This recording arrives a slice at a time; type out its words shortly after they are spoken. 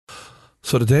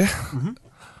So today,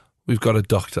 we've got a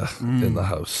doctor in the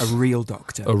house. A real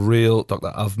doctor. A real doctor.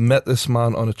 I've met this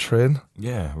man on a train.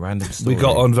 Yeah, random story. We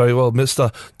got on very well.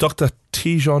 Mr. Dr.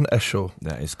 Tijon Esho.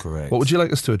 That is correct. What would you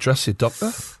like us to address you,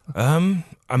 doctor? And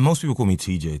most people call me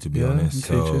TJ, to be honest. TJ.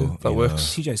 So, That works.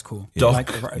 TJ's cool. Yeah. Like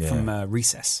from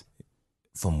Recess.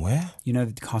 From where? You know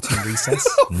the cartoon Recess?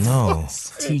 No.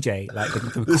 TJ, like the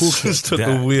cool This kid. just took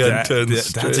a weird turn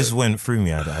that just went through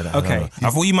me. I don't know. I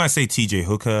thought you might say TJ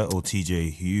Hooker or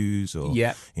TJ Hughes or,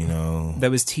 you know.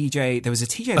 There was a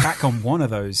TJ back on one of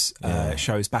those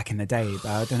shows back in the day. But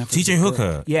I don't know if TJ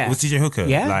Hooker? Yeah. Was TJ Hooker?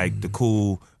 Yeah. Like the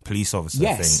cool police officer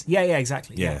Yes. thing? Yeah,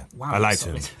 exactly. Yeah. Wow. I liked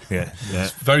him. Yeah.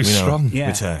 Very strong.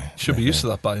 Yeah. Should be used to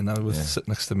that by now with sitting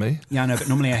next to me. Yeah, I know, but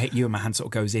normally I hit you and my hand sort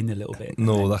of goes in a little bit.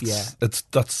 No,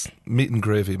 that's meat and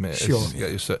gravy, mate. Sure. You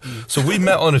get used to it. So we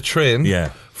met on a train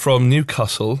from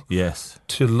Newcastle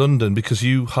to London because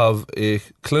you have a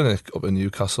clinic up in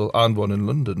Newcastle and one in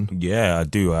London. Yeah, I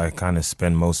do. I kind of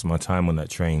spend most of my time on that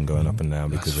train going up and down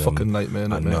because That's fucking nightmare,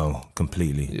 I isn't it, know,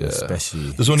 completely. Yeah.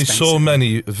 Especially. There's only so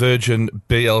many virgin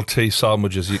BLT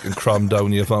sandwiches you can cram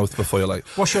down your mouth before you're like,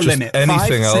 what's your just limit?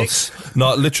 Anything 5, else? 6?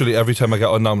 No, literally every time I get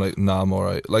on now, I'm like, nah, I'm all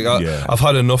right. Like, I've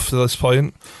had enough to this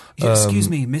point. Excuse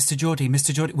me, Mr. Geordie,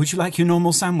 would you like your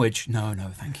normal sandwich? No,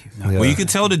 thank you. No. Yeah. Well, you can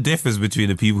tell the difference between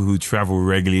the people who travel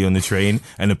regularly on the train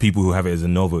and the people who have it as a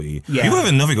novelty. Yeah. People have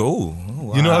a novelty go,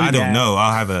 oh You know, I don't know.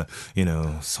 I'll have a,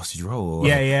 sausage roll. Or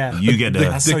You get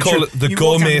They call it the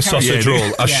gourmet sausage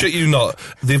roll. I shit you not.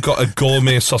 They've got a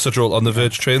gourmet sausage roll on the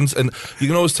Verge trains, and you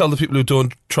can always tell the people who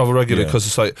don't travel regularly because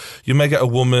it's like you may get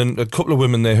a couple of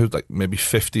women there who's like maybe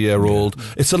 50-year-old.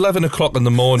 It's 11 o'clock in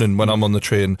the morning when I'm on the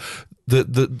train.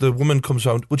 The woman comes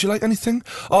round, would you like anything?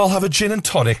 Oh, I'll have a gin and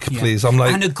tonic, please. I'm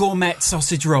like, and a gourmet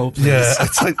sausage roll, please. Yeah,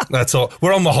 it's like, that's all.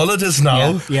 We're on the holidays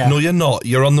now. Yeah. No, you're not.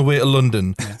 You're on the way to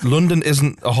London. London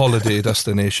isn't a holiday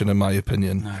destination, in my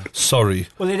opinion. No. Sorry.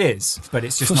 Well, it is, but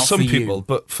it's just For not some for people, you.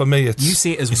 but for me, You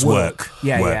see it as It's work.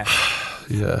 Yeah, Work.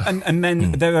 yeah. yeah. And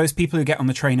then there are those people who get on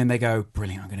the train and they go,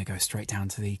 brilliant, I'm going to go straight down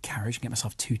to the carriage and get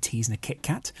myself 2 teas and a Kit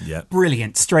Kat. Yep.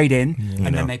 Brilliant, straight in. You And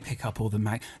know. then they pick up all the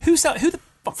who the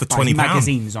fuck For buys £20.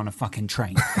 magazines on a fucking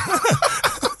train?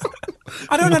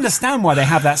 I don't understand why they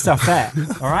have that stuff there.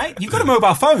 All right, you've got a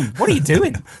mobile phone. What are you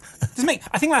doing?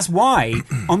 I think that's why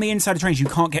on the inside of trains you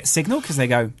can't get signal because they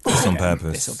go It's on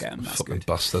purpose. This will get them. That's Fucking good.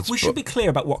 bastards. We should be clear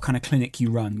about what kind of clinic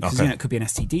you run because it could be an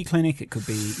STD clinic. It could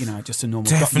be just a normal.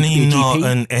 Definitely not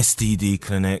GP. an STD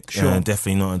clinic. Sure.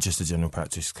 Definitely not just a general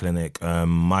practice clinic.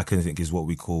 My clinic is what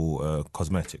we call a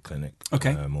cosmetic clinic.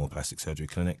 Okay. Or plastic surgery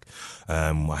clinic.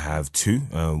 I have 2.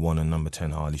 One on number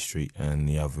 10 Harley Street and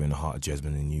the other in the heart of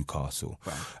Jesmond in Newcastle.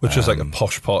 Wow. Which is like a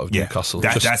posh part of Newcastle.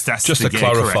 That's just to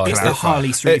clarify. correct. It's the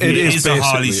Harley Street. It is the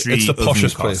Harley basically, Street it's the of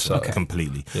poshest Newcastle, place.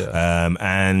 completely. Yeah.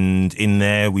 And in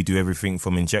there we do everything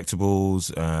from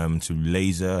injectables to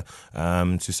laser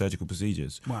to surgical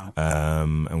procedures. Wow.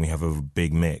 And we have a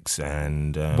big mix.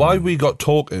 And Why we got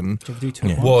talking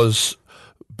was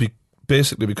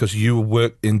basically because you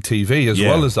work in TV as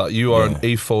well as that. You are an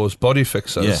E4's body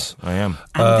fixers. Yes, I am.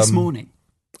 And this morning.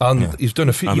 And you've done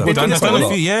a few. I've done a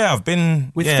few. Yeah, I've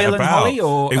been With Phil and Holly,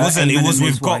 or it wasn't. It Eamon was and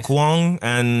with his Gok wife? Wang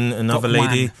and another Gok Wang.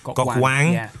 lady. Gok Gok Wang,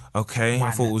 Wang. yeah. Okay, I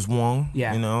Wang. thought it was Wang.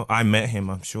 Yeah. You know, I met him.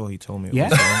 I'm sure he told me. It Yeah,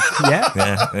 was Wang.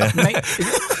 yeah.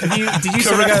 Mate, did you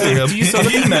sort of Correctly, go? Did you sort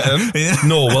of have you met him?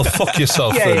 No, well, fuck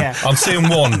yourself Yeah, then. yeah. I'm saying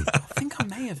one. I think I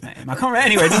may have met him. I can't remember.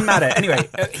 Anyway, it doesn't matter. Anyway,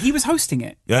 he was hosting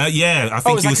it. Yeah. I it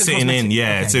think was he like was a sitting in. cosmetic-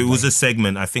 Yeah, okay, so it was a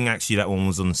segment. I think actually that one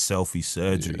was on selfie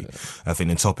surgery. I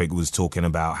think the topic was talking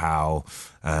about how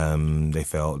they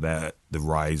felt that the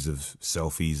rise of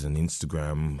selfies and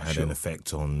Instagram had an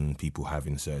effect on people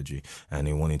having surgery, and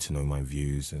they wanted to know my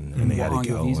views, and they had What to are get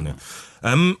your views on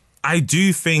on it. I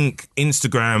do think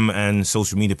Instagram and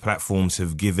social media platforms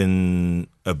have given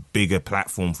a bigger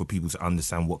platform for people to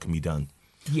understand what can be done.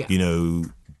 Yeah. You know,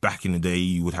 back in the day,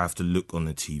 you would have to look on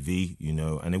the TV,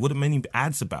 and there wasn't many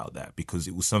ads about that because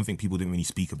it was something people didn't really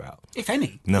speak about. If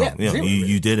any. No, Yeah, zero, you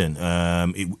really. didn't.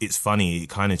 It's funny. It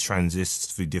kind of transits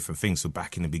through different things. So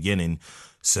back in the beginning,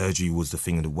 surgery was the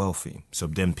thing of the wealthy. So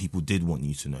then people did want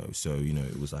you to know. So,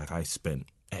 it was like I spent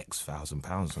X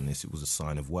 £1,000 on this. It was a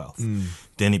sign of wealth.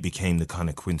 Then it became the kind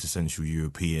of quintessential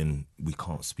European, we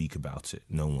can't speak about it.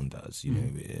 No one does, it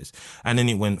is. And then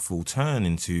it went full turn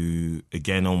into,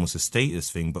 again, almost a status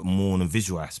thing, but more on a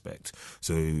visual aspect.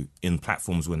 So in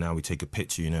platforms where now we take a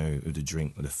picture, of the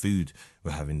drink or the food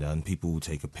we're having done, people will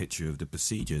take a picture of the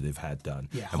procedure they've had done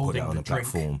and put it holding on the a drink.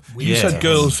 platform. You said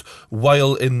girls,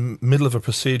 while in middle of a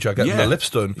procedure getting Yeah. their lips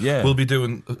done, Yeah. will be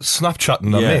doing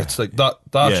Snapchatting their mates. Like that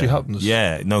actually happens.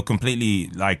 Yeah, no,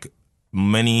 completely. Like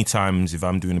many times if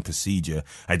I'm doing a procedure,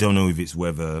 I don't know if it's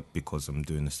whether because I'm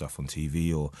doing the stuff on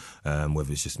TV or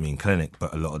whether it's just me in clinic,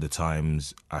 but a lot of the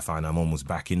times I find I'm almost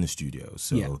back in the studio.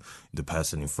 So the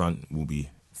person in front will be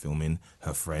filming,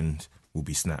 her friend will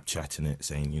be Snapchatting it,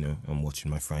 saying, you know, I'm watching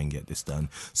my friend get this done.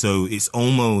 So it's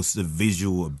almost a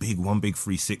visual, one big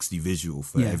 360 visual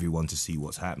for everyone to see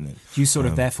what's happening. Do you sort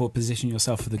of therefore position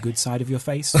yourself for the good side of your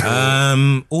face?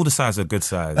 All the sides are good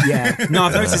sides. Yeah. No,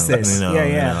 I've noticed this. You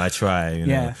know, I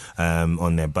try,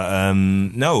 on there. But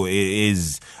no, it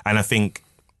is, and I think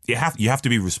you have to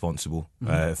be responsible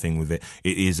thing with it.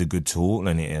 It is a good tool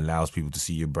and it allows people to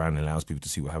see your brand, allows people to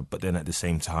see what happens. But then at the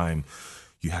same time,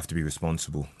 you have to be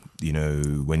responsible. You know,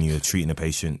 when you're treating a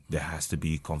patient, there has to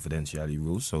be confidentiality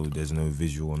rules. So there's no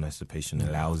visual unless the patient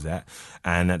allows that.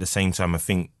 And at the same time, I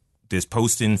think there's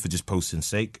posting for just posting's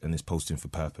sake and there's posting for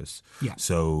purpose. Yeah.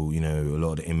 So, you know, a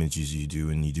lot of the images you do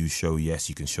and you do show, yes,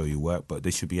 you can show your work, but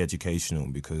they should be educational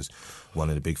because one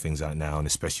of the big things out now, and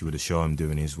especially with the show I'm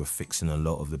doing, is we're fixing a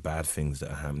lot of the bad things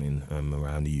that are happening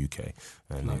around the UK.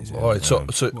 And all right, so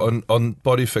on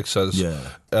body fixers,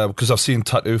 because I've seen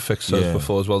tattoo fixers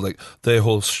before as well, like their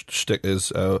whole shtick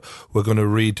is we're going to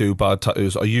redo bad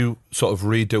tattoos. Are you sort of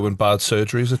redoing bad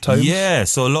surgeries at times? Yeah,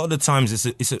 so a lot of the times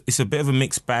it's a bit of a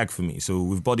mixed bag for me. So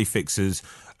with body fixers,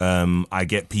 I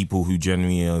get people who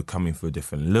generally are coming for a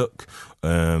different look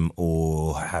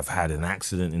or have had an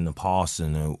accident in the past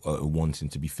and are wanting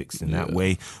to be fixed in that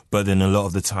way. But then a lot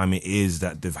of the time it is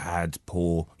that they've had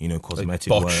poor, you know, cosmetic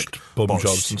like botched work. Bum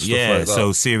jobs and stuff like that.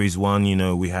 So series 1, you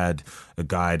know, we had a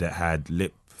guy that had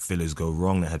lip fillers go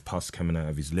wrong, that had pus coming out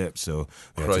of his lips, so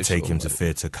we had to take him to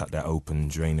theatre, cut that open,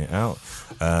 drain it out.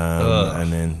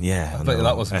 And then, I bet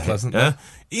that wasn't pleasant.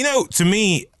 You know, to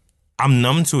me, I'm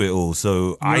numb to it all,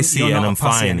 so I see it and I'm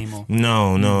fine. Anymore.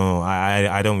 No,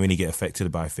 I don't really get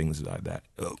affected by things like that.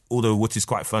 Although, what is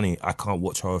quite funny, I can't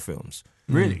watch horror films.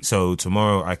 Really? So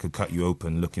tomorrow I could cut you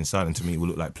open, look inside, and to me it will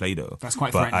look like Play-Doh. That's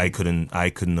quite But frightening. I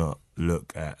could not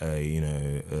look at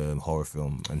a horror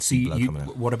film and see blood coming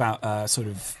out. What about sort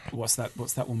of what's that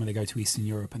one where they go to Eastern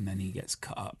Europe and then he gets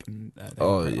cut up and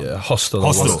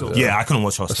Hostel. Yeah, I couldn't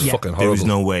watch Hostel. That's fucking There was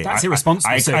horrible. no way. That's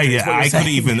irresponsible.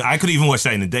 I could even watch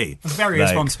that in a day. It's very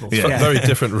irresponsible. For very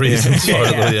different reasons.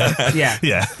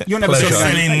 Yeah. You're never Pleasure. sort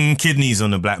of selling kidneys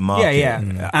on the black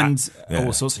market. and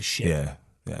all sorts of shit.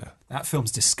 Yeah. That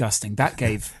film's disgusting. That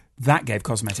gave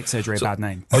cosmetic surgery a bad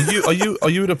name. Are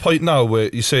you at a point now where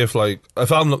you say if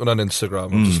I'm looking on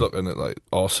Instagram, I'm just looking at like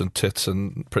arse and tits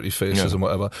and pretty faces and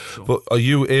whatever, but are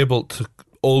you able to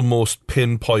almost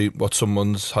pinpoint what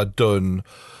someone's had done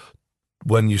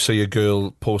when you see a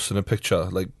girl posting a picture?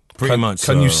 Like Pretty much.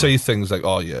 Can you say things like,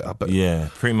 oh yeah, I bet. Yeah,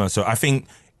 pretty much. So I think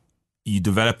you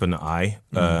develop an eye.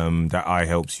 That eye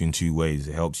helps you in two ways.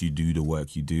 It helps you do the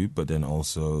work you do, but then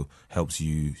also helps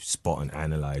you spot and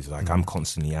analyze. Like I'm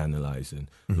constantly analyzing,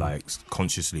 like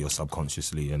consciously or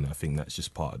subconsciously, and I think that's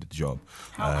just part of the job.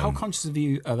 How conscious of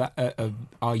you of that,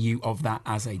 are you of that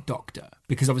as a doctor?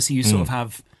 Because obviously you sort of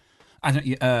have. I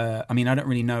don't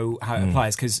really know how it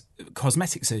applies because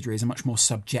cosmetic surgery is a much more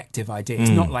subjective idea. It's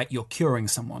not like you're curing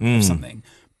someone of something.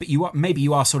 But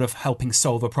you are sort of helping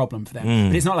solve a problem for them.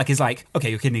 But it's not like okay,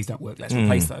 your kidneys don't work, let's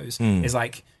replace those. It's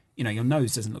like, you know, your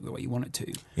nose doesn't look the way you want it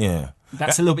to. Yeah.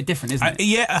 That's a little bit different, isn't it?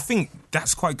 Yeah, I think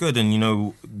that's quite good. And, you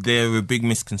know, there are big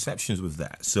misconceptions with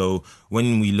that. So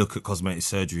when we look at cosmetic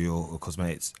surgery or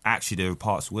cosmetics, actually there are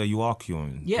parts where you are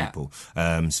curing people.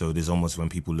 So there's almost when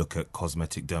people look at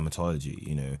cosmetic dermatology,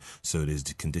 you know, so there's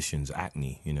the conditions,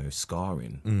 acne, you know,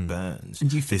 scarring, burns. And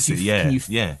can you fix that?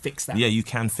 Yeah, you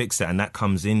can fix that. And that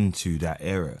comes into that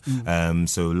era.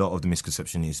 So a lot of the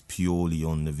misconception is purely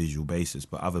on the visual basis,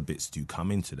 but other bits do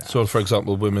come into that. So, for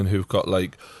example, women who've got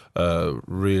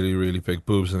really, really big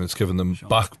boobs and it's giving them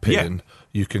back pain,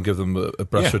 you can give them a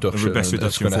breast reduction. A breast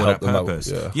reduction and it's for help that them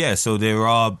purpose. Out. So there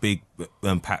are big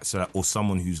impacts or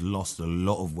someone who's lost a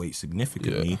lot of weight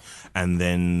significantly and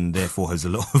then therefore has a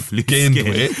lot of loose gained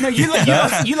skin. weight. No,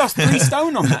 you lost 3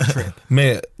 stone on that trip.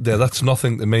 Mate, that's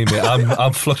nothing to me, mate.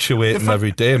 I'm fluctuating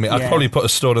every day, mate. I'd probably put a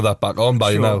stone of that back on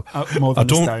by now. More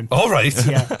than a stone. All right.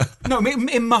 Yeah. No,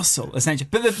 in muscle, essentially.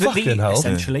 But hell.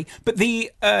 Essentially. But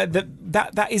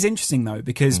that is interesting, though,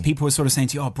 because people were sort of saying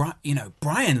to you,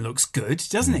 Brian looks good,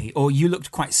 doesn't he? Or you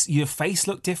looked your face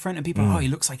looked different, and people he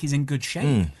looks like he's in good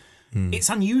shape. It's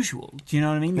unusual. Do you know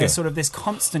what I mean? There's sort of this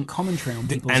constant commentary on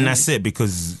people. And that's it,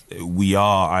 because we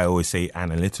are, I always say,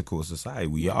 analytical society.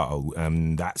 We are.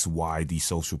 That's why these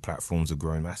social platforms are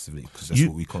growing massively, because that's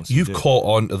what we constantly do. You've caught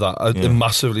on to that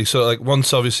massively. So, like,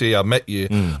 once, obviously, I met you,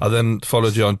 I then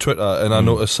followed you on Twitter, and I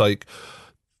noticed,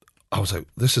 I was like,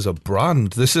 this is a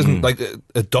brand. This isn't like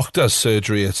a doctor's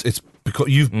surgery. It's because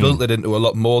you've built it into a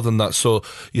lot more than that. So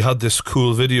you had this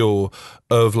cool video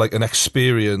of like an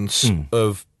experience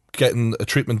of getting a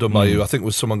treatment done by you. I think it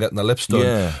was someone getting their lips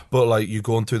done, but like you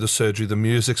going through the surgery, the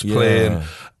music's playing,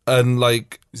 and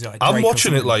like I'm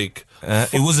watching it like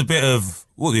it was a bit of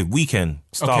Weekend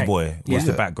Starboy was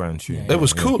the background tune. It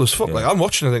was cool as fuck. Like I'm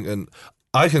watching it thinking,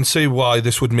 I can see why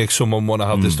this would make someone want to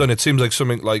have this done. It seems like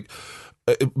something like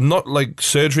not like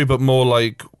surgery, but more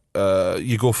like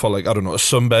you go for like, I don't know, a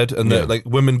sunbed, and like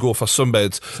women go for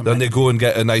sunbeds, then they go and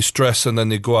get a nice dress, and then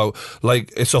they go out.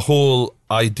 Like it's a whole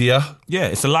idea. Yeah,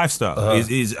 it's a lifestyle.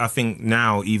 I think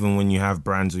now, even when you have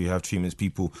brands or you have treatments,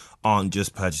 people aren't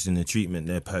just purchasing the treatment,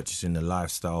 they're purchasing the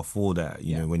lifestyle for that.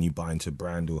 You know, when you buy into a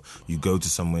brand or you go to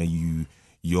somewhere, you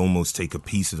almost take a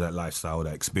piece of that lifestyle,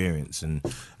 that experience. And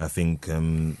I think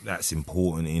that's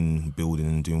important in building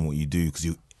and doing what you do, because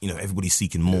you know, everybody's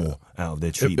seeking more out of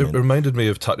their treatment. It reminded me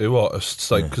of tattoo artists,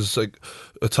 like, because like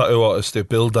a tattoo artist, they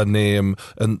build their name,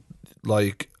 and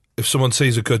like if someone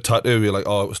sees a good tattoo, you're like,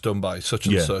 oh, it was done by such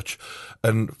and such.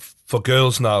 And for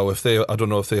girls now, if they, I don't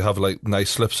know if they have like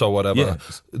nice lips or whatever,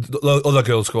 other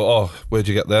girls go, oh, where'd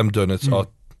you get them done? It's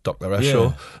Dr.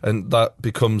 Esho, and that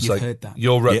becomes You've like heard that.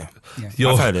 your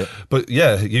I've heard it, but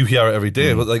you hear it every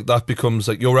day. But like that becomes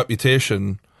like your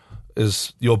reputation.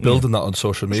 Is you're building that on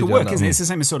social media. It should work, isn't it? It's the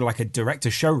same as sort of like a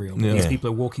director's showreel, because people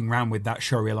are walking around with that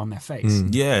showreel on their face.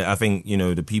 Yeah, I think, you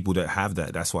know, the people that have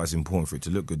that's why it's important for it to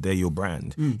look good. They're your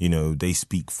brand. You know, they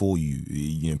speak for you.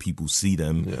 You know, people see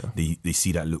them, they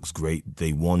see that looks great,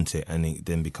 they want it, and it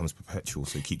then becomes perpetual,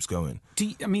 so it keeps going.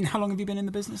 I mean, how long have you been in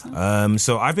the business now?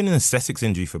 So I've been in aesthetics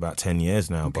industry for about 10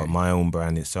 years now, but my own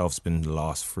brand itself's been the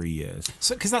last 3 years.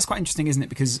 So, because that's quite interesting, isn't it?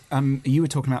 Because you were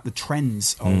talking about the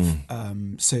trends of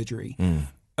surgery.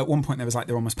 At one point, there was like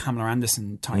they're almost Pamela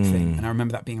Anderson type thing, and I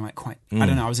remember that being like quite. I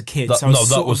don't know. I was a kid,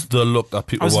 that was the look that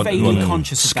people wanted. I was vaguely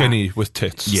conscious of skinny that. with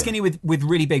tits, skinny with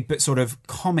really big, but sort of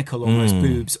comical, almost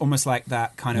boobs, almost like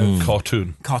that kind of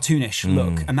cartoonish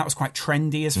look, and that was quite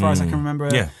trendy as far as I can remember.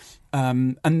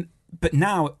 But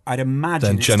now I'd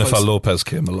imagine then Jennifer Lopez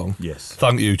came along. Yes,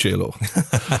 thank you, J-Lo.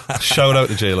 Shout out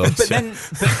to J-Lo. But then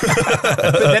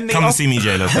come see me,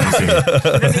 J-Lo. Come see me.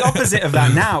 But then the opposite of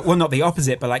that now, well, not the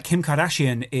opposite, but like Kim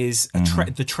Kardashian is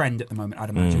the trend at the moment. I'd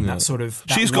imagine that sort of.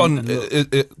 She's gone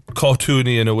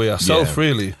cartoony in a way herself.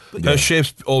 Really, her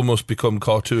shape's almost become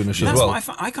cartoonish as well.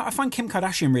 What I find Kim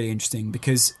Kardashian really interesting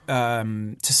because,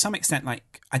 to some extent,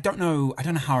 like I don't know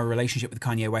how her relationship with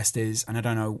Kanye West is, and I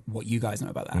don't know what you guys know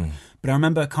about that. But I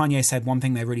remember Kanye said one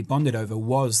thing they really bonded over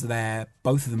was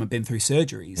both of them had been through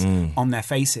surgeries on their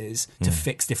faces to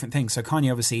fix different things. So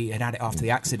Kanye obviously had it after the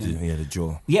accident. Yeah, the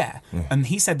jaw. Yeah. And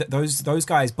he said that those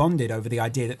guys bonded over the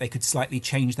idea that they could slightly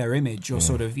change their image or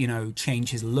sort of, you know,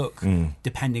 change his look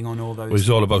depending on all those. Well, he's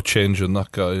all about changing,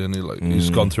 that guy, and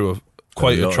he's gone through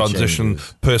quite a transition,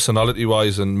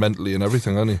 personality-wise and mentally and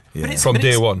everything, hasn't he? Yeah. From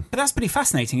day one. But that's pretty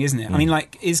fascinating, isn't it? I mean,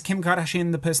 like, is Kim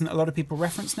Kardashian the person that a lot of people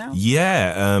reference now?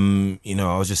 Yeah. You know,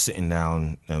 I was just sitting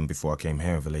down before I came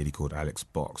here with a lady called Alex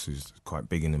Box, who's quite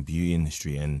big in the beauty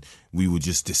industry, and we were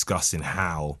just discussing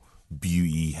how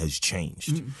beauty has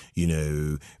changed. You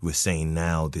know, we're saying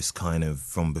now this kind of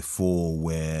from before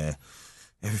where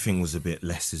everything was a bit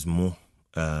less is more.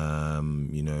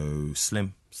 You know,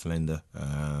 slim, slender.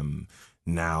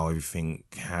 Now everything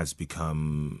has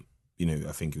become, you know,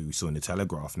 I think we saw in the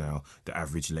Telegraph now, the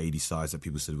average lady size that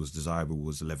people said was desirable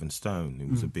was 11 stone. It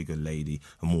was a bigger lady,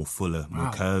 a more fuller, more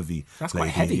curvy. That's lady.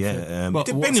 quite heavy. Yeah,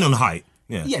 depending on height.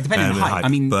 Yeah, depending on height. I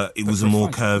mean, but it was a more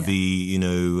curvy, you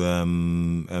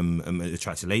know,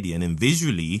 attractive lady. And then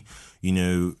visually, you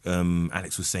know,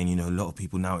 Alex was saying, you know, a lot of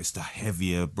people now, it's the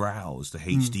heavier brows, the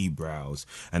HD brows,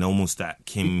 and almost that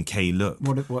Kim K look.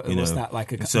 What was that like?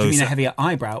 Do you mean a heavier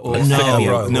eyebrow or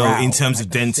no, in terms of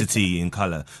density and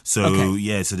colour. So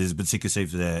so there's a particular shape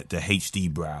for the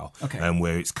HD brow,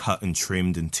 where it's cut and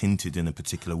trimmed and tinted in a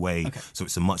particular way. So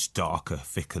it's a much darker,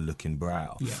 thicker looking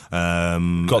brow.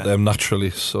 Got them naturally.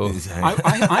 So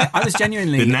I was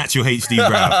genuinely the natural HD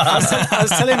brow. I was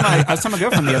telling my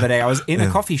girlfriend the other day. I was in a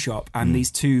coffee shop and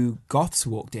these two goths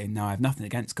walked in. Now I have nothing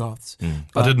against goths.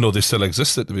 I didn't know they still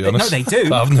existed, to be honest. No, they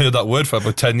do. I haven't heard that word for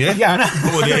about 10 years. Yeah, I know.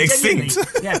 Well, they're extinct.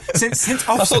 Yeah, since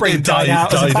Offspring died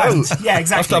out. Yeah,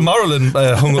 exactly. After Marilyn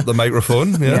hung up the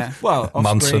microphone. Yeah. Well, Offspring,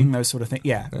 Manson. those sort of things.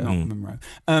 Yeah, not Monroe.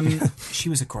 She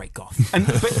was a great goth.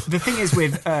 But the thing is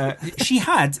with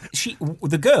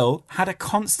the girl had a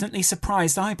constantly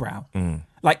surprised eyebrow,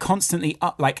 like constantly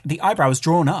up, like the eyebrow was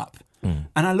drawn up, and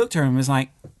I looked at her and was like,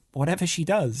 whatever she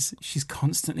does, she's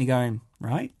constantly going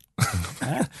right.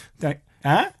 Well,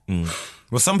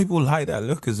 some people like that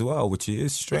look as well, which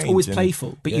is strange. It's always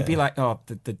playful, but you'd be like, oh,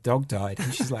 the dog died,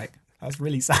 and she's like, That's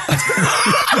really sad.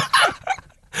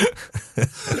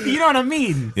 You know what I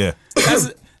mean? Yeah.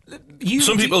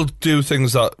 Some people do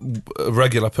things that a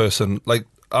regular person, like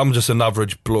I'm just an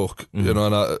average bloke, you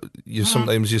know, and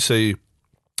sometimes you see,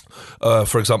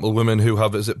 for example, women who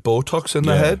have, is it Botox in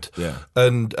their head? Yeah.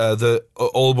 And the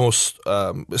almost,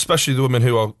 especially the women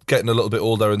who are getting a little bit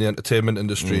older in the entertainment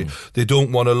industry, they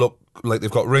don't want to look like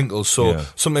they've got wrinkles. So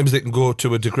sometimes they can go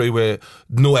to a degree where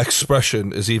no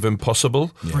expression is even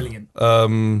possible. Yeah.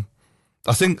 Brilliant.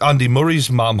 I think Andy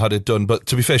Murray's mum had it done, but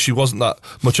to be fair, she wasn't that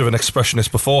much of an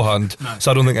expressionist beforehand,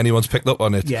 so I don't think anyone's picked up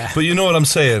on it. Yeah. But you know what I'm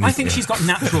saying? I think she's got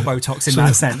natural Botox in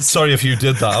that sense. Sorry if you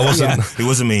did that. I wasn't. It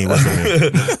wasn't me. It wasn't me.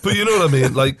 But you know what I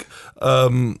mean? Like,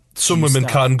 some women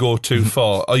can go too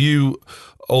far. Are you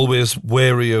always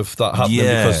wary of that happening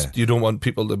because you don't want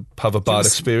people to have a bad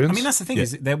experience? I mean, that's the thing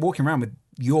is they're walking around with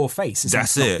your face.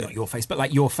 That's not, it. Not your face, but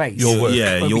like your face. Your work.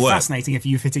 Yeah, it would your be work. fascinating if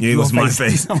you fitted It your was my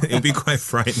face. face. It would be quite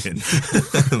frightening.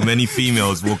 Many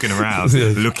females walking around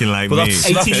looking like me.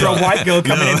 18-year-old white girl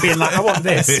coming in being like, I want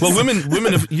this. Well,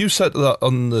 women have, you said that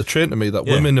on the train to me, that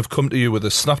women have come to you with a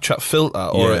Snapchat filter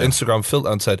or an Instagram filter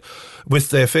and said, with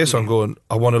their face on, going,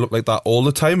 I want to look like that all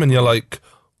the time. And you're like,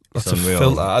 that's a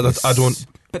filter. I don't.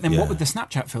 But then what would the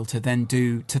Snapchat filter then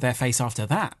do to their face after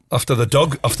that? After the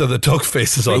dog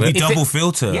face is on It'll it. be double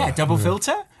filter. Yeah, double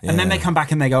filter. And then they come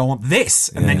back and they go, I want this.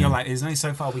 And then you're like, there's only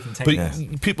so far we can take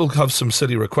But people have some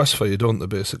silly requests for you, don't they,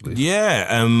 basically?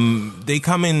 Yeah, they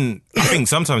come in, I think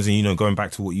sometimes, you know, going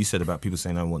back to what you said about people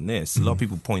saying, I want this, a lot of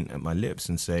people point at my lips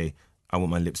and say, I want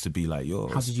my lips to be like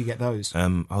yours. How did you get those? I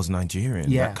was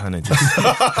Nigerian. Yeah. That kind of just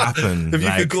happened. If you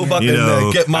could go back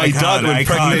and get my dad to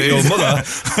impregnate your mother,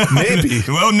 maybe.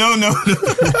 Well, no.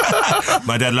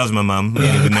 My dad loves my mum.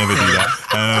 He would never do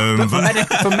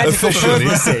that. For medical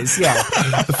purposes,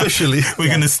 Officially. We're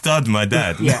going to stud my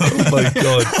dad. Yeah. Oh my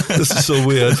God, this is so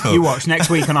weird. You watch next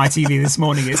week on ITV this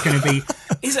morning, it's going to be,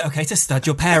 is it okay to stud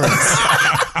your parents?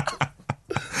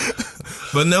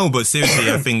 But seriously,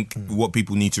 I think what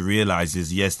people need to realize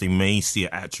is, yes, they may see an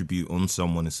attribute on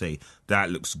someone and say, that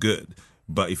looks good.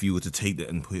 But if you were to take that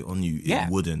and put it on you, it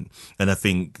wouldn't. And I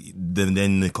think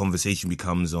then the conversation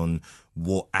becomes on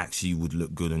what actually would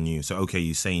look good on you. So, okay,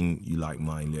 you're saying you like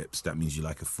my lips. That means you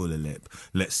like a fuller lip.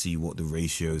 Let's see what the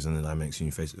ratios and the dynamics in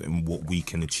your face and what we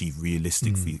can achieve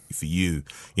realistic for you.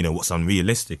 You know, what's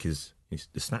unrealistic is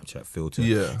the Snapchat filter.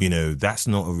 Yeah. You know, that's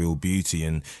not a real beauty.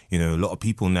 And, you know, a lot of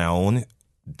people now on it,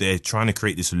 they're trying to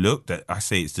create this look that I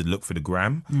say it's the look for the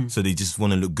gram. So they just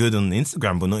want to look good on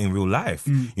Instagram, but not in real life.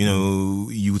 You know,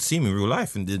 you would see them in real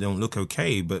life and they don't look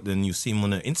okay, but then you see them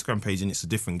on an Instagram page and it's a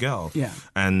different girl. Yeah.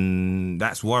 And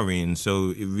that's worrying.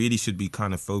 So it really should be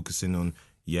kind of focusing on,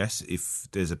 yes, if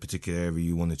there's a particular area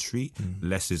you want to treat,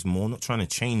 less is more. Not trying to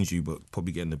change you, but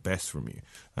probably getting the best from you.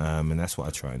 And that's what I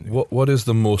try and do. What is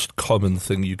the most common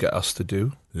thing you get asked to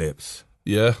do? Lips.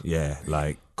 Yeah. Yeah,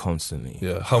 like constantly.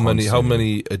 Yeah. How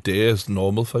many a day is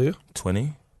normal for you?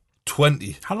 20.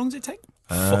 20. How long does it take?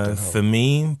 For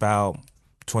me, about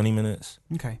 20 minutes.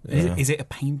 Okay. Yeah. Is it a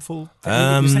painful thing?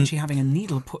 You're essentially having a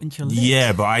needle put into your lips?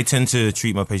 Yeah, but I tend to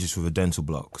treat my patients with a dental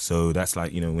block. So that's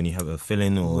like, you know, when you have a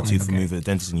filling or tooth removal at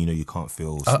the dentist and you know you can't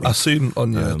feel sweet. I seen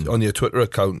on your Twitter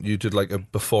account you did like a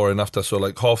before and after, so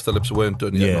like half the lips weren't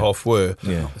done yet and half were.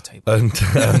 Yeah.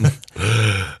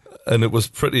 And it was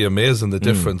pretty amazing the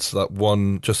difference that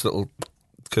one just little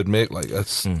could make. Like,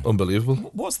 it's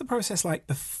unbelievable. What's the process like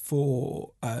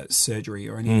before surgery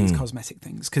or any of these cosmetic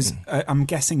things? Because I'm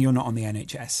guessing you're not on the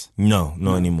NHS. No,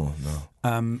 not anymore,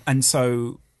 no. And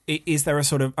so is there a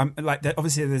sort of,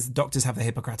 obviously there's doctors have the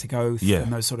Hippocratic Oath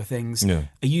and those sort of things. Yeah.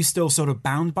 Are you still sort of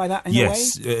bound by that in a way?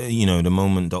 Yes. You know, the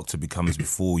moment doctor becomes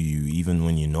before you, even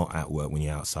when you're not at work, when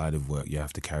you're outside of work, you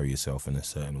have to carry yourself in a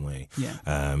certain way.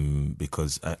 Yeah.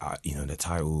 Because, you know, the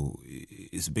title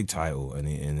is a big title and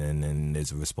then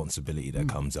there's a responsibility that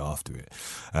comes after it.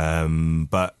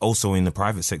 But also in the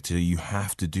private sector, you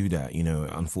have to do that. You know,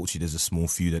 unfortunately, there's a small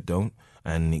few that don't.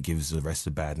 And it gives the rest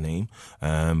a bad name.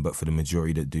 But for the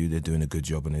majority that do, they're doing a good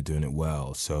job and they're doing it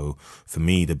well. So for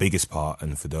me, the biggest part,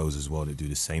 and for those as well that do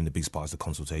the same, the biggest part is the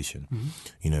consultation.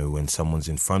 You know, when someone's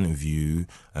in front of you,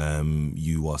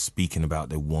 you are speaking about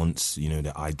their wants, you know,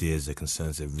 their ideas, their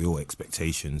concerns, their real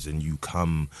expectations, and you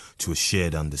come to a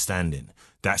shared understanding.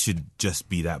 that should just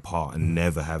be that part and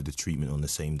never have the treatment on the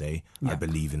same day. I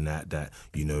believe in that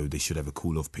they should have a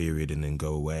cool off period and then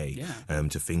go away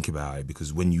to think about it,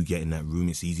 because when you get in that room,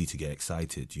 it's easy to get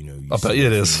excited. You bet you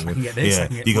it is.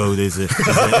 You go, there's a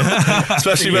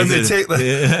especially when they take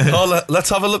let's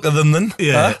have a look at them then.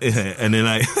 And then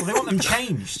like, well, they want them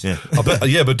changed. But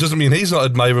it doesn't mean he's not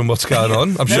admiring what's going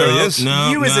on. I'm sure he is.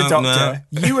 You as a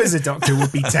doctor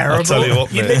would be terrible. I'll tell you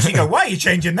what, you'd literally go, why are you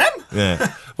changing them?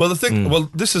 Yeah. Well,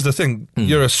 this is the thing.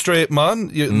 You're a straight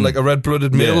man, you're like a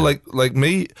red-blooded male, like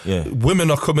me. Yeah. Women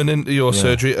are coming into your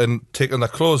surgery and taking their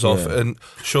clothes off and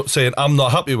saying, "I'm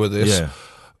not happy with this." Yeah.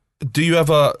 Do you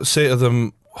ever say to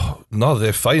them, oh, "No,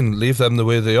 they're fine. Leave them the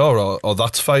way they are," or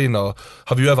 "That's fine"? Or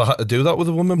have you ever had to do that with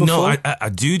a woman before? No, I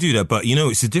do that, but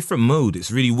it's a different mode.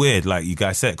 It's really weird, like you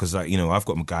guys said, because I've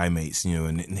got my guy mates,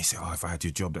 and they say, "Oh, if I had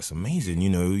your job, that's amazing."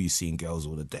 You're seeing girls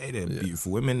all the day. They're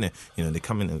beautiful women. They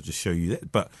come in and just show you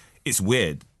that. But it's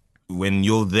weird when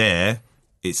you're there.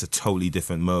 It's a totally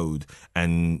different mode,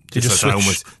 and just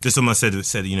almost said when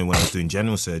I was doing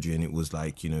general surgery, and it was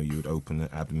like you would open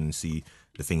the abdomen and see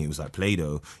the thing. It was like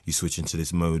Play-Doh. You switch into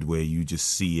this mode where you just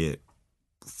see it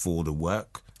for the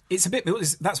work. It's a bit.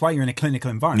 That's why you're in a clinical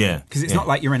environment. Because it's not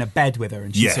like you're in a bed with her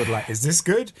and she's sort of like, "Is this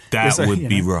good?" That would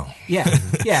be wrong. Yeah.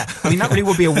 I mean, that really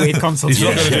would be a weird consultation.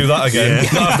 He's not going to do that again.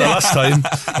 Not after last time.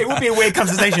 It would be a weird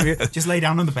consultation. Just lay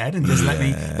down on the bed and just let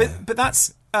me. But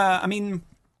that's. I mean,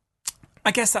 I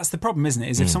guess that's the problem, isn't it?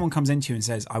 Is if someone comes into you and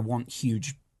says, "I want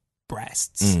huge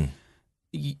breasts,"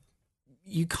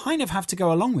 you kind of have to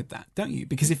go along with that, don't you?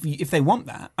 Because if they want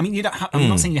that, I mean, you don't. I'm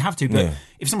not saying you have to, but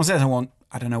if someone says,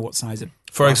 I don't know what size of.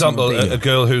 For example, a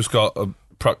girl who's got a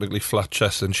practically flat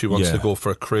chest and she wants to go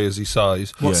for a crazy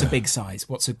size. What's a big size?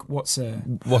 What's a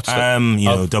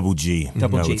double G.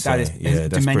 Double G. That is.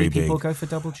 That's do many pretty people big. go for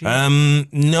double G?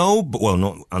 No, but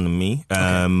not under me.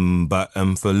 Okay. But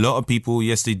for a lot of people,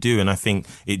 yes, they do, and I think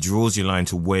it draws your line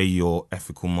to where your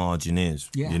ethical margin is.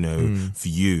 Yeah. For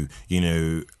you,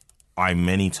 I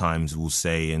many times will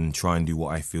say and try and do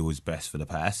what I feel is best for the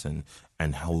person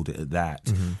and hold it at that.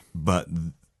 Mm-hmm. But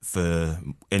for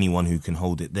anyone who can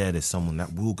hold it there's someone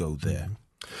that will go there.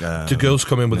 Do girls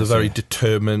come in with a very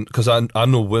determined? Because I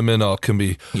know women can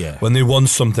be when they want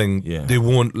something, they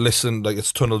won't listen. Like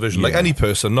it's tunnel vision, like any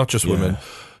person, not just women.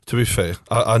 To be fair,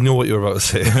 I know what you're about to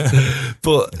say,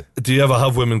 but do you ever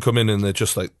have women come in and they're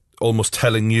just like almost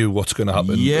telling you what's going to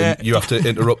happen? Yeah, and you have to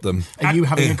interrupt them. Are you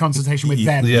having a consultation with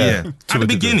them? Yeah. At the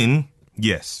beginning,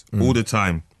 yes, all the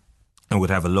time. I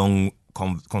would have a long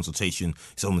consultation.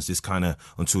 It's almost this kind of,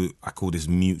 until I call this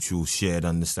mutual shared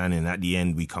understanding. And at the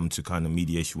end, we come to kind of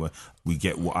mediation where we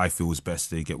get what I feel is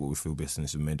best, they get what we feel best, and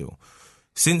it's a middle.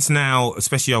 Since now,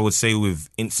 especially I would say with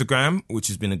Instagram, which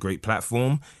has been a great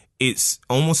platform, it's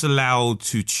almost allowed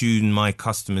to tune my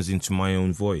customers into my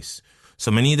own voice. So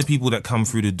many of the people that come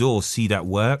through the door see that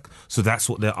work. So that's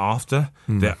what they're after.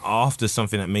 They're after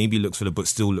something that maybe looks good, but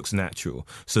still looks natural.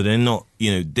 So they're not,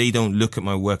 they don't look at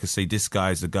my work and say, this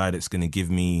guy's the guy that's going to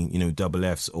give me, double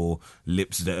Fs or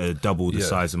lips that are double the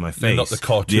size of my face. You're not the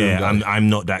cartoon guy. I'm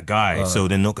not that guy. So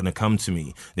they're not going to come to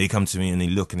me. They come to me and they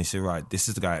look and they say, right, this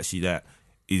is the guy actually that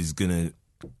is going to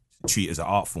treat it as an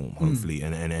art form, hopefully,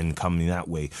 and come in that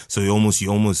way. So you almost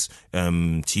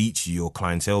teach your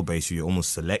clientele base, you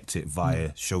almost select it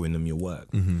via showing them your work.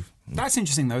 That's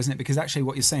interesting though, isn't it? Because actually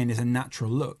what you're saying is a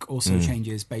natural look also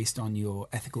changes based on your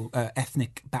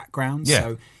ethnic background. Yeah.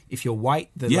 So if you're white,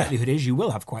 the likelihood is you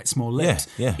will have quite small lips.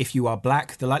 Yeah. If you are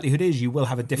black, the likelihood is you will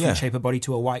have a different shape of body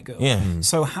to a white girl.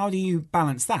 So how do you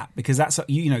balance that? Because that's,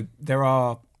 there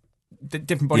are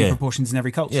different body proportions in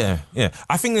every culture.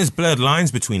 I think there's blurred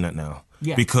lines between that now.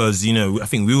 Because, I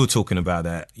think we were talking about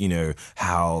that,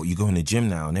 how you go in the gym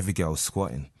now and every girl's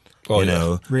squatting. Really?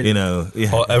 Or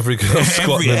every girl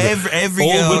squatting. Every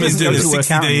girl is doing a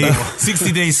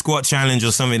 60-day squat challenge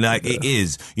or something like it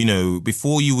is.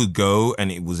 Before you would go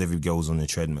and it was every girl was on the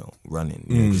treadmill running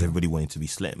because everybody wanted to be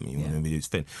slim. You want to be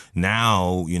fit.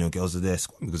 Now, girls are there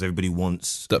squatting because everybody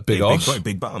wants that big ass,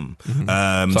 big bum.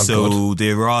 So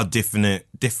there are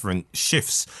different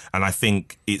shifts, and I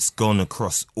think it's gone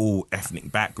across all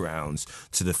ethnic backgrounds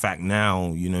to the fact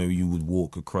now, you would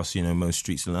walk across, most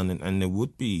streets in London and there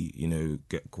would be,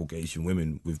 Caucasian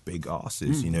women with big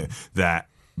asses, that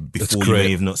before you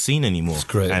may have not seen anymore. It's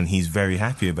great. And he's very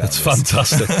happy about it. It's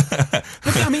fantastic.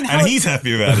 And he's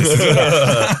happy about it as well.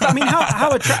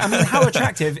 How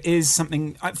attractive is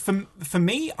something, for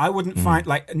me, I wouldn't find,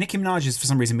 like, Nicki Minaj has for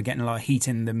some reason been getting a lot of heat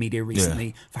in the media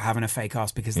recently for having a fake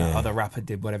ass because that other rapper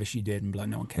did whatever she did and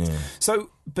no one cares. So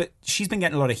But she's been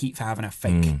getting a lot of heat for having a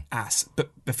fake ass. But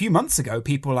a few months ago,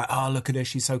 people were like, "Oh, look at her,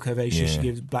 she's so curvaceous. She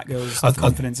gives black girls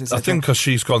confidence." I think because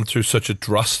she's gone through such a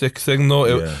drastic thing,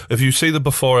 though. If you see the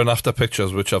before and after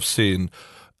pictures, which I've seen,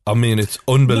 I mean, it's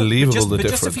unbelievable the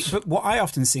difference. But what I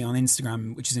often see on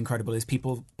Instagram, which is incredible, is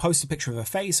people post a picture of her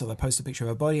face or they post a picture of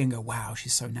her body and go, "Wow,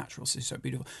 she's so natural, she's so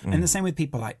beautiful." And the same with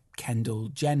people like Kendall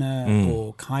Jenner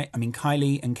or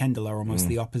Kylie and Kendall are almost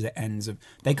the opposite ends of.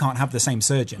 They can't have the same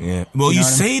surgeon. Yeah. Well, you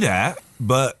say I mean? that,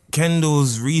 but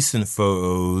Kendall's recent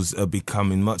photos are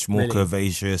becoming much more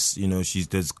curvaceous. You know,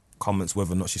 there's comments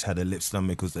whether or not she's had her lips done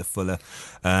because they're fuller.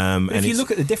 And if you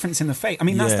look at the difference in the face, I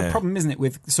mean, that's the problem, isn't it?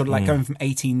 With sort of like going from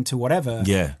 18 to whatever.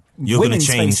 Yeah, you're going to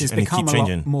change faces and they become keep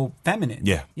changing. A lot more feminine.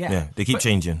 Yeah, they keep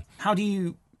changing. How do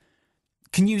you?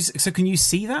 Can you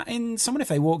see that in someone if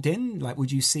they walked in? Like,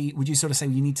 would you sort of say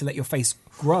you need to let your face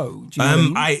grow? Do you know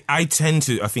what I mean? I tend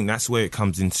to. I think that's where it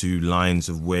comes into lines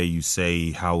of where you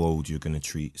say how old you're going to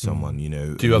treat someone. You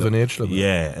know, do you have an age limit?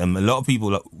 Yeah, a lot of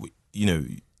people, you know,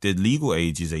 the legal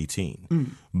age is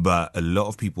 18, but a lot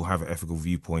of people have an ethical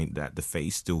viewpoint that the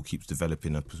face still keeps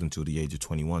developing up until the age of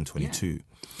 21, 22. Yeah.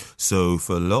 So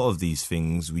for a lot of these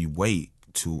things, we wait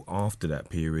till after that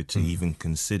period to even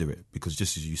consider it, because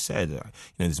just as you said, you know,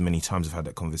 there's many times I've had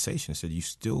that conversation. I said you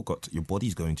still got your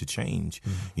body's going to change,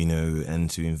 you know, and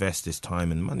to invest this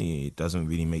time and money, it doesn't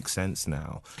really make sense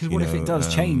now. Because what if it does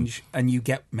change and you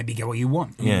maybe get what you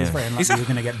want? I mean, it's very unlikely you're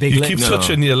going to get big lips. You keep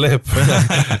touching your lip,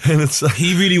 and it's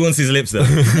he really wants his lips though.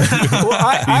 He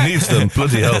needs them.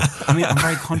 Bloody hell! I mean, I'm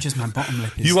very conscious my bottom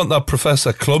lip is. You want that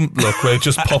Professor Clump look where it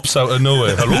just pops out of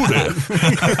nowhere? Hello there.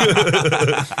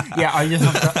 Yeah, I just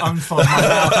have to unfold my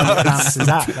mouth and it bounces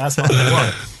out. That's what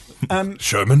I want.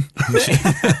 Sherman.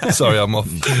 Sorry, I'm off.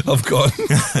 I've gone.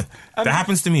 That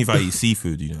happens to me if I eat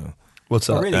seafood, you know. What's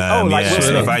that? Oh, really? Like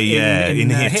if I in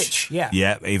Hitch.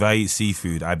 Yeah. If I eat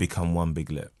seafood, I become one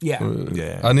big lip.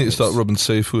 Yeah. I need to start rubbing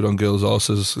seafood on girls'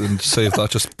 asses and save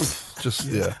that. Just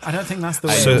yeah. I don't think that's the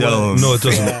way. No, it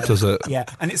doesn't. Does it? Yeah,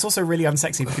 and it's also really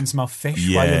unsexy if you can smell fish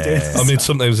while you're doing this. I mean,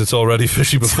 sometimes it's already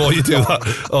fishy before you do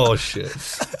that. Oh shit!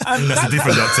 That's a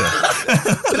different doctor.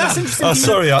 But that's interesting. Oh,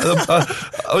 sorry.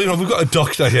 You know, we've got a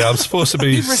doctor here. I'm supposed to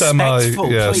be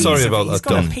respectful, Yeah, please. sorry about that. He's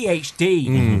got a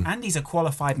PhD, and he's a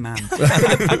qualified man.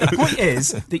 And the point is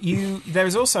that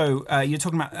there's also you're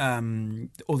talking about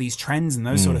all these trends and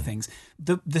those sort of things.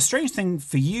 The strange thing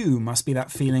for you must be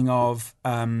that feeling of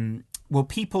well,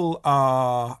 people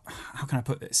are. How can I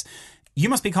put this? You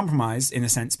must be compromised in a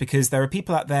sense because there are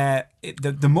people out there.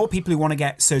 The more people who want to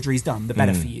get surgeries done, the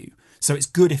better for you. So it's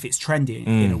good if it's trendy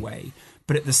in a way,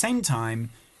 but at the same time,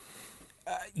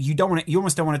 you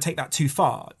almost don't want to take that too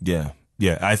far. Yeah.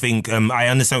 I think I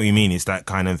understand what you mean. It's that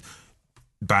kind of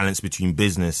balance between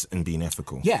business and being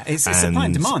ethical. Yeah, it's supply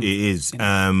and demand. It is. You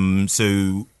know?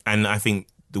 So, and I think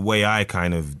the way I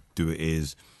kind of do it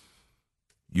is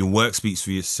your work speaks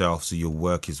for yourself, so your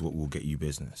work is what will get you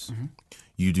business. Mm-hmm.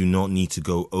 You do not need to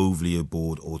go overly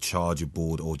aboard or charge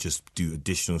aboard or just do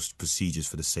additional procedures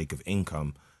for the sake of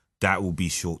income. That will be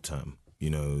short term.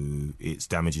 You know, it's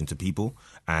damaging to people,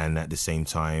 and at the same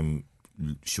time,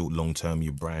 long term,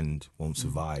 your brand won't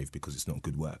survive because it's not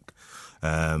good work.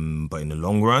 But in the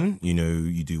long run, you know,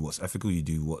 you do what's ethical, you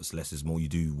do what's less is more, you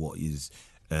do what is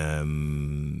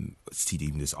deemed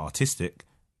as artistic.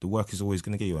 The work is always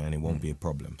going to get you, and it won't be a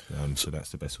problem. So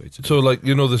that's the best way to do it. So, like,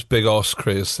 you know, this big arse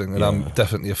craze thing, and I'm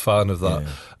definitely a fan of that.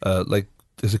 Yeah. Like,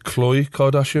 is it Khloe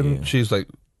Kardashian? Yeah. She's like,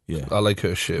 I like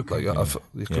her shape. Like,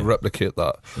 you can replicate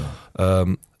that.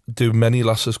 Sure. Do many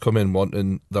lasses come in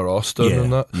wanting their arse done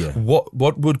and that? Yeah. What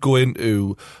would go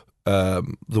into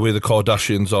the way the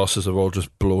Kardashians' arses are all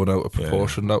just blown out of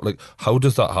proportion now? Like, how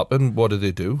does that happen? What do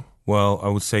they do? Well, I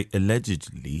would say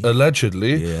allegedly.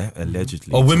 Allegedly? Yeah,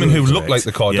 allegedly. Or women who look like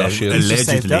the Kardashians.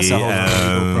 Allegedly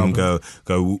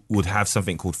would have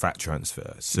something called fat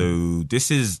transfer. So this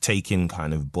is taking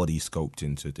kind of body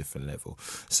sculpting to a different level.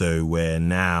 So where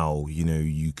now, you know,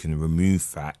 you can remove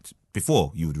fat.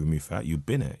 Before you would remove fat, you'd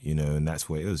bin it, you know, and that's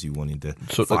what it was. You wanted the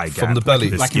thigh gap, from the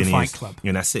belly. Like in Fight Club.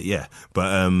 And that's it, yeah.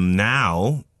 But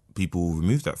now people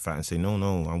remove that fat and say, no,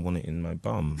 I want it in my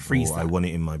bum. Freeze that. I want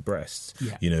it in my breasts.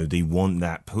 Yeah. You know, they want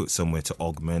that put somewhere to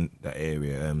augment that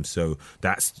area. So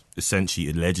that's essentially,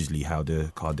 allegedly, how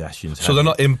the Kardashians So they're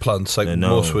not implants like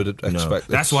most would expect.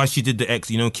 That's why she did the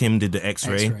X. You know, Kim did the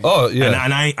X-ray. Oh,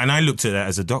 yeah. And I looked at that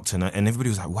as a doctor, and everybody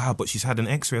was like, wow, but she's had an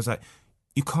X-ray. I was like,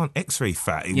 you can't X-ray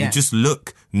fat. It will just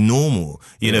look normal.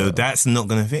 You know, that's not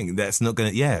going to think. That's not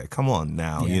going to, come on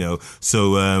now, you know.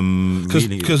 So,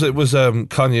 Because it was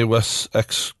Kanye West's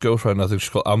ex-girlfriend, I think she's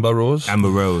called Amber Rose. Amber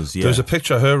Rose, yeah. There was a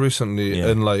picture of her recently,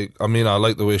 and like, I mean, I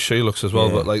like the way she looks as well,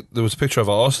 but like, there was a picture of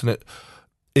her arse, and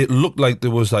it looked like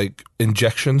there was like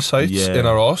injection sites in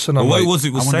her arse, and I'm well, like,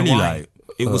 it was cellulite.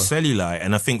 It was cellulite,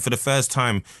 and I think for the first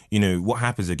time, you know, what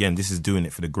happens again, this is doing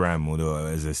it for the gram, or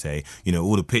as I say, you know,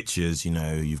 all the pictures, you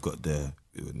know, you've got the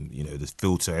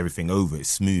filter, everything over, it's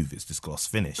smooth, it's this gloss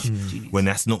finish, when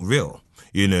that's not real.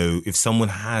 You know, if someone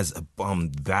has a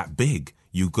bum that big,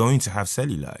 you're going to have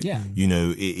cellulite. Yeah. You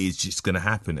know, it's just going to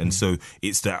happen. And so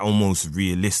it's that almost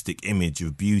realistic image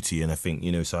of beauty. And I think,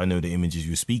 you know, so I know the images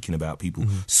you were speaking about, people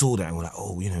saw that and were like,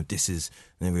 oh, you know, this is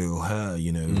the real her,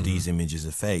 you know, these images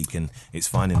are fake. And it's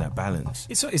finding that balance.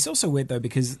 It's also weird, though,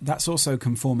 because that's also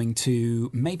conforming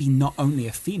to maybe not only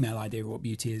a female idea of what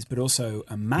beauty is, but also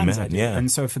a man's idea. Yeah.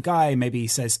 And so if a guy maybe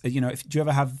says, you know, do you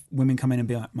ever have women come in and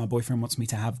be like, my boyfriend wants me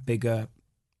to have bigger...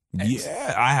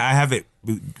 Yeah, I have it.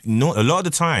 Not a lot of the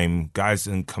time, guys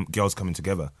and girls coming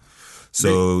together.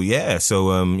 So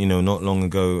you know, not long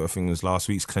ago, I think it was last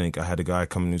week's clinic, I had a guy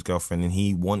come in with his girlfriend, and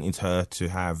he wanted her to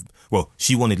have. Well,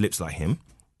 she wanted lips like him,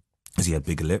 because he had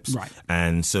bigger lips, right?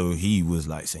 And so he was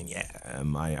like saying,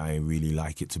 I really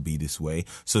like it to be this way.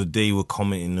 So they were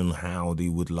commenting on how they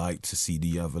would like to see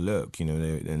the other look, you know,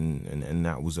 and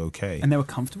that was okay. And they were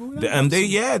comfortable with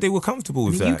that? They were comfortable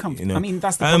with that. You know? I mean,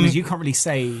 that's the problem, is you can't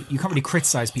really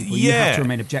criticize people. You have to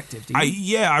remain objective, do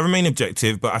you? I remain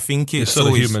objective, but I think it's still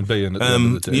always, a human being at the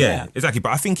end of the day. Yeah, exactly.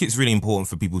 But I think it's really important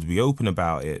for people to be open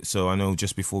about it. So I know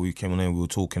just before we came on here, we were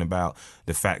talking about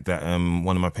the fact that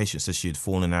one of my patients said she had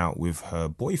fallen out with her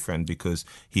boyfriend because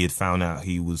he had found out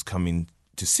he was coming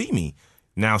to see me.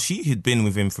 Now, she had been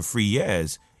with him for 3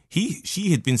 years.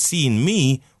 She had been seeing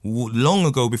me long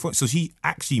ago before. So she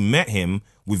actually met him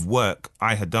with work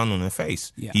I had done on her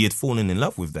face. Yeah. He had fallen in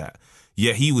love with that.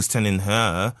 Yet he was telling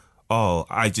her, oh,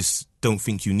 I just don't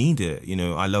think you need it. You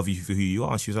know, I love you for who you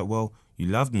are. She was like, well, you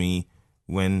loved me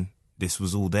when this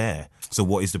was all there. So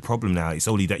what is the problem now? It's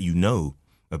only that you know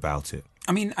about it.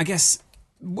 I mean, I guess...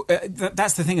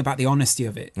 that's the thing about the honesty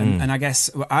of it. And I guess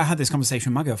I had this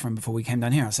conversation with my girlfriend before we came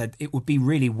down here. I said, it would be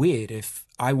really weird if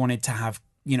I wanted to have,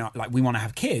 you know, like we want to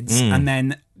have kids and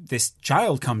then this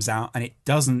child comes out and it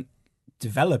doesn't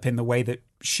develop in the way that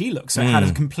she looks. So it had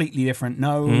a completely different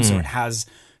nose or it has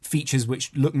features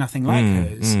which look nothing like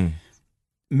hers.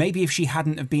 Maybe if she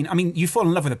hadn't have been, I mean, you fall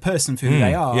in love with a person for who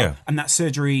they are and that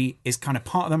surgery is kind of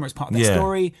part of them or it's part of their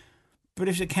story. But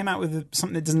if it came out with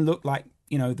something that doesn't look like,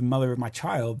 you know, the mother of my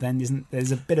child, then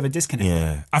there's a bit of a disconnect.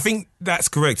 Yeah, I think that's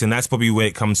correct. And that's probably where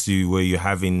it comes to where you're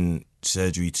having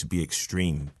surgery to be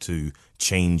extreme, to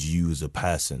change you as a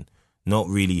person, not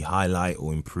really highlight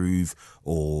or improve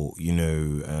or, you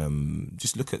know,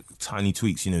 just look at tiny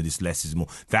tweaks, you know, this less is more.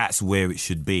 That's where it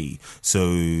should be. So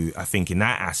I think in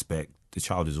that aspect, the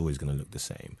child is always going to look the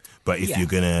same. But if you're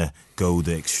going to go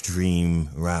the extreme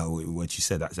route, what you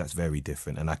said, that's very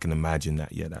different. And I can imagine that,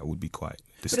 that would be quite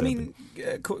disturbing. But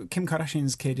I mean, Kim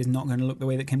Kardashian's kid is not going to look the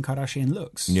way that Kim Kardashian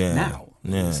looks now.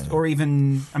 Yeah. Or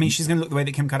even, I mean, she's going to look the way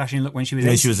that Kim Kardashian looked when she was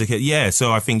 18. She was a kid. Yeah,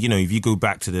 so I think, you know, if you go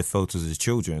back to their photos as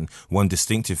children, one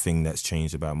distinctive thing that's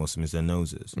changed about most of them is their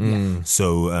noses.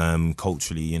 So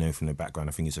culturally, you know, from the background,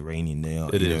 I think it's Iranian.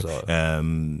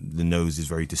 The nose is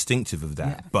very distinctive of that.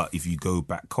 Yeah. But if you go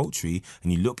back culturally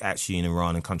and you look actually in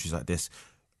Iran and countries like this,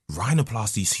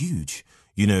 rhinoplasty is huge.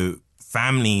 You know,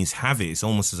 families have it. It's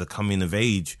almost as a coming of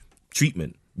age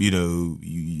treatment. You know,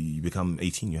 you become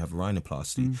 18, you have a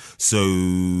rhinoplasty.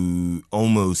 So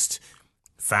almost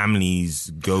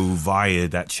families go via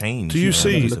that change. Do you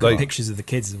see look at pictures of the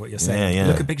kids is what you're saying? Yeah.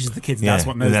 Look at pictures of the kids. That's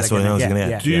what most they're going to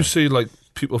get. Do you see like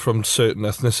people from certain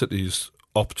ethnicities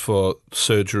opt for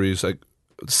surgeries like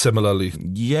similarly?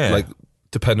 Yeah. Like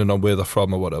depending on where they're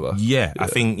from or whatever. Yeah, I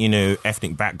think, you know,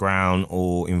 ethnic background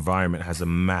or environment has a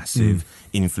massive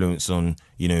influence on,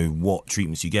 you know, what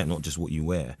treatments you get, not just what you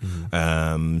wear.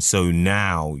 So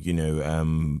now, you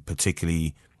know,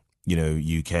 particularly, you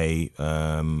know, UK,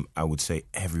 I would say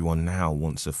everyone now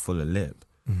wants a fuller lip.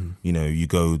 You know, you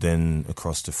go then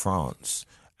across to France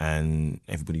and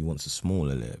everybody wants a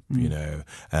smaller lip, you know.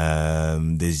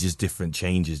 There's just different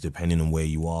changes depending on where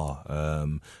you are.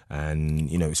 And,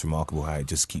 you know, it's remarkable how it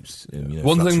just keeps, you know,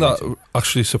 one thing that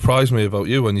actually surprised me about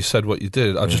you when you said what you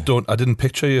did, I didn't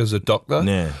picture you as a doctor.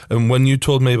 Yeah. And when you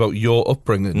told me about your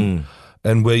upbringing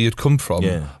and where you'd come from,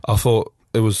 I thought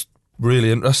it was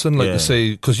really interesting, like to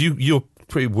say, because you're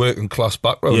pretty working class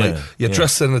background. Yeah, Like you're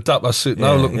dressed in a dapper suit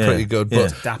now, looking pretty good,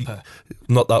 but Dapper.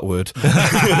 not that word.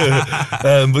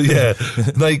 But yeah,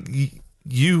 like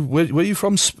where you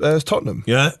from? Tottenham?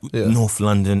 Yeah, North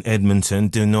London, Edmonton.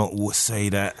 Do not say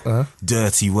that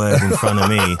dirty word in front of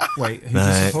me. Wait, who do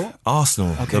you support?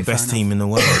 Arsenal, the best team in the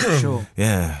world. Sure.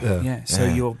 Yeah. So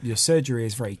your surgery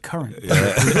is very current.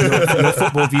 Your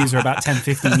football views are about 10,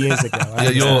 15 years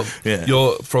ago.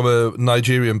 You're from a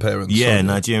Nigerian parents. Yeah,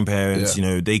 Nigerian parents. You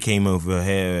know, they came over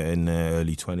here in their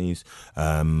early 20s.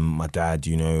 My dad,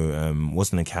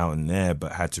 was an accountant there,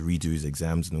 but had to redo his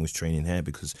exams and was training here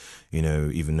because,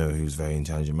 even though he was a very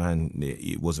intelligent man,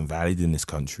 it wasn't valid in this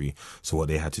country. So what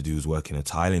they had to do was work in a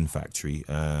tiling factory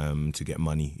to get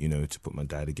money, to put my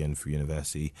dad again through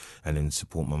university and then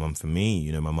support my mum for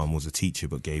me. My mum was a teacher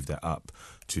but gave that up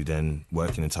to then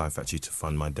work in a tile factory to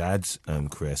fund my dad's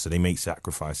career. So they make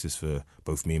sacrifices for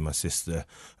both me and my sister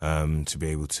to be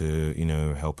able to,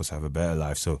 help us have a better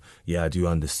life. So, yeah, I do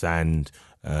understand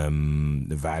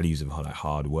the values of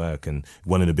hard work. And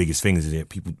one of the biggest things is that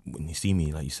people, when you see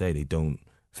me, like you say, they don't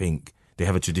think, they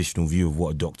have a traditional view of what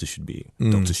a doctor should be.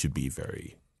 Doctors should be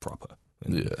very proper.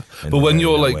 But when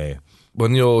you're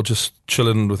when you're just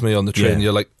chilling with me on the train,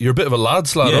 you're a bit of a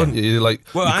lad's lad, aren't you? You're like,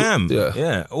 I am.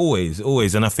 Yeah, always.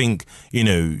 And I think,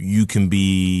 you can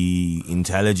be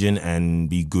intelligent and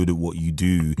be good at what you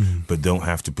do, but don't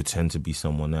have to pretend to be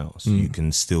someone else. You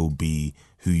can still be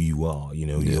who you are,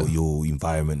 your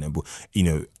environment.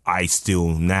 I still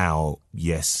now,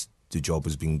 yes, the job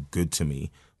has been good to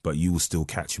me, but you will still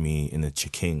catch me in a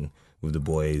chicken with the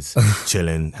boys,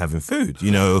 chilling, having food,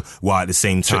 while at the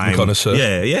same time... Chicken connoisseur.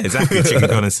 Yeah, exactly, chicken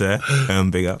connoisseur,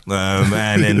 big up.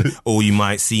 And then, or you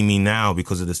might see me now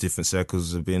because of the different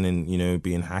circles of being in,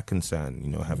 being Hackensack,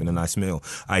 having a nice meal.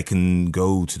 I can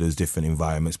go to those different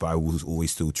environments, but I will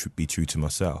always still be true to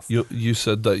myself. You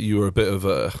said that you were a bit of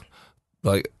a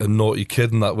naughty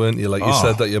kid and that, weren't you? Like you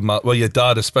said that your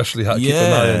dad especially had to keep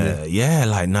an eye on you. Yeah,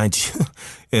 like Nigeria.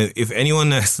 If anyone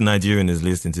that's Nigerian is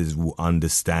listening to this will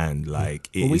understand,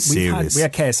 it's serious. We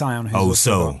had KSI on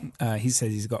who he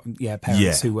says he's got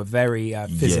parents who were very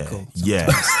physical. Yeah.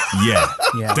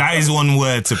 That is one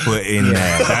word to put in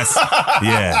there.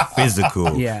 That's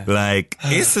physical. Yeah.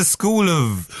 It's a school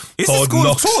of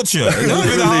torture.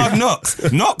 Hard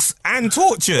knocks and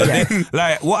torture.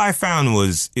 Yeah. What I found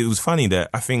was, it was funny that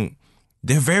I think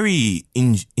they're very,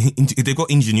 they've got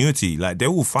ingenuity. They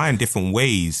will find different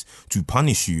ways to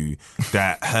punish you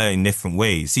that hurt in different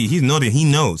ways. See, he's nodding,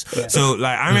 he knows. Yeah. So,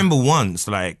 I remember once,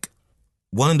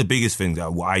 one of the biggest things that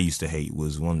I used to hate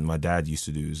was one my dad used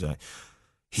to do is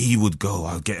he would go,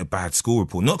 I'll get a bad school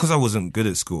report. Not because I wasn't good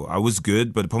at school. I was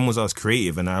good, but the problem was I was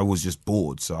creative and I was just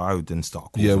bored. So I would then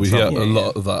start causing we trouble. had a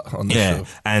lot of that on the show.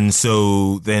 And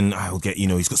so then I would get,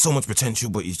 he's got so much potential,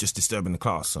 but he's just disturbing the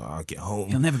class. So I'll get home.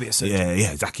 He'll never be a surgeon.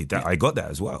 Yeah, exactly. I got that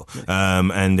as well.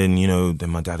 And then, then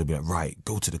my dad would be like, right,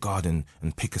 go to the garden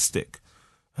and pick a stick.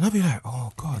 And I'd be like,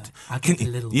 oh, God. I'll get a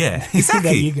little... Yeah,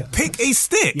 exactly. There you go. Pick a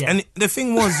stick. Yeah. And the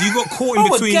thing was, you got caught in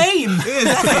between... a game! Yeah,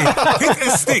 exactly. Pick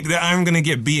a stick that I'm going to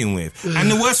get beaten with. And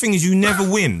the worst thing is you never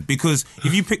win, because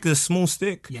if you pick the small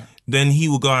stick, then he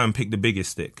will go out and pick the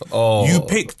biggest stick. Oh. You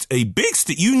picked a big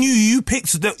stick. You knew you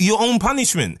picked your own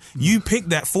punishment. You picked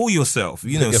that for yourself.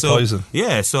 Poison.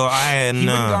 Yeah, so He wouldn't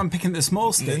go and picking the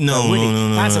small stick. No.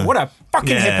 What a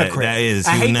fucking hypocrite. That is.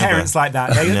 I hate parents like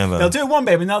that. They'll do one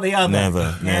baby, not the other.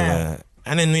 Never.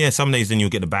 And then, some days then you'll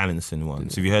get the balancing one.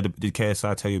 So have you heard, did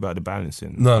KSI tell you about the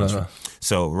balancing? No.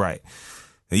 So, right.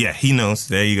 Yeah, he knows.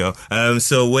 There you go.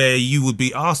 So where you would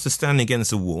be asked to stand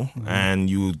against a wall and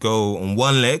you would go on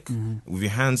one leg with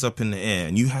your hands up in the air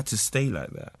and you had to stay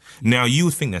like that. Now, you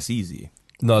would think that's easy.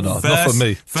 No, not for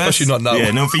me. Especially not now.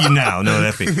 Yeah, not for you now. No,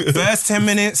 definitely. First 10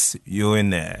 minutes, you're in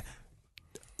there.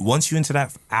 Once you're into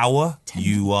that hour,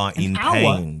 you are in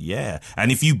pain. Yeah.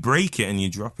 And if you break it and you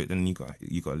drop it, then you got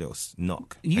a little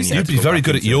knock. You'd be very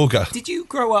good at yoga. Did you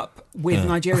grow up with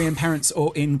Nigerian parents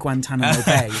or in Guantanamo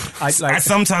Bay?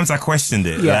 Sometimes I questioned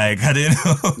it. Yeah. I didn't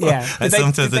know. Yeah.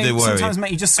 Sometimes I did worry. Sometimes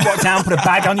make you just squat down, put a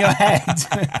bag on your head.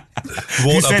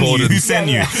 Who sent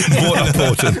you?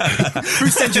 Waterboarding. Who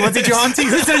sent you? Was it your auntie?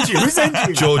 Who sent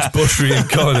you? George Bush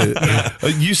reincarnate.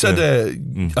 You said,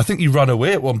 I think you ran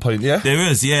away at one point, yeah? There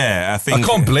is, yeah. I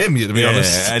can't blame you, to be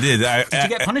honest. I did. Did you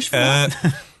get punished for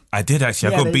that? I did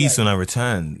actually. I got beats when I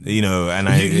returned,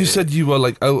 and You said you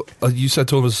were out. You said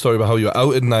told us a story about how you were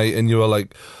out at night and you were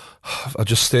like, I'll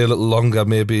just stay a little longer,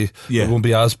 maybe it won't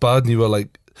be as bad. And you were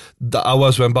like, the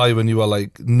hours went by when you were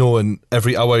like, knowing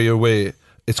every hour you're away,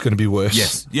 it's going to be worse.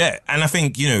 Yes, yeah, and I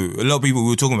think, you know, a lot of people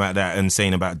were talking about that and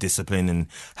saying about discipline and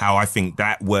how I think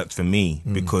that worked for me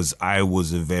because I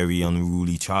was a very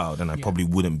unruly child and I probably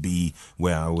wouldn't be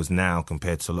where I was now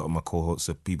compared to a lot of my cohorts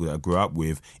of people that I grew up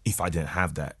with if I didn't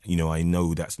have that. You know, I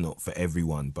know that's not for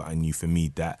everyone, but I knew for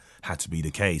me that had to be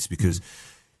the case because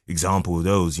example of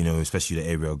those, you know, especially the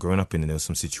area I've grown up in, and there were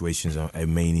some situations I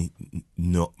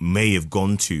may have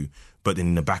gone to, but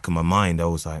in the back of my mind I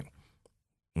was like,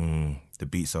 the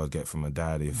beats I would get from my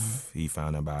dad if he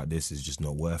found out about this is just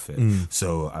not worth it.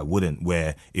 So I wouldn't.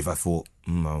 Where if I thought,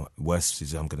 worst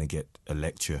is I'm going to get a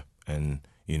lecture and,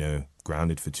 you know,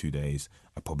 grounded for 2 days,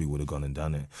 I probably would have gone and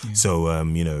done it. Yeah. So,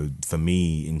 you know, for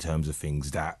me, in terms of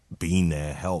things, that being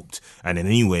there helped. And in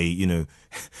any way, you know,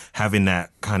 having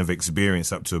that kind of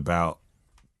experience up to about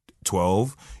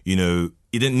 12, you know,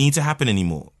 it didn't need to happen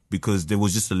anymore. Because there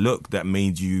was just a look that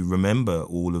made you remember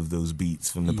all of those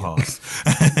beats from the past.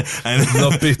 And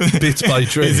not bits by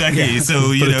Dre. Exactly. Yeah.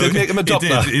 So, you but know. It did make him a doctor.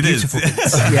 It is.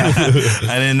 And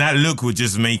then that look would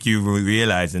just make you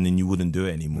realize, and then you wouldn't do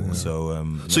it anymore. Yeah. So,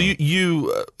 so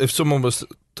you if someone was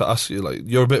to ask you, like,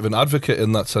 you're a bit of an advocate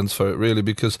in that sense for it, really,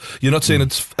 because you're not saying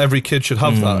it's every kid should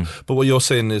have that, but what you're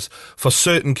saying is for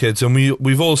certain kids, and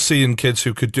we've all seen kids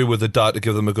who could do with a dad to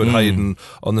give them a good hiding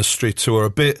on the streets, who are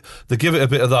they give it a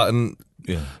bit of that, and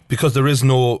because there is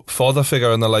no father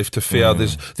figure in their life to fear,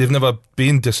 they've never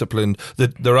been disciplined,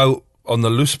 they're out on the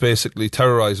loose basically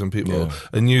terrorising people,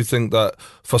 and you think that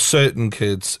for certain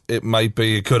kids it might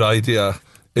be a good idea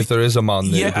if there is a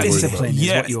man there. Discipline is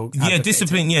what you're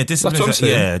discipline. Yeah, discipline. That's what I'm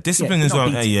saying. Yeah, discipline is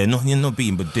what. Not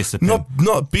beating, but discipline.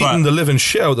 Not beating the living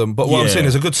shit out of them. But what I'm saying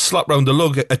is a good slap round the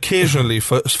lug occasionally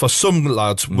for some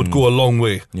lads would go a long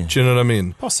way. Yeah. Do you know what I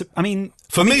mean?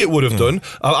 For me, it would have done.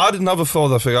 I didn't have a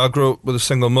father figure. I grew up with a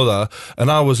single mother,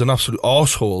 and I was an absolute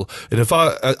arsehole. And if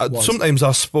sometimes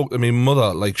I spoke to my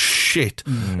mother like shit.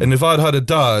 And if I'd had a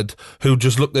dad who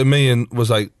just looked at me and was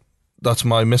like, that's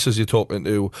my missus you're talking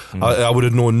to, I would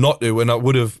have known not to, and I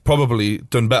would have probably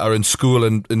done better in school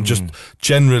and just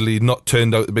generally not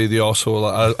turned out to be the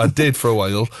arsehole I did for a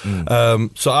while.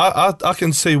 So I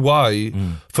can see why,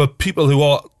 for people who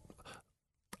are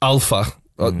alpha,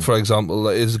 for example,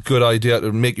 it is a good idea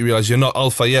to make you realise you're not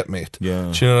alpha yet, mate.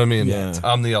 Yeah. Do you know what I mean? Yeah.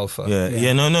 I'm the alpha.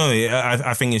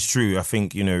 I think it's true. I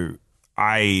think, you know,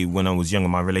 when I was younger,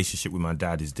 my relationship with my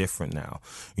dad is different now,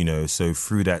 you know, so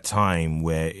through that time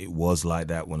where it was like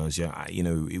that when I was young, you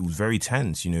know, it was very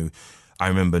tense, you know. I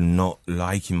remember not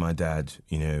liking my dad,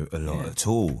 you know, a lot at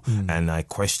all. And I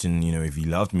questioned, you know, if he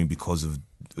loved me because of,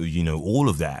 you know, all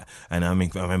of that. And I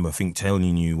remember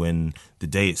telling you when the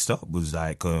day it stopped was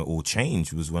like, or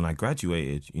changed, was when I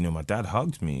graduated. You know, my dad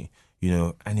hugged me, you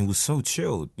know, and he was so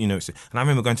chilled, you know. And I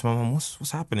remember going to my mum,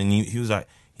 what's happening? He was like,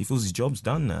 he feels his job's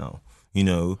done now. You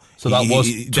know, so that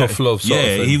was tough love. Sort of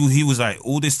thing. He was like,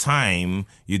 all this time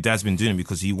your dad's been doing it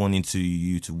because he wanted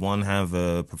you to one, have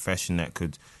a profession that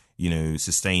could, you know,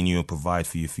 sustain you or provide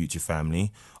for your future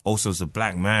family. Also, as a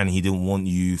black man, he didn't want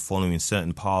you following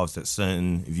certain paths that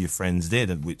certain of your friends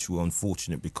did, which were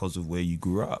unfortunate because of where you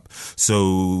grew up.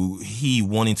 So he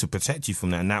wanted to protect you from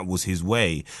that, and that was his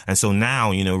way. And so now,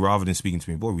 you know, rather than speaking to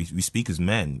me, boy, we speak as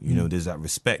men. You know, there's that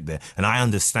respect there, and I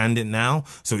understand it now.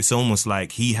 So it's almost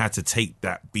like he had to take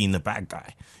that being the bad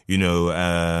guy, you know,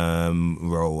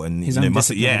 role, and you know, it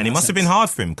must have been hard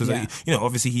for him because you know,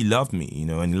 obviously he loved me, you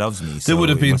know, and he loves me. So there would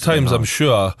have been times, I'm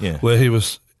sure, where he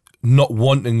was not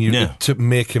wanting you to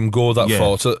make him go that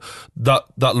far. So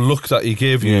that look that he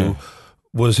gave you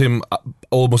was him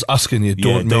almost asking you,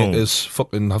 don't make us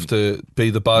fucking have to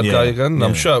be the bad guy again. And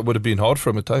I'm sure it would have been hard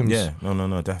for him at times. Yeah,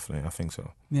 no, definitely. I think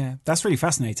so. Yeah, that's really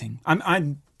fascinating.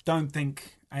 I don't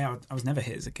think... I was never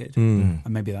hit as a kid. And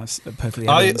maybe that's perfectly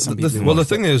evident. The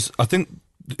thing is, I think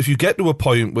if you get to a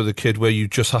point with a kid where you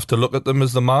just have to look at them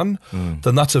as the man,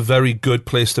 then that's a very good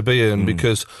place to be in,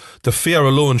 because the fear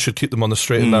alone should keep them on the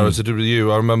straight and narrow, as it did with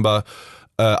you. I remember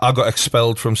I got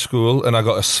expelled from school and I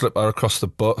got a slipper across the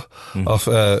butt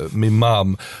of me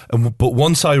mum. But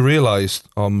once I realised,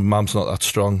 my mum's not that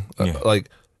strong, like,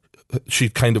 she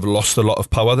kind of lost a lot of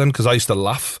power then, because I used to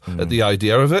laugh at the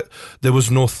idea of it. There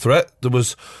was no threat. There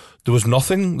was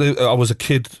nothing. I was a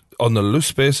kid on the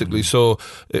loose, basically. So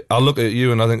I look at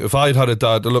you and I think if I'd had a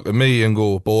dad to look at me and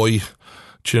go, boy,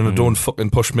 don't fucking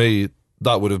push me,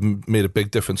 that would have made a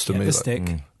big difference to me. The stick.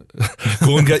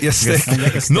 Go and get your stick.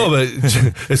 No, but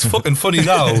it's fucking funny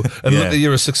now. And look at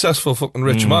you're a successful fucking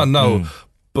rich man now.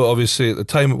 But obviously at the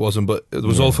time it wasn't, but it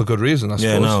was all for good reason, I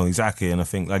suppose. Yeah, no, exactly. And I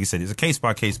think, like you said, it's a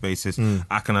case-by-case basis.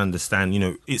 I can understand, you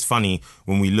know, it's funny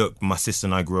when we look, my sister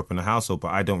and I grew up in a household,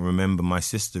 but I don't remember my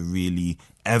sister really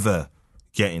ever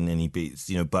getting any beats,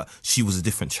 but she was a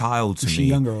different child to me. Was she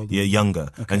younger or older? Yeah, younger.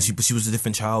 Okay. And she was a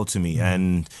different child to me.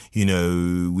 And,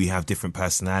 we have different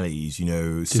personalities, Do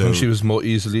you think she was more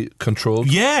easily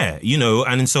controlled? Yeah,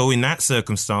 and so in that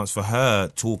circumstance for her,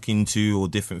 talking to or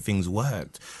different things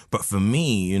worked. But for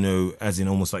me, as in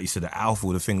almost like you said, the alpha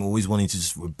or the thing, always wanting to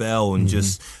just rebel and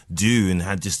just do and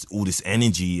had just all this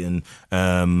energy and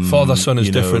father-son is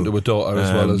different to a daughter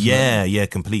as well, isn't it? Yeah,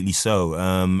 completely so.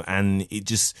 And it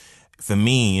just, for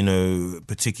me,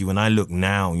 particularly when I look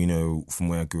now, from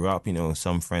where I grew up,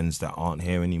 some friends that aren't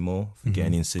here anymore for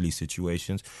getting in silly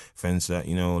situations, friends that,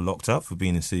 locked up for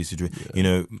being in silly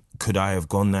situations, could I have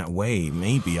gone that way?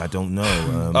 Maybe, I don't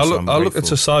know. I look at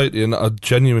society and I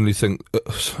genuinely think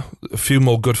a few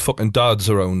more good fucking dads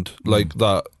around like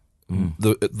that,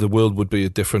 the world would be a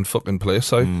different fucking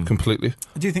place, completely.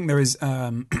 I do think there is,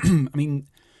 I mean,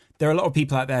 there are a lot of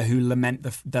people out there who lament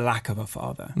the lack of a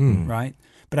father, right?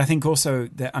 But I think also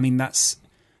that,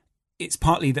 it's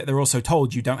partly that they're also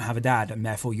told you don't have a dad and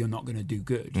therefore you're not going to do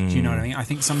good. Do you know what I mean? I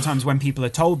think sometimes when people are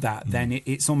told that, then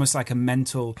it's almost like a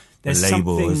mental... There's a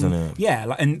label, something, isn't it?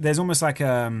 Yeah, and there's almost like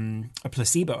a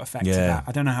placebo effect to that.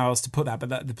 I don't know how else to put that,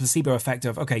 but the placebo effect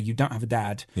of, okay, you don't have a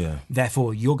dad,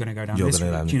 therefore you're going to go down this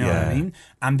route. Do you know what I mean?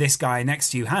 And this guy next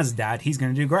to you has a dad, he's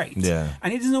going to do great. Yeah.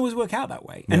 And it doesn't always work out that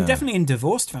way. And definitely in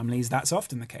divorced families, that's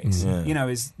often the case.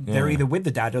 They're either with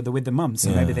the dad or they're with the mum, so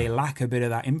maybe they lack a bit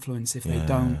of that influence if they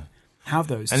don't have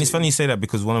those. And it's funny you say that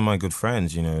because one of my good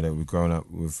friends, that we've grown up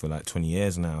with for like 20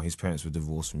 years now, his parents were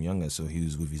divorced from younger, so he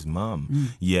was with his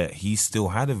mum. Yet he still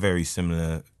had a very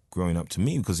similar growing up to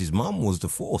me because his mum was the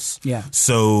force. Yeah.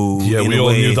 So we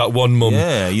all knew that one mum.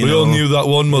 Yeah, we all knew that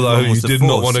one mother who you did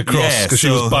not want to cross because she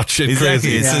was batshit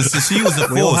crazy. Yeah. So she was the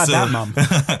force. We all had that mum.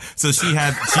 So she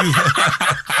had.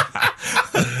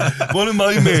 One of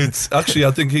my mates, actually,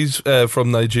 I think he's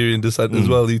from Nigerian descent as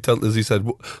well. He told us, he said,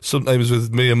 sometimes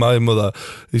with me and my mother,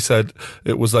 he said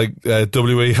it was like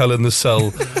W.E. Hell in the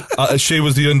Cell. She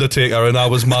was the Undertaker and I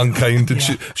was Mankind. And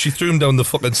she threw him down the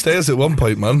fucking stairs at one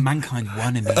point, man. Mankind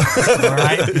won him. All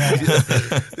right?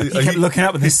 He kept looking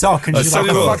up with his sock and she's like,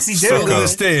 what the fuck's he doing? Still to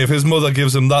this day, if his mother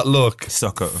gives him that look,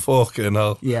 sucker. Fucking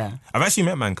hell. Yeah. I've actually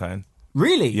met Mankind.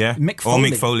 Really? Yeah. Mick Foley.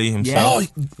 Or Mick Foley himself.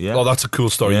 Yeah. Oh, that's a cool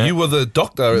story. Yeah. You were the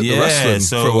doctor at the wrestling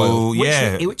for a while.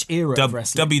 Which era of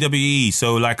wrestling? WWE.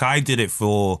 So, I did it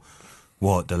for,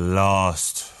 the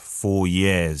last 4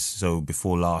 years. So,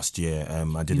 before last year,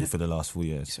 I did it for the last 4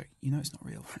 years. Sorry, it's not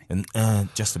real, right?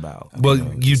 And just about. Well,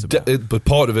 but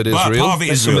part of it is real. Part of it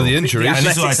is some real. of the injuries. The and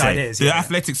this is what I athletic say. side is, the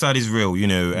athletic side is real,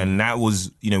 and that was,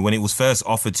 when it was first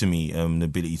offered to me, the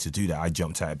ability to do that, I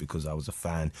jumped at it because I was a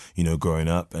fan, growing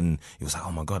up, and it was like,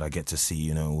 oh my God, I get to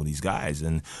see, all these guys.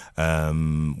 And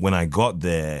when I got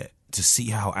there, to see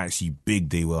how actually big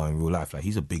they were in real life, like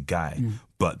he's a big guy,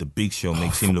 but the Big Show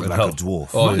makes him look like a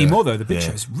dwarf. Not anymore though. The Big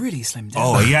Show's really slimmed down.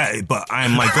 Oh yeah, but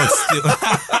my God, still.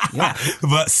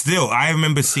 But still, I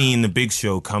remember seeing the Big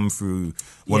Show come through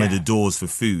one of the doors for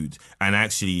food and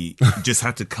actually just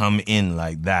had to come in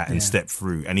like that and step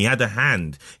through. And he had a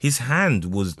hand. His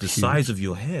hand was the size of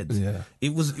your head. Yeah.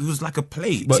 It was like a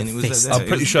plate. But and it was I'm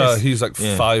pretty sure he's like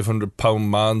 500-pound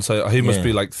man. So he must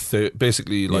be like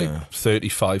basically like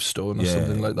 35 stone or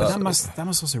something like that. But that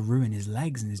must also ruin his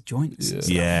legs and his joints.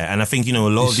 Yeah, and I think, a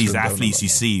lot of these athletes you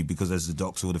see, because as the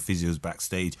doctor or the physios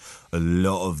backstage, a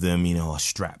lot of them, are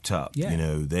strapped up.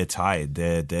 Yeah. They're tired.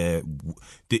 They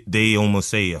almost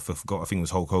say, I forgot, I think it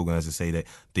was Hulk Hogan, as I say, that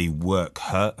they work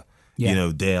hurt.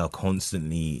 Yeah. They are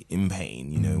constantly in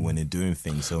pain, when they're doing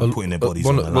things, so putting their bodies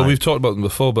on the line. Well, we've talked about them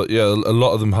before, but a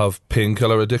lot of them have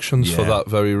painkiller addictions for that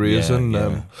very reason.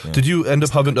 Did you end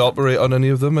up having to operate on any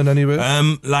of them in any way?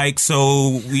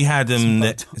 So we had no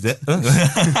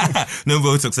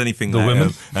Botox, anything. The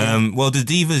women? Well, the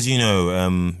divas,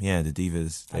 the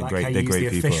divas, they're great. They're great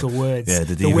people. Official words. Yeah,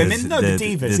 the divas. The women? No, the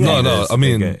divas. No, I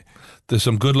mean, there's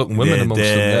some good-looking women amongst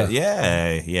them. They're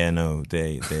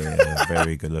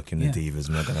very good-looking. The divas,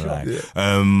 I'm not gonna lie.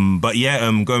 But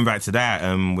going back to that,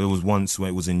 there was once when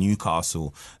it was in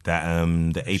Newcastle that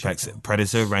the Apex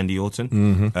Predator, Randy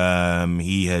Orton,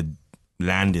 he had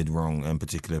landed wrong,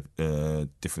 particular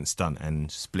different stunt, and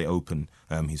split open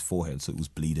his forehead, so it was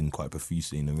bleeding quite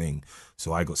profusely in the ring.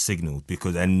 So I got signalled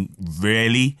and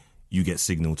rarely you get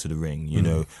signalled to the ring.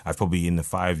 I've probably in the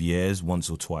 5 years once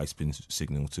or twice been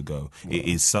signalled to go. Wow. It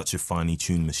is such a finely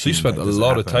tuned machine. So you spent a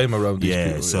lot of time around these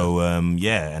people. So and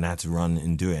I had to run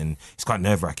and do it, and it's quite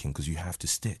nerve wracking because you have to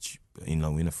stitch in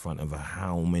the front of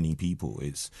how many people.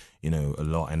 It's, a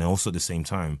lot. And also at the same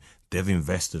time, they've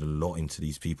invested a lot into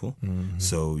these people. Mm-hmm.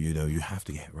 So, you have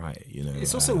to get right,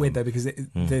 It's also weird though, because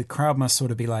the crowd must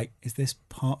sort of be like, is this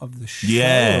part of the show?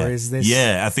 Yeah. Or is this...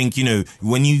 Yeah, I think,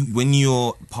 when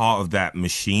you're part of that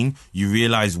machine, you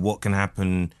realize what can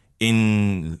happen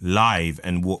in live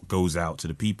and what goes out to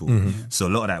the people. Mm-hmm. So a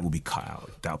lot of that will be cut out.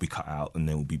 That'll be cut out, and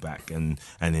then we'll be back, and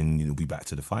then it'll be back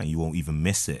to the fight. You won't even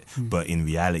miss it. Mm-hmm. But in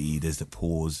reality, there's the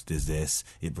pause, there's this,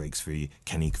 it breaks free.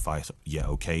 Can he fight? Yeah,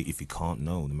 okay. If he can't,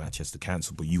 no, the match has to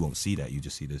cancel. But you won't see that. You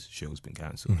just see the show's been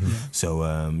cancelled. Mm-hmm. So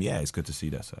it's good to see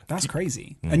that side. That's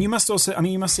crazy. Mm-hmm. And you must also,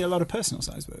 you must see a lot of personal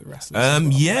sides with wrestlers.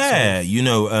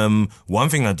 One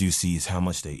thing I do see is how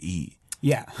much they eat.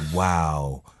 Yeah.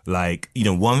 Wow. Like,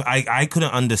 I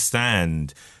couldn't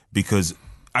understand, because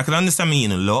I could understand them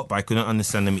eating a lot, but I couldn't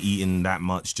understand them eating that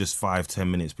much just 5-10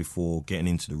 minutes before getting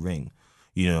into the ring.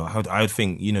 I would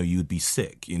think, you'd be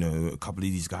sick. A couple of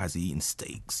these guys are eating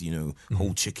steaks,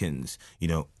 whole chickens,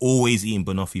 always eating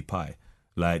banoffee pie.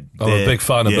 Like, I'm a big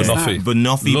fan of banoffee.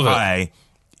 Banoffee pie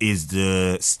is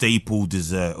the staple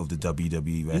dessert of the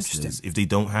WWE wrestlers. If they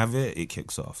don't have it, it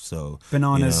kicks off. So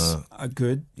bananas are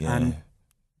good, and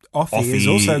Offie is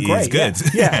also great. Is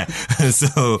good. Yeah.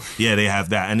 So they have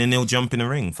that, and then they'll jump in the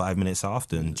ring 5 minutes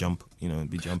after and jump. Be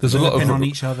jumping. There's a lot of on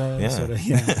each other. Yeah. Sort of,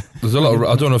 There's a lot of.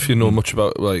 I don't know if you know much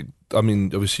about, like. I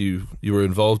mean, obviously you were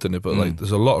involved in it, but like,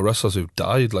 there's a lot of wrestlers who've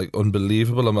died, like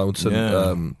unbelievable amounts,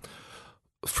 and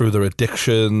through their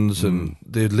addictions, and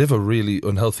they live a really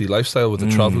unhealthy lifestyle with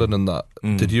the traveling and that.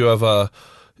 Did you ever?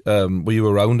 Were you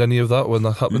around any of that when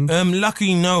that happened?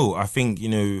 Luckily, no. I think,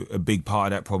 a big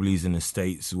part of that probably is in the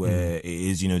States, where it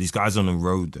is, these guys on the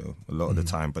road though a lot of the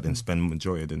time, but then spend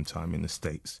majority of their time in the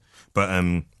States. But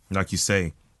like you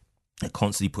say, they're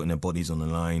constantly putting their bodies on the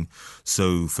line.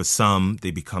 So for some, they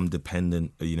become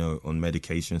dependent, on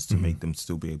medications to make them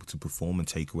still be able to perform and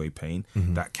take away pain.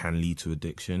 That can lead to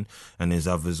addiction. And there's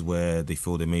others where they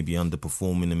feel they may be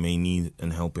underperforming and may need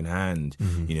a helping hand,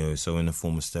 so in the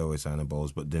form of steroids,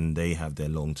 anabols, but then they have their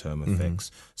long-term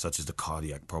effects, such as the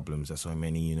cardiac problems. That's why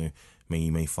many, you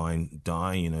may find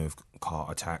die, of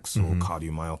heart attacks or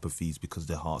cardiomyopathies, because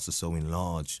their hearts are so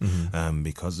enlarged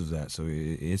because of that. So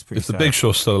it is pretty. If the Big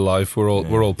Show's still alive, we're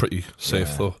all pretty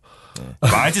safe though. Yeah.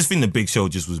 But I just think the Big Show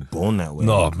just was born that way.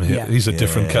 No, mate, he's a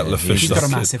different kettle of fish. He's got a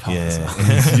massive heart.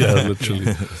 Yeah,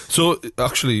 literally. So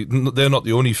actually, they're not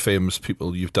the only famous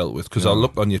people you've dealt with, because I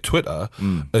look on your Twitter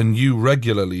and you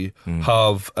regularly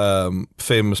have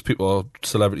famous people,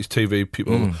 celebrities, TV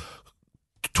people.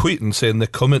 Tweeting saying they're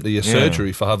coming to your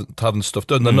surgery for having stuff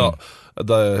done.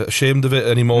 They're ashamed of it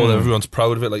anymore. Everyone's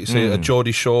proud of it. Like you say, a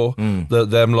Geordie show.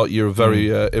 Them lot, you're very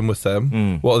in with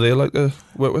them. What are they like to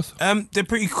work with? They're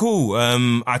pretty cool.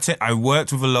 I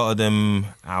worked with a lot of them.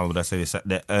 How would I say this? At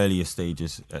the earlier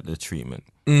stages at the treatment.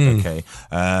 Okay.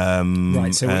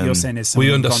 Right. So what you're saying is we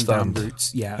someone understand. gone down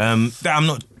routes. Yeah. I'm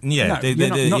not. Yeah.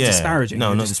 No, not disparaging.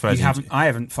 No, not disparaging. I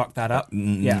haven't fucked that up.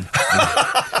 Yeah.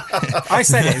 I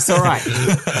said it. It's all right.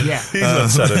 Yeah. He's not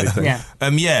said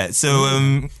anything. Yeah.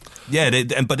 So.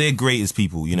 But they're great as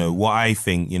people. What I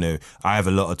think. I have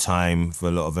a lot of time for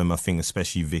a lot of them. I think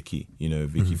especially Vicky.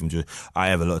 Vicky from Geordie. I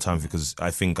have a lot of time because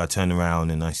I think I turn around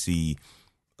and I see,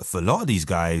 for a lot of these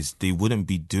guys, they wouldn't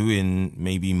be doing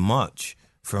maybe much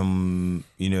from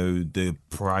the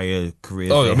prior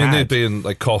careers. I mean, they'd be in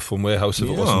like Cough and Warehouse if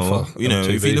it wasn't for MTV.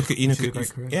 If you look at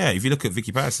if you look at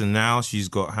Vicky Patterson now, she's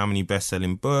got how many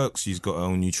best-selling books? She's got her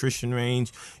own nutrition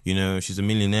range. She's a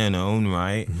millionaire in her own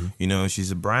right. She's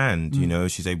a brand.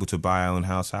 She's able to buy her own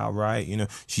house outright.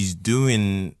 She's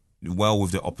doing well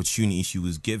with the opportunity she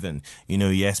was given.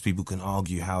 Yes, people can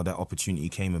argue how that opportunity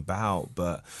came about,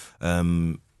 but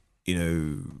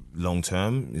long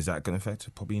term, is that going to affect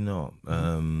it? Probably not.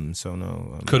 So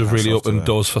no. Could have really opened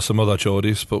doors for some other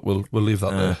Geordies, but we'll leave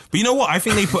that there. But you know what? I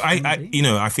think they put.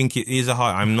 I think it is a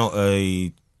high. I'm not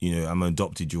a. I'm an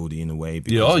adopted Geordie in a way.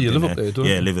 You live up there, don't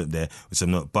you? Yeah, live up there. Which I'm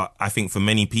not. But I think for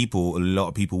many people, a lot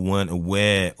of people weren't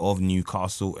aware of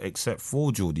Newcastle except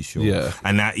for Geordie Shore. Yeah.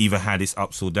 And that either had its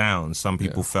ups or downs. Some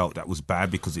people felt that was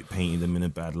bad because it painted them in a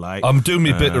bad light. I'm doing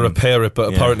my bit to repair it,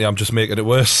 but apparently I'm just making it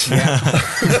worse. Yeah.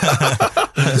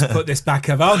 Just put this back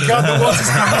up. Oh God, the water's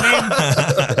coming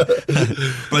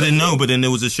in. But then there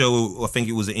was a show, I think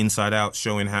it was Inside Out,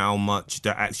 showing how much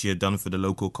that actually had done for the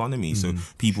local economy. So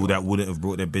people that wouldn't have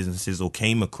brought their businesses or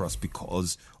came across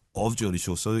because of Geordie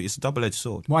Shore. So it's a double-edged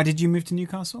sword. Why did you move to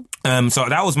Newcastle? So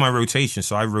that was my rotation.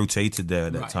 So I rotated there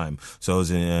at that time. So I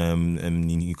was in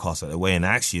Newcastle away, and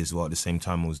actually as well at the same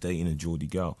time I was dating a Geordie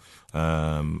girl.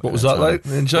 What was that like?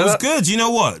 Enjoy it was that? good. You know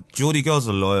what? Geordie girls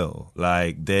are loyal.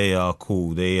 Like they are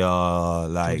cool. They are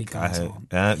like Geordie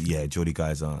guys Geordie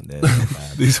guys aren't. They're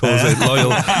These hoes ain't loyal.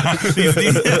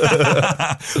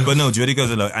 But no, Geordie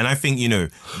girls are loyal. And I think, you know,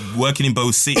 working in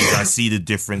both cities, I see the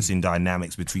difference in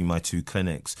dynamics between my two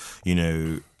clinics. You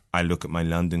know, I look at my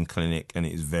London clinic and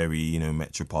it's very, you know,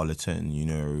 metropolitan, you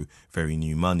know, very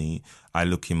new money. I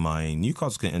look in my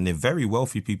Newcastle clinic and they're very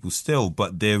wealthy people still,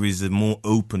 but there is a more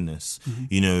openness.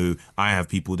 You know, I have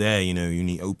people there, you know, you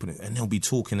need openness, and they'll be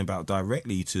talking about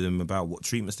directly to them about what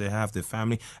treatments they have, their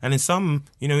family. And then some,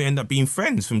 you know, end up being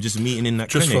friends from just meeting in that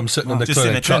clinic. Just from sitting in the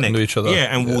clinic, chatting to each other.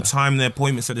 Yeah, and we'll time their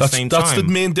appointments at the same time. That's the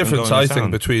main difference, I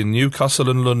think, between Newcastle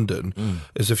and London,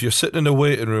 is if you're sitting in a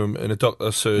waiting room in a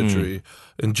doctor's surgery,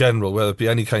 in general, whether it be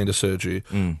any kind of surgery,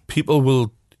 people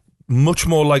will much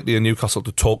more likely in Newcastle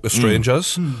to talk to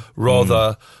strangers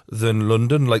rather than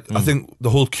London. Like, I think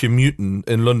the whole commuting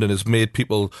in London has made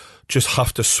people just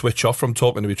have to switch off from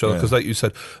talking to each other, because like you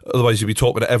said, otherwise you'd be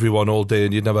talking to everyone all day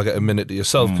and you'd never get a minute to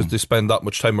yourself because they spend that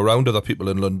much time around other people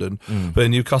in London. But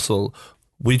in Newcastle,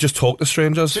 we just talk to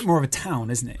strangers. It's a bit more of a town,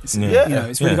 isn't it? It's, you know,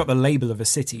 it's really got the label of a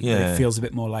city, but it feels a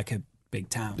bit more like a big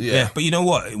town. Yeah, but you know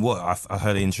what? I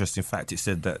heard an interesting fact. It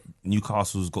said that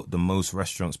Newcastle's got the most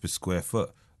restaurants per square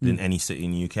foot than any city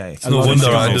in the UK. It's no wonder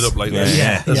I ended up like this.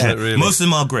 Isn't it really? Most of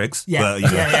them are Greg's. But,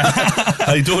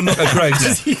 I don't look at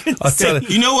Greg's. I tell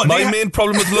you know what? My main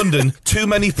problem with London: too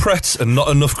many Pretts and not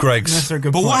enough Greg's. That's a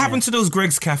good but point, what happened to those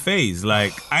Greg's cafes?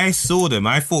 Like, I saw them.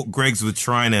 I thought Greg's were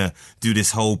trying to do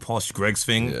this whole posh Greg's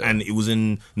thing, and it was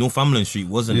in Northumberland Street,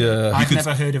 wasn't it? I've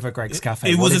never heard of a Greg's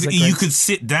cafe. It was. You could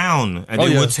sit down, and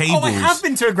there were tables. Oh, I have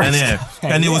been to a Greg's cafe.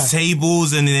 And there was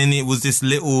tables, and then it was this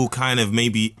little kind of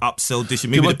maybe upsell dish.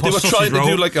 Maybe they were trying to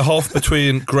do like a half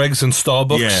between Greg's and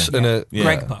Starbucks in a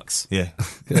Greg Bucks.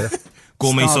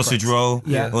 Gourmet Starbucks. Sausage roll,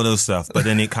 all those stuff. But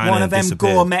then it kind one of them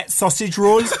disappeared. gourmet sausage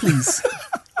rolls, please.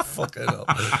 Fucking hell.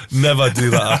 Never do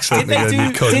that accent again,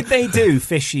 you cunt. Did they do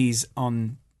fishies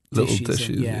on Little dishes?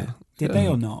 dishes, Did they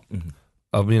or not?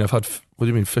 I mean, I've had, what do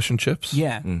you mean, fish and chips?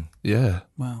 Yeah. Yeah.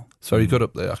 Wow. It's very good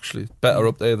up there, actually. Better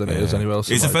up there than it is anywhere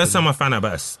else. It's the first time I found out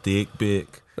about a steak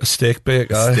bake. A steak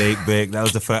bake, aye. Steak bake. That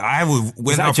was the first. I went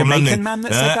that out a from Jamaican London. man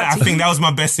that said that to you? I think that was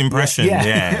my best impression.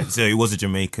 Yeah. So it was a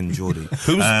Jamaican Geordie.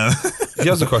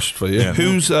 Here's a question for you.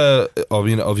 Who's, I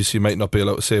mean, obviously you might not be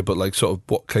allowed to say, but like sort of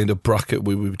what kind of bracket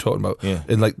we would be talking about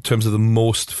in like terms of the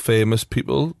most famous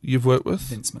people you've worked with?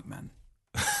 Vince McMahon.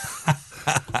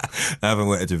 I haven't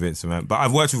worked with Vince McMahon, but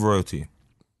I've worked with royalty.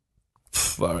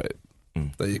 All right.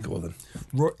 There you go then.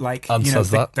 Like,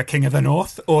 Answers the King of the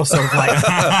North, or sort of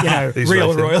like, real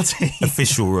like royalty.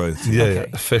 Official royalty. Yeah,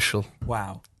 official.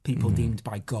 Wow. People deemed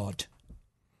by God.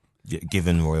 Yeah,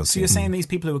 given royalty. So you're saying these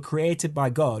people who were created by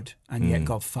God, and yet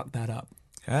God fucked that up?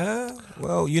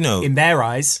 Well, you know, in their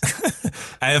eyes.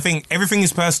 I think everything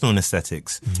is personal in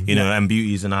aesthetics, you know, and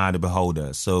beauty is an eye of the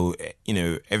beholder. So, you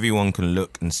know, everyone can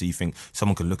look and see things.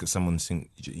 Someone can look at someone and think,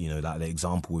 you know, like the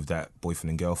example with that boyfriend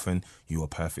and girlfriend, you are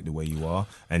perfect the way you are.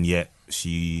 And yet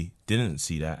she didn't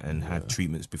see that and had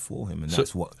treatments before him. And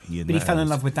that's what he But he fell in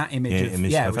love with that image of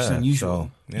which is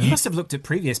unusual. So, you must have looked at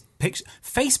previous pictures.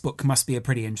 Facebook must be a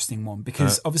pretty interesting one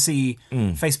because obviously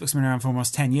Facebook's been around for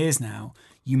almost 10 years now.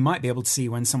 You might be able to see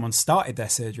when someone started their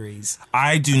surgeries.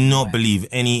 I do not believe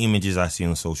any images I see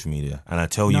on social media. And I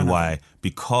tell you why.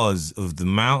 Because of the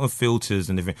amount of filters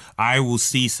and everything. I will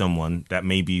see someone that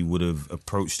maybe would have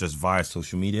approached us via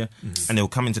social media and they'll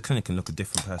come into clinic and look a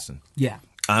different person. Yeah.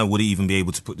 I wouldn't even be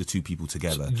able to put the two people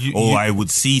together. Or I would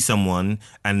see someone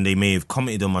and they may have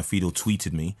commented on my feed or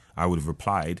tweeted me. I would have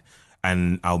replied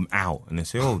and I'm out. And they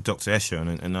say, oh, Dr. Escher.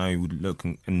 And I would look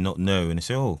and not know. And they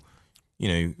say, oh, you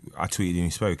know, I tweeted and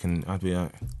you spoke, and I'd be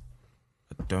like,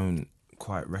 I don't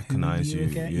quite recognise you.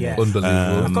 Yeah.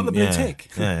 Unbelievable. I've got the blue tick.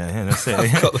 Yeah, that's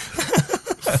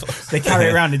it. They carry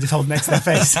it around and just hold it next to their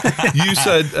face. You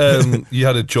said you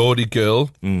had a Geordie girl,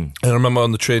 and I remember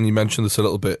on the train you mentioned this a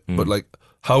little bit, but like,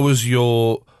 how was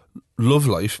your love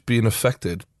life being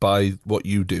affected by what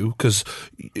you do? Because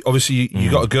obviously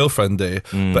you got a girlfriend there,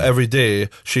 but every day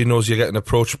she knows you're getting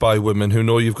approached by women who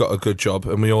know you've got a good job,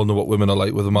 and we all know what women are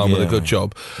like with a man with a good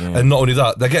job. And not only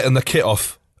that, they're getting the kit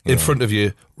off in front of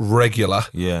you regular.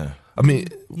 Yeah. I mean,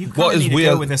 You kind what of is need to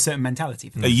weird? go with a certain mentality.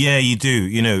 For that. Yeah, you do.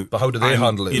 You know, But how do they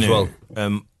handle it as well?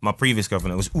 My previous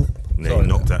governor was. They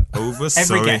knocked that over.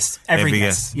 Every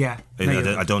guest. Yeah.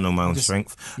 I don't know my own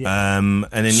strength. Yeah. And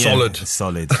then Solid.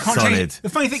 solid. The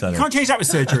funny thing, you can't change that with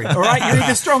surgery. All right, you're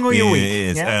either strong or you're weak. It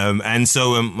is. Yeah? And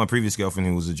so my previous girlfriend,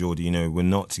 who was a Geordie, you know, we're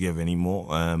not together anymore,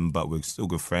 but we're still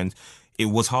good friends. It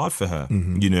was hard for her,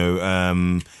 you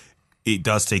know. It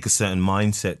does take a certain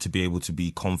mindset to be able to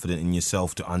be confident in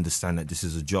yourself, to understand that this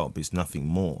is a job. It's nothing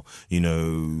more. You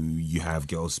know, you have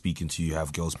girls speaking to you, you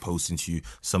have girls posting to you.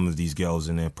 Some of these girls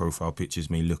in their profile pictures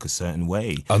may look a certain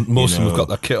way. And most of them have got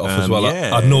their kit off as well.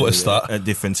 Yeah, I noticed that. At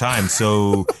different times.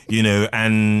 So, you know,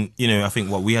 and, you know, I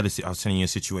think what we had, I was telling you a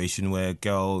situation where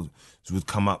girls would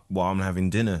come up while I'm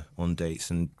having dinner on dates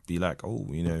and be like, oh,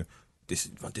 you know, this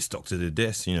doctor did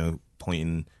this, you know,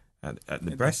 pointing at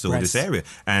the breast or this area,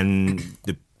 and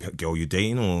the girl you're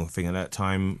dating or thing at that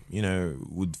time, you know,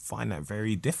 would find that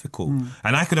very difficult.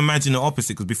 And I could imagine the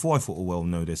opposite, because before I thought, oh, well,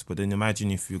 know this, but then imagine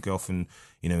if your girlfriend,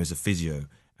 you know, is a physio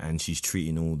and she's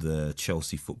treating all the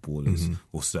Chelsea footballers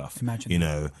or stuff. Imagine you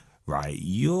know, right,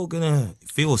 you're gonna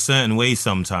feel a certain way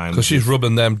sometimes Because she's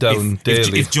rubbing them down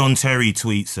daily. If John Terry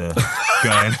tweets her,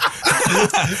 going,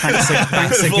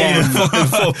 Thanks again. Fucking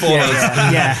footballers.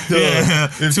 Yeah.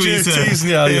 If she's teasing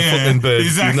you, you fucking bitch.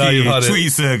 Exactly. You know you've had it.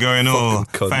 Tweets her going, oh,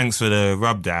 Fucking cunt. thanks for the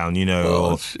rub down, you know,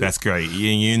 Oh, or shit. that's great.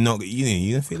 You're not,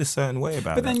 you're gonna feel a certain way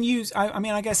about it. But then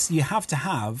I guess you have to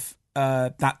have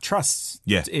that trust.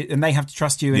 Yeah. And they have to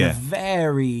trust you in Yeah. a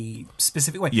very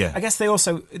specific way. Yeah. I guess they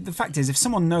also, the fact is, if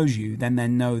someone knows you, then they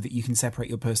know that you can separate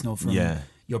your personal from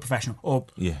your professional. Or,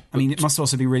 Yeah. I mean, it must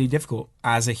also be really difficult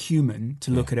as a human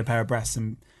to look at a pair of breasts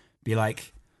and be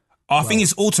like, I think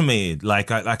it's automated. Like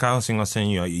I was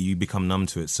saying, you become numb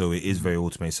to it, so it is very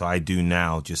automated. So I do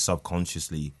now just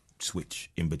subconsciously switch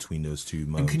in between those two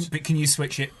modes. but can you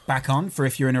switch it back on for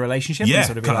if you're in a relationship? Yeah, and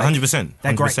sort of be like, 100%.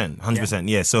 they're great. 100%.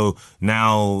 Yeah. So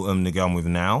now, the girl I'm with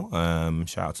now,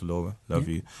 shout out to Laura, love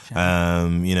you.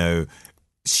 You know,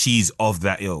 she's of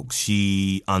that ilk.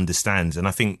 She understands, and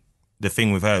I think the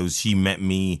thing with her was she met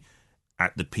me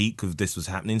at the peak of this was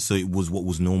happening, so it was what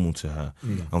was normal to her.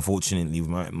 Unfortunately,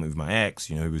 with my ex,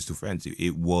 you know, who was still friends,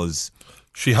 it was.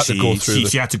 She had to go through.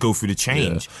 She had to go through the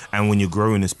change, and when you're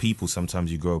growing as people,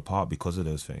 sometimes you grow apart because of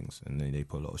those things, and they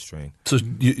put a lot of strain. So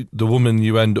the woman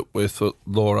you end up with,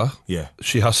 Laura, Yeah,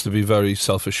 she has to be very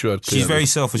self-assured. she's very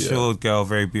self-assured girl,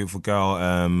 very beautiful girl,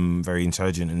 very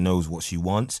intelligent, and knows what she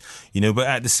wants. You know, but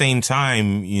at the same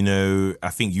time, you know,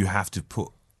 I think you have to put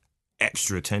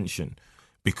extra attention.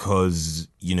 Because,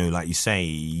 you know, like you say,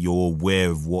 you're aware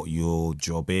of what your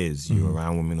job is. You're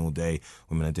around women all day.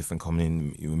 Women are different.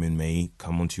 Women may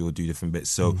come onto you or do different bits.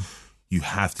 So you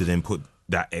have to then put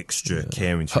that extra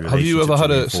care into your Have you ever relationship had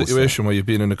to a reinforce situation where you've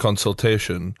been in a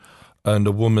consultation and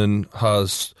a woman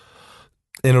has,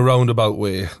 in a roundabout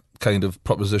way, kind of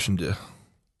propositioned you?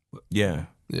 that? Yeah.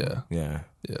 Yeah.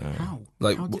 How?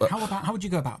 Like, How would you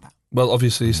go about that? Well,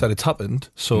 obviously you said it's happened,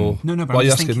 so No, but why are I'm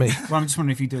you just asking me? Well, I'm just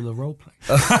wondering if you do a little role play.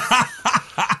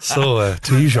 So,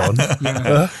 Tijon,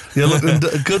 you're looking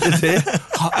good today.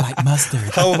 Hot like mustard.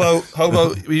 How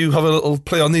about you have a little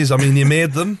play on these? I mean, you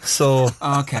made them, so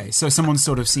Okay, so someone's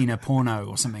sort of seen a porno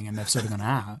or something and they've sort of gone,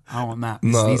 I want that.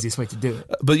 It's No. the easiest way to do it.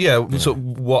 But yeah, so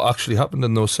what actually happened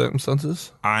in those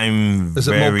circumstances? Is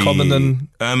it more common than?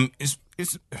 It's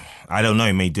I don't know.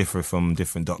 It may differ from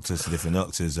different doctors to different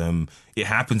doctors. It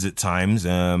happens at times,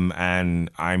 and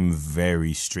I'm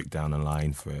very strict down the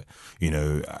line for it. You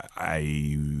know,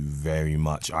 I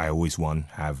always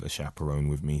have a chaperone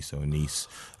with me. So a niece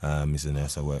is a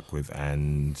nurse I work with,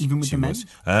 and Even with the men?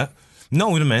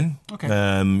 No, with the men. Okay.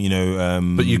 You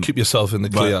know, But you keep yourself in the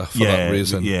clear for that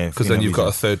reason. Yeah, because for then that you've got a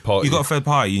reason. third party. You've got a third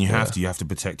party, and you have to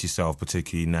protect yourself.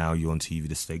 Particularly now you're on TV,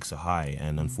 the stakes are high,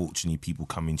 and unfortunately, people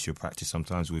come into your practice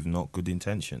sometimes with not good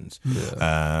intentions.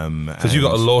 Because you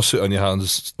got a lawsuit on your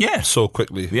hands. So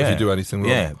quickly if you do anything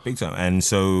wrong. Yeah, big time. And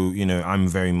so you know, I'm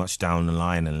very much down the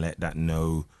line and let that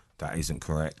know that isn't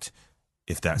correct.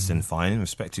 If that's then fine,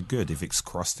 respect it. Good. If it's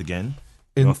crossed again.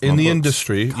 In the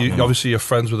industry, obviously you're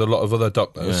friends with a lot of other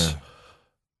doctors.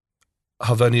 Yeah.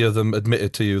 Have any of them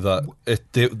admitted to you that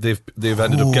they've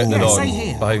ended up getting it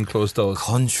on behind closed doors?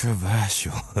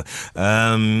 Controversial.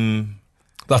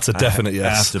 That's a definite yes.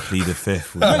 I have to plead the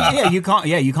fifth. You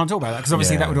can't talk about that because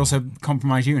obviously that would also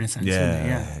compromise you in a sense.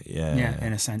 Yeah, yeah,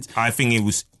 in a sense. I think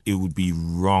it would be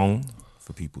wrong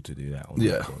for people to do that on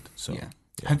record. So. Yeah.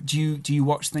 Do you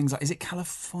watch things like, is it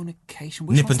Californication?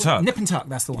 Nip and Tuck. Nip and Tuck,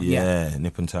 that's the one. Yeah,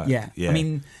 Nip and Tuck. Yeah. I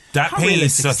mean, that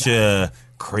paints such a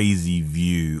crazy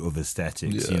view of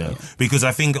aesthetics, you know. Because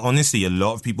I think honestly a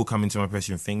lot of people come into my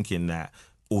profession thinking that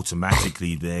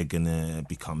automatically they're gonna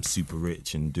become super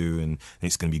rich and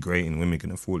it's gonna be great and women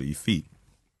can fall at your feet.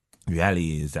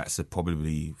 Reality is that's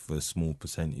probably for a small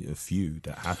percentage, a few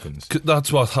that happens.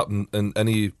 That's what happened in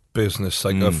any business.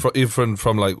 Like even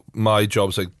from like my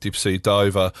jobs, like deep sea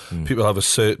diver, people have a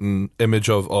certain image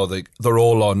of they're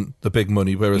all on the big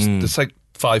money, whereas it's like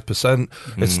 5%.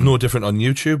 It's no different on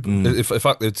YouTube. In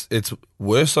fact, it's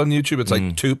worse on YouTube. It's like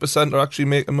 2% are actually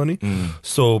making money.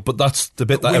 So, but that's the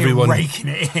bit that everyone raking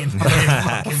it in.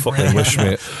 fucking wish,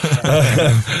 mate.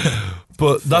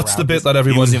 But that's the bit that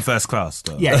everyone... He was in first class,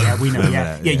 though. Yeah, we know.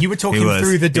 Yeah, you were talking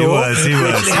through the door. He was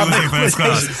in first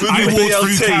class. I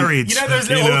walked through carriage. You know those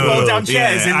little roll-down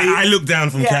chairs? I looked down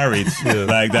from carriage,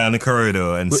 like down the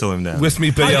corridor, and saw him down. With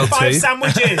me BLT. 5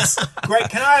 sandwiches. Great,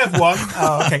 can I have one?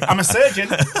 Oh, okay. I'm a surgeon.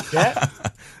 Yeah.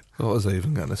 What was I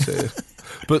even going to say?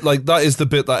 But like that is the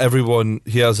bit that everyone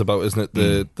hears about, isn't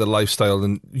it? The lifestyle.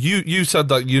 And you said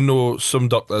that some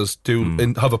doctors do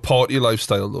have a party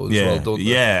lifestyle though as well, don't they?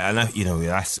 Yeah, and I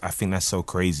think that's so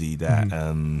crazy that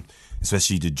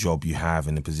especially the job you have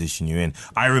and the position you're in.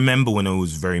 I remember when I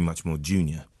was very much more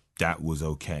junior, that was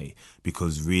okay,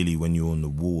 because really when you were on the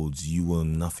wards, you were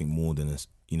nothing more than a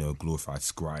glorified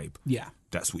scribe. Yeah.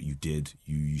 That's what you did.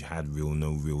 You had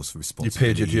no real responsibility. You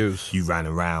paid your dues. You ran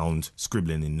around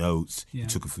scribbling in notes. Yeah. You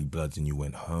took a few bloods and you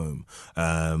went home.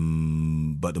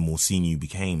 But the more senior you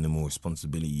became, the more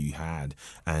responsibility you had.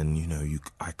 And,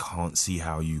 I can't see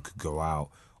how you could go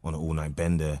out on an all-night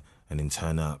bender and then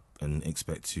turn up and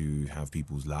expect to have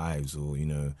people's lives or,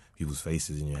 people's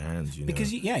faces in your hands.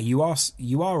 Because,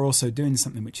 you are also doing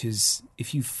something which is,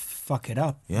 if you fuck it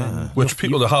up. Which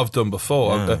people have done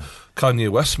before. Kanye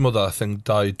West's mother, I think,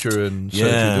 died during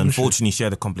surgery, didn't unfortunately, she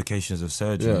had the complications of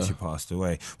surgery and she passed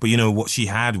away. But, what she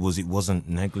had it wasn't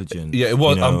negligent. Yeah, it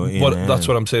was. That's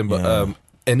what I'm saying. But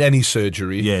in any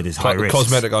surgery, there's high risk.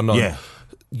 Cosmetic or not,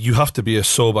 you have to be a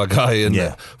sober guy.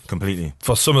 And completely.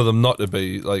 For some of them not to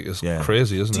be, it's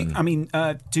crazy, isn't it? I mean,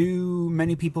 do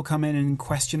many people come in and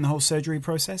question the whole surgery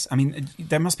process? I mean,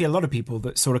 there must be a lot of people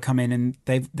that sort of come in and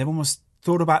they've almost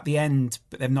thought about the end,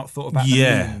 but they've not thought about the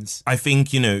means. I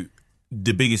think,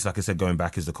 the biggest, like I said, going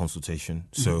back is the consultation.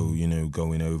 So,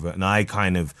 going over. And I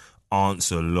kind of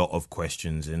answer a lot of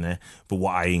questions in there. But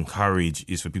what I encourage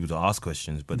is for people to ask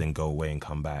questions, but then go away and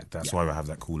come back. That's why I have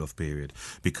that cool-off period.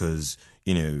 Because,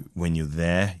 when you're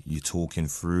there, you're talking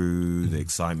through, the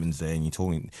excitement's there, and you're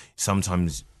talking.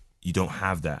 Sometimes you don't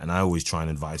have that. And I always try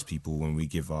and advise people when we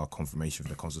give our confirmation for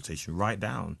the consultation, write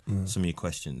down some of your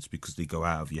questions, because they go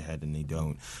out of your head and they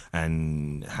don't.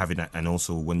 And having that, and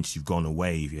also once you've gone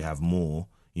away, if you have more,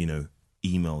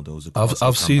 email those across.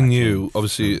 I've seen you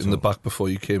obviously in the back before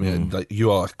you came in. Like, you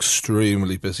are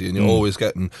extremely busy and you're always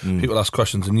getting people ask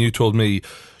questions. And you told me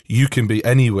you can be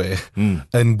anywhere,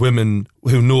 and women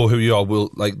who know who you are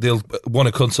they'll want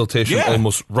a consultation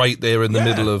almost right there in the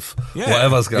middle of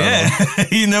whatever's going on.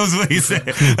 He knows what he's saying.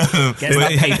 Get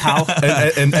that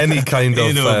PayPal in any kind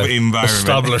of environment.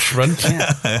 establishment.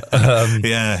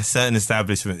 Certain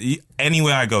establishment.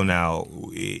 Anywhere I go now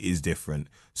is different.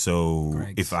 So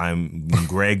Greg's. If I'm in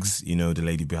Greg's, the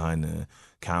lady behind the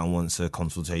counter wants a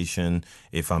consultation.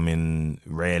 If I'm in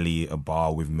rarely a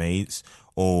bar with mates,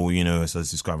 or as I was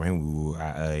describing him, we were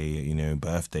at a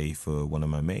birthday for one of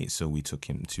my mates, so we took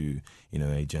him to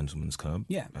a gentleman's club.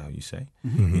 Yeah, how you say,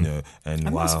 and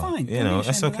that's fine.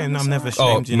 That's okay. I'm never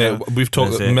Oh, ashamed. mate, we've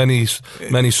talked many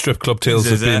strip club tales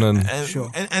have been in.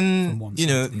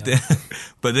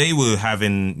 But they were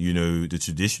having the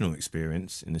traditional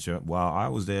experience in the show while I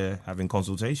was there having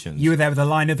consultations. You were there with a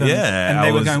line of them, and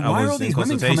they were going, "Why are all these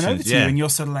women coming over to you?" Yeah. And you're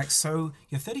sort of like, "So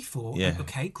you're 34,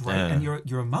 okay, great, and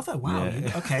you're a mother, wow,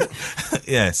 okay."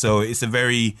 So it's a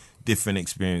very different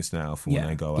experience now from when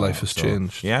I go out. Life has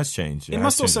changed. Yeah, it's changed. It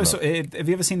must also. Have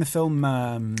you ever seen the film?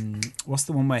 What's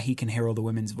the one where he can hear all the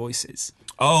women's voices?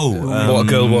 What a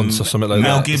Girl Wants, or something like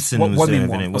Mel that. Gibson What was Women there,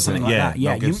 Want, or something like that.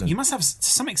 Yeah, Mel you must have, to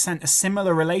some extent, a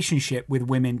similar relationship with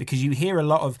women, because you must hear a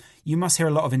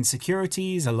lot of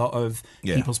insecurities, a lot of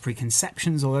people's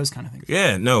preconceptions, all those kind of things.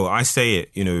 Yeah, no, I say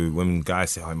it, when guys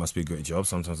say, it must be a great job,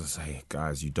 sometimes I say,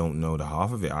 guys, you don't know the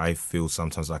half of it. I feel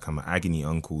sometimes like I'm an agony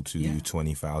uncle to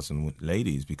 20,000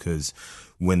 ladies, because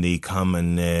when they come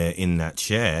and they're in that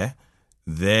chair,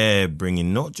 they're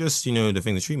bringing not just, the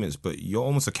thing, the treatments, but you're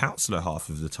almost a counsellor half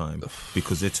of the time,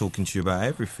 because they're talking to you about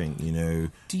everything,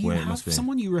 Do you have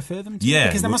someone you refer them to? Yeah.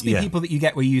 Because there must be people that you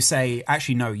get where you say,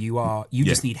 actually, no, you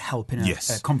just need help in a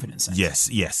confidence sense.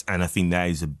 Yes. And I think that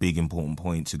is a big important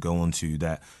point to go on to,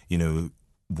 that,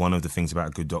 one of the things about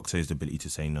a good doctor is the ability to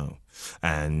say no.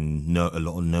 And a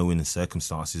lot of no in the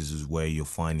circumstances is where you're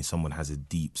finding someone has a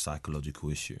deep psychological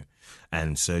issue.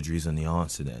 And surgery isn't the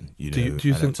answer then. Do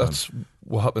you think that's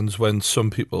what happens when some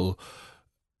people,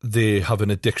 they have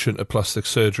an addiction to plastic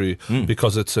surgery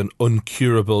because it's an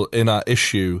uncurable inner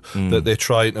issue that they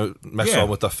try to mess on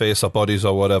with their face or bodies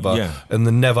or whatever, and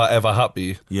they're never ever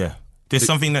happy? Yeah. There's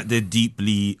something that they're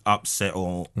deeply upset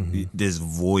or there's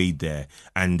void there,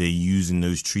 and they're using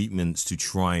those treatments to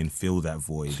try and fill that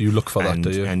void. So you look for that, do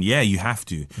you? And yeah, you have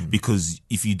to, because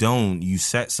if you don't, you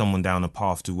set someone down a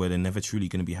path to where they're never truly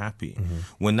going to be happy.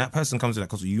 When that person comes to that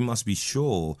consult, you must be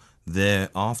sure they're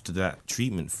after that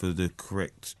treatment for the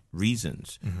correct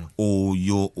reasons, or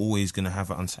you're always going to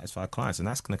have unsatisfied clients, and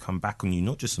that's going to come back on you,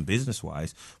 not just business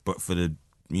wise, but for the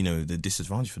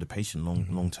disadvantage for the patient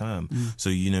long term. So,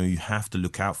 you have to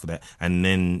look out for that, and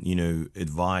then,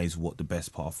 advise what the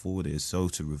best path forward is. So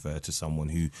to revert to someone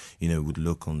who, would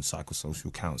look on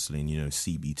psychosocial counselling,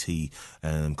 CBT,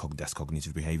 that's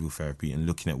cognitive behavioural therapy, and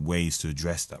looking at ways to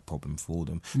address that problem for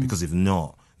them. Because if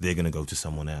not, they're going to go to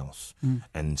someone else,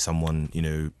 and someone,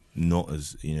 not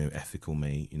as ethical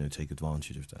may take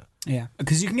advantage of that. Yeah,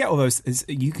 because you can get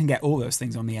all those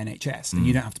things on the NHS, and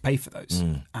you don't have to pay for those.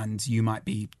 And you might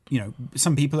be,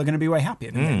 some people are going to be way happier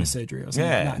than getting a surgery or something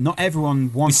like that. Not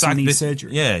everyone wants to need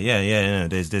surgery. Yeah.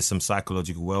 There's some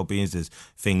psychological well-being. There's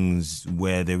things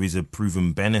where there is a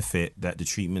proven benefit that the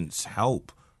treatments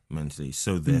help mentally,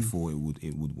 so therefore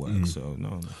it would work. So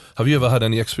no. Have you ever had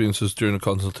any experiences during a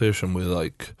consultation where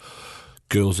like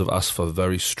girls have asked for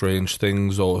very strange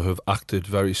things or have acted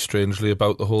very strangely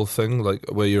about the whole thing, like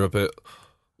where you're a bit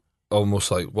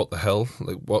almost like, what the hell,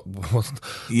 like what's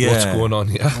going on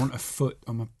here? I want a foot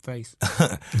on my face.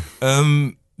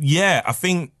 I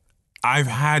think I've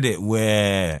had it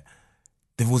where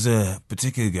there was a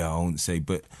particular girl, I won't say,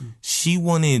 but this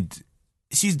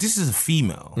is a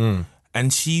female,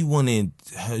 and she wanted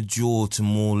her jaw to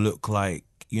more look like,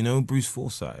 Bruce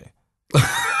Forsyth.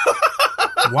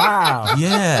 Wow.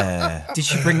 Yeah. Did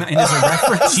she bring that in as a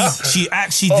reference? She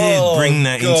actually did bring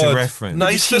that into reference.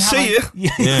 Nice to see you.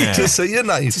 Yeah. To see you,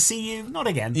 nice. To see you, not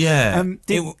again. Yeah.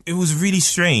 It was really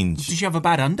strange. Did she have a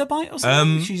bad underbite or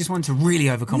something? She just wanted to really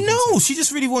overcompensate? No, she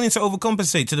just really wanted to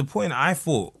overcompensate to the point I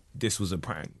thought this was a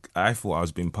prank. I thought I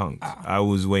was being punked. I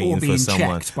was waiting for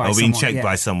someone. Or being checked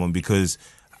by someone, because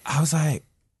I was like,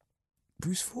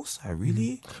 Bruce Forsyth,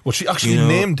 really? Well, she actually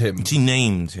named him. She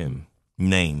named him.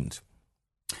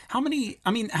 How many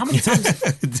times?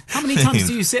 How many times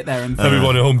do you sit there and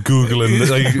everyone at home googling,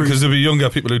 because there'll be younger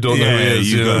people who don't know who he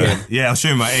is. Yeah, I'll show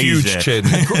you my age. Huge chin,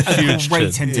 huge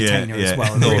great chin. entertainer as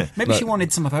well. Maybe she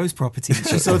wanted some of those properties.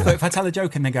 She saw if I tell a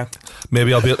joke and they go,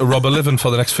 maybe I'll be able to rob a living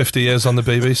for the next 50 years on the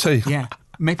BBC. Yeah,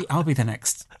 maybe I'll be the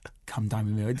next. Come dine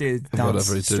with me. I did dance.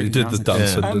 Whatever he did, he did the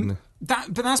dancing, didn't he?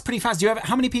 But that's pretty fast.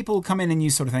 How many people come in and you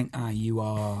sort of think,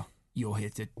 you're here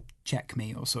to check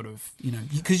me, or sort of,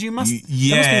 because you must.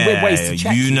 There must be weird ways to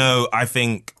check. I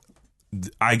think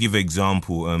I give an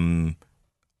example.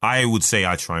 I would say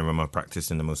I try and run my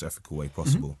practice in the most ethical way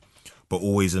possible, but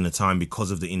always in a time,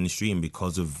 because of the industry and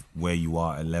because of where you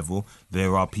are at level,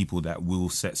 there are people that will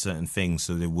set certain things.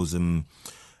 So there was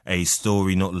a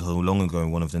story not long ago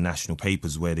in one of the national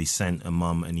papers where they sent a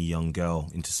mum and a young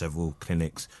girl into several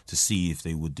clinics to see if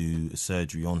they would do a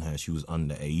surgery on her. She was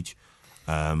underage.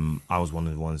 I was one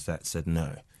of the ones that said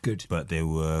no. Good. But there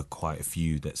were quite a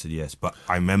few that said yes. But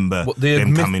I remember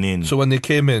them coming in. So when they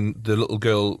came in, the little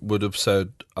girl would have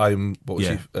said, I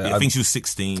think she was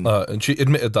 16. And she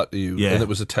admitted that to you, and it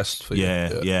was a test for you.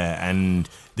 Yeah. And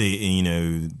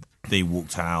they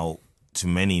walked out to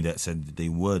many that said that they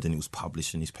would, and it was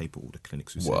published in this paper, all the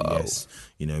clinics who said yes,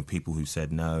 people who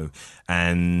said no.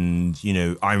 And,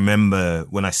 I remember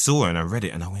when I saw her and I read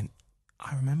it and I went,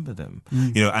 I remember them,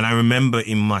 and I remember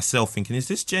in myself thinking, is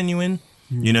this genuine?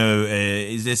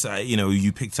 Is this,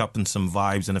 you picked up on some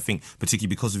vibes, and I think particularly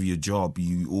because of your job,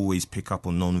 you always pick up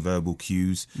on non-verbal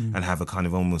cues and have a kind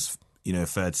of almost,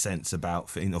 third sense about,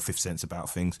 fifth sense about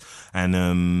things. And,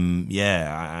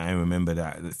 I remember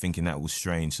that, thinking that was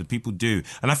strange. So people do.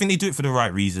 And I think they do it for the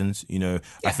right reasons,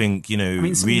 I think, some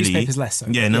really. newspapers less so.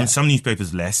 Yeah, some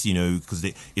newspapers less, because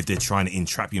if they're trying to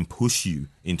entrap you and push you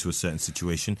into a certain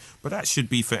situation. But that should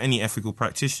be, for any ethical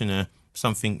practitioner,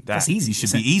 something that easy,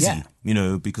 should be easy,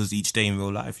 because each day in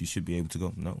real life you should be able to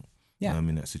go, no. Yeah. I'm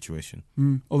in that situation.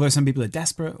 Although some people are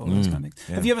desperate, all those kind of things.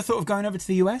 Yeah. Have you ever thought of going over to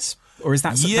the US? Or is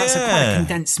that's quite a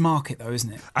condensed market though,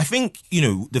 isn't it? I think,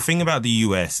 the thing about the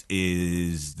US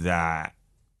is that,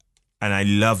 and I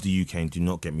love the UK, and do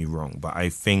not get me wrong, but I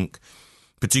think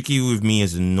particularly with me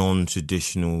as a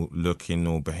non-traditional looking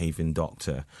or behaving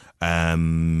doctor,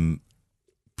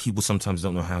 people sometimes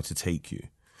don't know how to take you.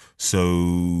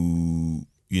 So,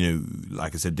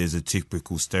 like I said, there's a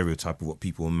typical stereotype of what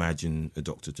people imagine a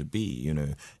doctor to be.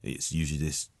 It's usually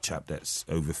this chap that's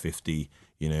over 50,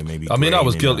 maybe. I mean, I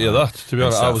was guilty of that, to be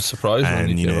honest. I was surprised and,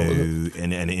 when you came up with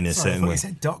it. And in a certain I way. you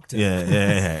said doctor. Yeah.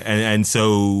 And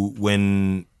so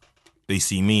when they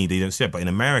see me, they don't see it. But in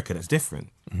America, that's different.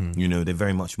 Mm-hmm. They're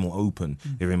very much more open.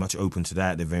 They're very much open to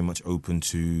that. They're very much open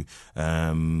to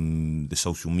the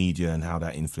social media and how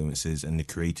that influences, and the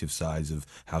creative sides of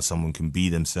how someone can be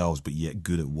themselves but yet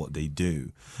good at what they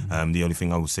do. Mm-hmm. The only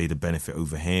thing I would say the benefit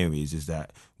over here is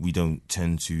that we don't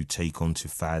tend to take on to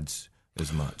fads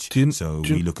as much.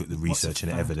 We look at the research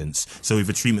and the evidence. So if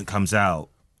a treatment comes out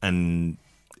and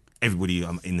everybody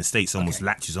in the States almost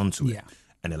latches onto it,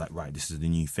 and they're like, right, this is the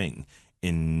new thing.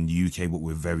 In the UK, what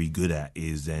we're very good at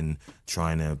is then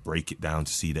trying to break it down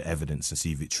to see the evidence and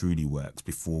see if it truly works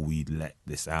before we let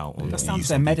this out. That's down to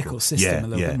their medical system a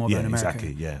little bit more than America.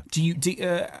 Exactly, yeah. Do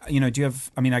you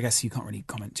have, I mean, I guess you can't really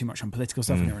comment too much on political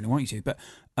stuff, I don't really want you to, but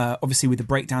obviously with the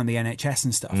breakdown of the NHS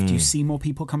and stuff, do you see more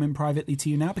people coming privately to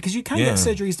you now? Because you can get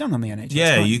surgeries done on the NHS.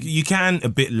 Yeah, you can a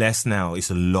bit less now.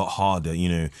 It's a lot harder,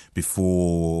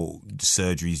 before the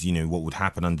surgeries, what would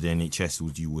happen under the NHS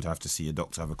was you would have to see a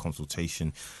doctor, have a consultation.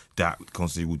 That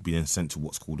consultation would be then sent to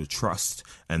what's called a trust,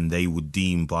 and they would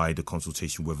deem by the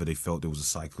consultation whether they felt there was a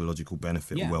psychological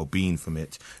benefit or well-being from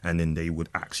it, and then they would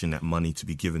action that money to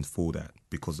be given for that.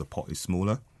 Because the pot is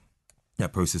smaller,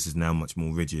 that process is now much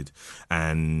more rigid,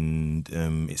 and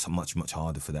it's much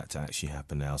harder for that to actually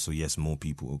happen now. So yes, more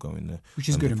people will go in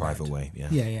the private way.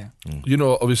 Yeah.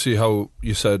 Obviously how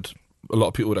you said a lot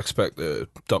of people would expect a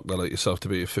doctor like yourself to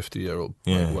be a 50-year-old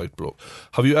white bloke.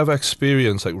 Have you ever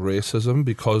experienced like racism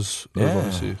because of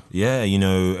obviously? Yeah,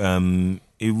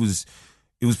 it was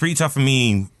pretty tough for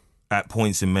me at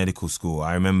points in medical school.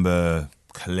 I remember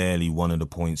clearly one of the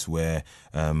points where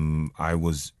I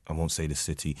won't say the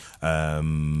city,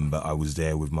 but I was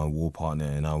there with my war partner,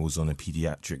 and I was on a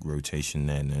pediatric rotation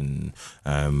then,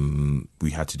 and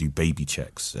we had to do baby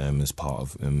checks as part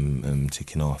of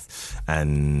ticking off.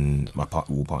 And my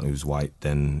war partner, who was white,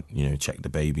 then checked the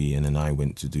baby, and then I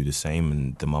went to do the same,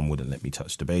 and the mum wouldn't let me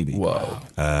touch the baby. Wow.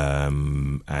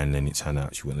 And then it turned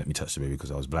out she wouldn't let me touch the baby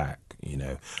because I was black. Were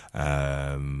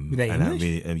they and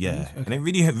English? And it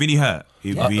really hurt.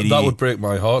 That would break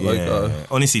my heart.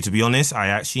 Honestly, to be honest,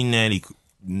 I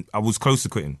was close to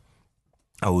quitting.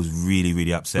 I was really,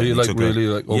 really upset. Were you almost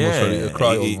ready to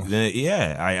cry?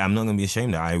 I'm not going to be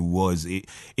ashamed that I was.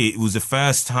 It was the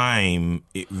first time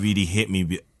it really hit me.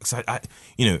 Because I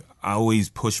always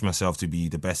push myself to be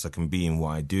the best I can be in what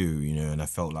I do, and I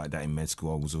felt like that in med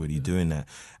school. I was already doing that.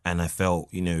 And I felt,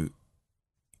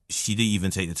 she didn't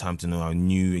even take the time to know I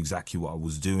knew exactly what I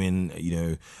was doing.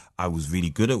 I was really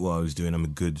good at what I was doing. I'm a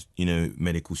good,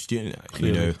 medical student.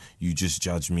 You just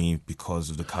judge me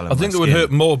because of the colour of my I think skin. it would hurt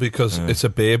more because it's a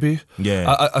baby.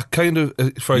 Yeah. I kind of,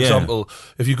 for example,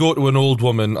 if you go to an old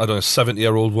woman, I don't know,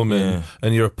 70-year-old woman,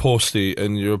 and you're a postie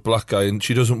and you're a black guy and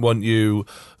she doesn't want you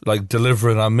like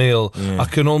delivering a meal, I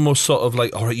can almost sort of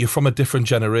like, all right, you're from a different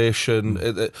generation,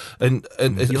 and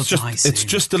it's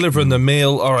just delivering the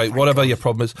meal. All right, whatever your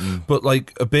problem is, but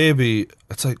like a baby,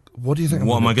 it's like, what do you think?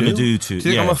 What am I going to do to? Do you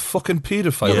think I'm a fucking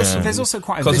paedophile? There's also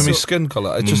quite because of my skin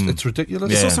colour. It's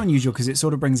ridiculous. It's also unusual because it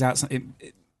sort of brings out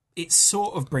it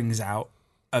sort of brings out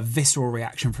a visceral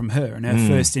reaction from her, and her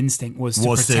first instinct was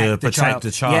to protect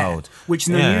the child. Yeah, which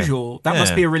is unusual. That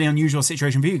must be a really unusual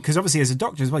situation for you, because obviously as a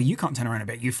doctor as well, you can't turn around and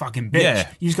be, you fucking bitch. Yeah.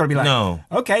 You just got to be like, no.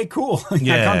 Okay, cool. I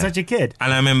can't touch your kid.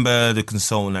 And I remember the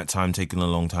consultant at that time taking a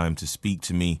long time to speak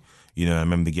to me. I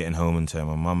remember getting home and telling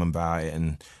my mum about it,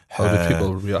 and how did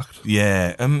people react?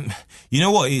 Yeah, you know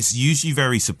what? It's usually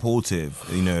very supportive.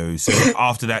 So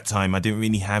after that time, I didn't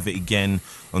really have it again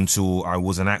until I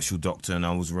was an actual doctor and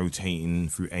I was rotating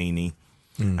through A&E,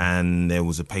 and there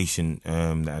was a patient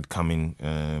that had come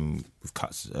in with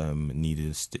cuts,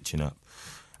 needed stitching up.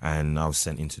 And I was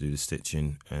sent in to do the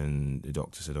stitching, and the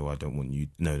doctor said,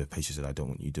 the patient said, I don't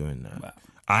want you doing that. Wow.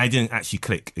 I didn't actually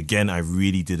click. Again, I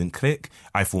really didn't click.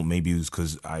 I thought maybe it was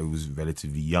because I was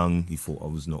relatively young. He thought I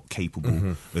was not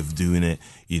capable of doing it,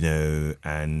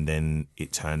 and then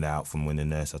it turned out from when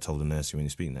I told the nurse when you're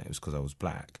speaking that, it was because I was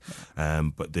black.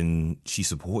 But then she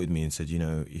supported me and said,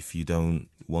 if you don't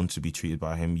want to be treated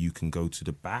by him, you can go to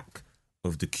the back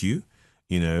of the queue.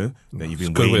 That you've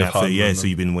been waiting for, so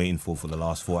you've been waiting for the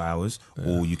last 4 hours,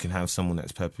 or you can have someone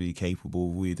that's perfectly capable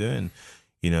of what you're doing.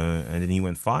 and then he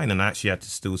went fine, and I actually had to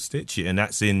still stitch it, and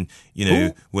that's in,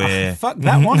 where fuck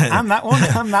that one and that one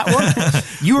and that one.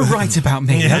 You were right about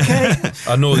me, okay?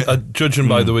 I know. Judging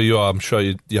by the way you are, I'm sure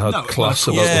you had class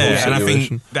about the whole situation. And I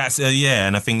think that's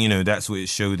and I think that's what it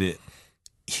showed. It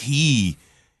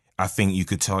I think you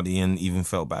could tell at the end even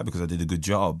felt bad because I did a good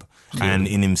job, and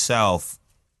in himself,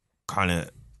 kind of,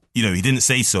 he didn't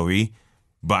say sorry,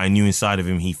 but I knew inside of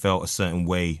him he felt a certain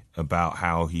way about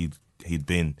how he'd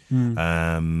been.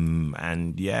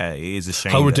 And it is a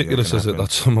shame. How ridiculous is it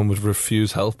that someone would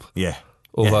refuse help? Yeah.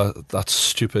 Over that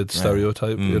stupid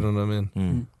stereotype, you know what I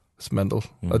mean? It's mental.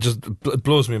 It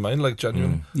blows me mind, like,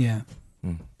 genuinely. Yeah.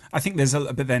 I think there's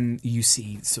but then you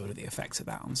see sort of the effects of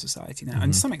that on society now,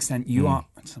 and to some extent you are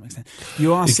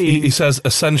seeing. He says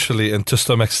essentially, and to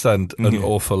some extent, an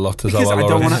awful lot. Because I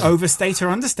don't want to overstate or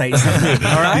understate something.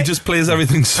 All right, he just plays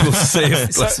everything so safe.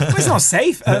 It's not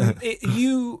safe.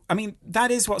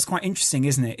 That is what's quite interesting,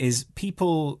 isn't it? Is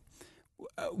people.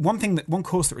 One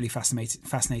course that really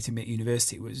fascinated me at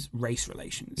university was race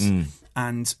relations,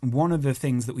 and one of the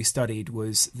things that we studied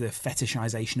was the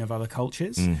fetishization of other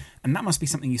cultures, and that must be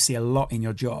something you see a lot in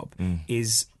your job.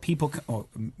 Is people, or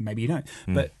maybe you don't,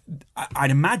 but I'd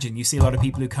imagine you see a lot of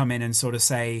people who come in and sort of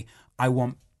say, "I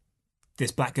want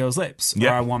this black girl's lips," or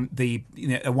 "I want a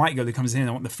white girl who comes in,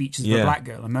 I want the features of a black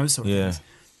girl," and those sort of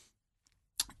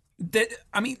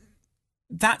things.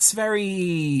 That's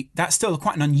still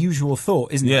quite an unusual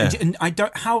thought, isn't it? And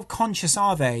how conscious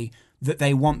are they that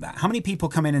they want that? How many people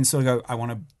come in and sort of go, I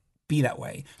want to be that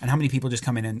way? And how many people just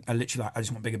come in and are literally like, I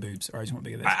just want bigger boobs, or I just want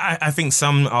bigger this? I think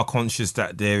some are conscious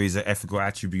that there is an ethical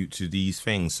attribute to these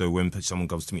things. So when someone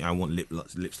goes to me, I want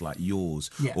lips like yours,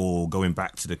 or going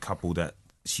back to the couple that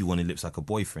she wanted lips like a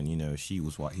boyfriend, she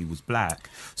was white, he was black,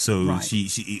 so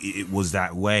it was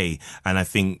that way. And I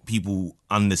think people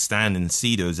understand and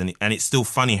see those, and it's still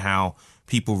funny how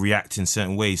people react in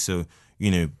certain ways. So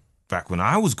back when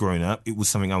I was growing up, it was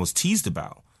something I was teased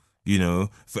about.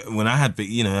 When I had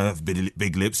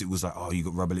big lips, it was like, oh, you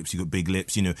got rubber lips, you got big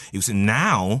lips. It was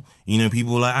now,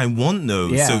 people are like, I want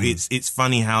those. So it's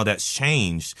funny how that's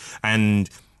changed. And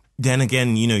then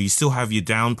again, you still have your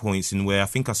down points in where I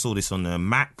think I saw this on a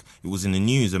Mac. It was in the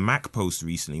news, a Mac post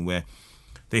recently where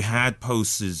they had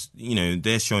posters,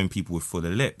 they're showing people with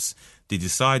fuller lips. They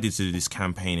decided to do this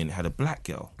campaign and it had a black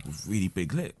girl with really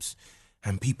big lips,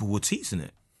 and people were teasing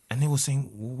it. And they were saying,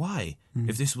 well, why?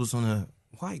 If this was on a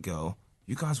white girl,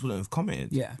 you guys wouldn't have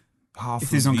commented. Yeah. If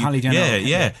this was on Kylie Jenner.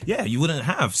 Yeah, you wouldn't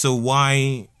have. So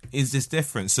why is this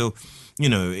different? So,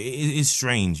 it is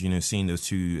strange, seeing those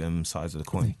two sides of the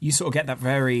coin. You sort of get that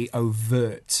very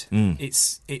overt.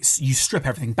 It's you strip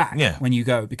everything back when you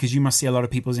go, because you must see a lot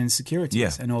of people's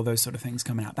insecurities and all those sort of things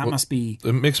coming out. That must be.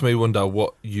 It makes me wonder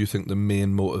what you think the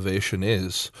main motivation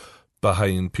is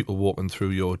behind people walking through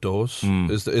your doors.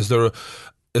 Is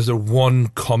there one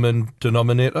common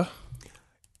denominator?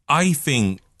 I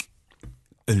think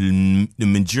the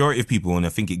majority of people, and I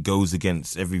think it goes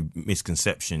against every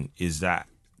misconception, is that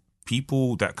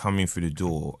people that come in through the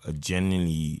door are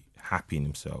genuinely happy in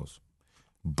themselves,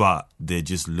 but they're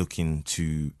just looking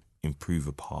to improve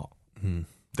a part.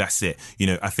 That's it.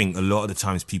 I think a lot of the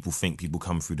times people think people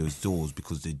come through those doors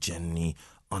because they're genuinely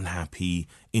unhappy,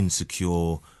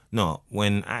 insecure. Not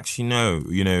when actually no.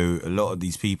 A lot of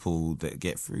these people that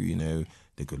get through,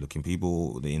 they're good-looking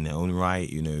people, they're in their own right,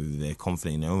 they're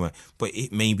confident in their own right, but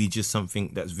it may be just something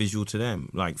that's visual to them.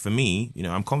 Like for me,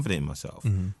 I'm confident in myself,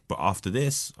 but after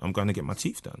this, I'm going to get my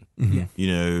teeth done. They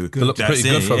look pretty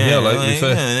good from here, like you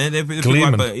say. They're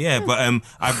gleaming. But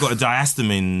I've got a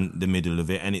diastema in the middle of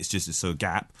it, and it's just a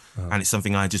gap, and it's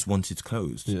something I just wanted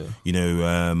closed.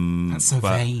 That's so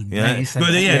vain. That's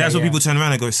what people turn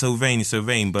around and go, it's so vain, it's so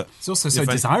vain. But it's also so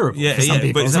desirable for some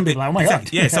people. Some people are like, oh my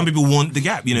God. Yeah, some people want the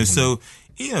gap, so...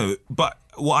 but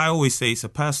what I always say, it's a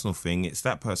personal thing. It's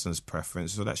that person's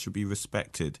preference, so that should be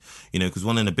respected. Because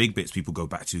one of the big bits people go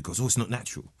back to goes, oh, it's not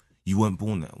natural. You weren't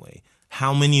born that way.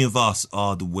 How many of us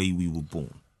are the way we were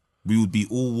born? We would be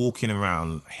all walking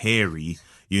around hairy,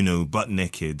 butt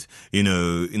naked, in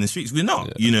the streets. We're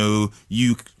not.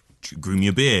 You groom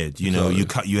your beard, you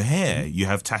cut your hair, you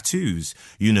have tattoos,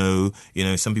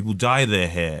 some people dye their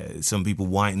hair, some people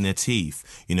whiten their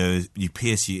teeth, you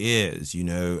pierce your ears,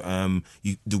 the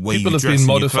way people you have been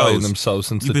modifying themselves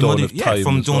since the dawn of time.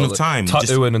 From dawn of time.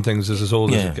 Tattooing and things is as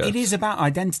old as it gets. It is about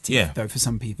identity, though, for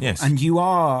some people. Yes. And you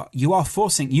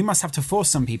must have to force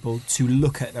some people to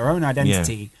look at their own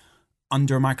identity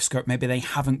under a microscope maybe they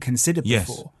haven't considered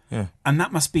before. Yeah. And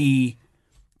that must be...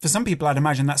 For some people, I'd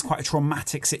imagine that's quite a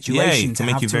traumatic situation. Yeah, to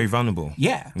make you very vulnerable.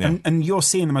 Yeah. And you're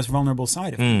seeing the most vulnerable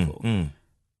side of people.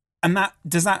 And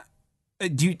does that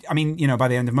do you, I mean, by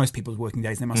the end of most people's working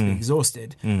days, they must be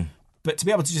exhausted. But to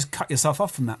be able to just cut yourself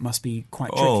off from that must be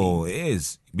quite tricky. Oh, it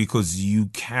is. Because you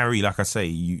carry, like I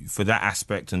say, for that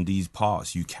aspect and these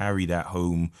parts, you carry that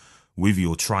home with you,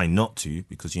 or try not to,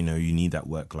 because, you need that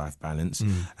work-life balance.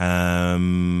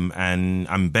 And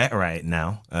I'm better at it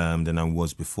now than I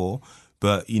was before.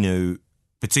 But,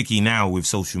 particularly now with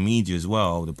social media as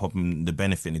well, the problem, the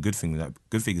benefit and the good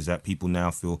thing is that people now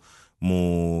feel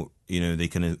more, they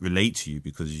can relate to you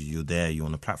because you're there, you're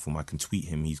on a platform. I can tweet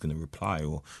him, he's going to reply,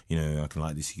 or, I can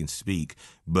like this, he can speak.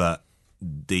 But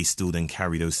they still then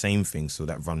carry those same things, so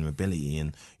that vulnerability.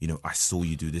 And, I saw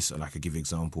you do this. Like, I give you an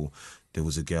example. There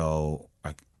was a girl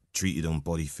I treated on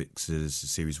Body Fixers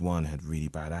Series 1, had really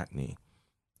bad acne.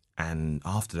 And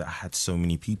after that, I had so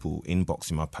many people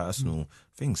inboxing my personal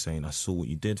thing saying, I saw what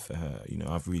you did for her.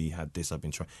 I've really had this. I've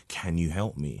been trying. Can you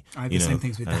help me? I have the same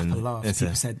things with Dapper Love.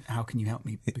 People said, how can you help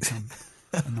me become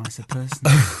a nicer person?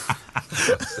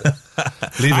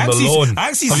 Leave him alone. I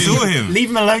actually saw him. Leave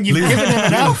him alone. You've given him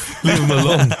enough. Leave him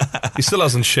alone. He still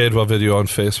hasn't shared my video on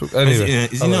Facebook. Anyway.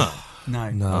 Is he not?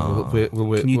 No. We'll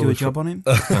wait. Can you do a job on him?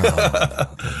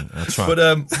 I'll try.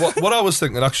 But what I was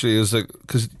thinking actually is that,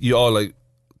 because you are like,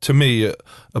 to me,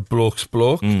 a bloke's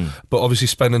bloke, but obviously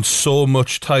spending so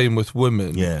much time with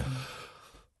women. Yeah.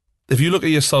 If you look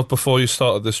at yourself before you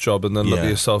started this job and then look at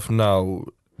yourself now,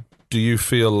 do you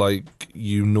feel like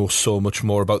you know so much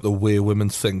more about the way women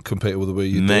think compared with the way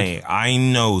you did? Mate, I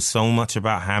know so much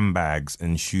about handbags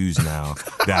and shoes now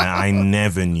that I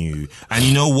never knew. And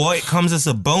you know what? It comes as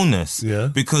a bonus. Yeah.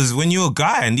 Because when you're a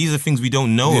guy, and these are things we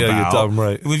don't know about. Yeah, you're damn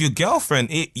right. With your girlfriend,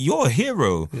 you're a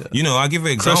hero. Yeah. I'll give you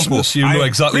an example. Christmas, you know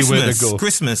exactly where to go.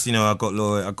 Christmas, I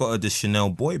got her the Chanel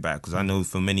boy bag, because I know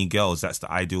for many girls, that's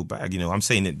the ideal bag. I'm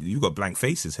saying that you got blank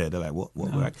faces here. They're like, what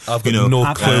bag? I've got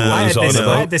no clue what he's on about.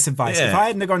 I had this advice. If I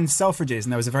hadn't gone to Selfridges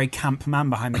and there was a very camp man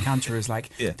behind the counter who was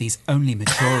like, these only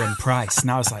mature in price.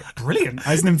 And I was like, brilliant.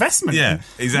 As an investment. Yeah,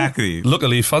 exactly.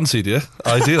 Luckily, he fancied you.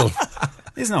 Ideal.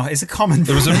 It's not. It's a common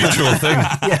thing. It was a mutual thing.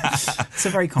 Yeah, it's a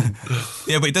very common thing.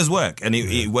 Yeah, but it does work, and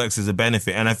it works as a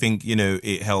benefit. And I think,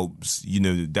 it helps,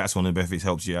 that's one of the benefits,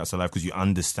 helps you outside life because you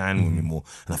understand women more.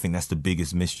 And I think that's the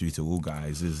biggest mystery to all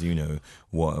guys is,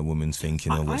 what a woman's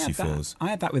thinking or what she feels. I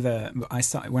had that with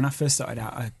when I first started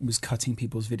out, I was cutting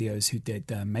people's videos who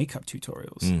did makeup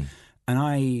tutorials. And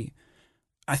I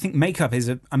think makeup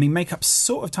makeup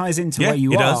sort of ties into where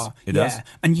you are. It does.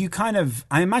 And you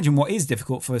I imagine what is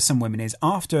difficult for some women is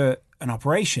after an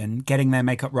operation, getting their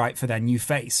makeup right for their new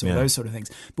face or those sort of things.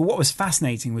 But what was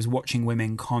fascinating was watching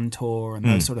women contour and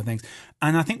those sort of things.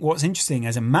 And I think what's interesting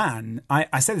as a man,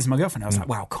 I said this to my girlfriend, I was like,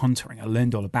 wow, contouring, I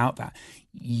learned all about that.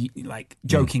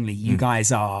 Jokingly, you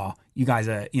guys are,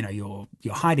 you're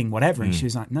hiding whatever. And she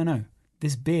was like, no,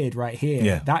 this beard right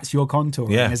here, that's your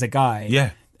contouring as a guy. Yeah.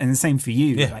 And the same for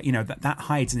you, that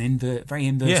hides an very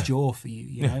inverse jaw for you.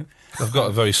 You know, I've got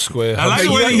a very square. I like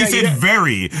the way you said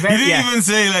very. You didn't even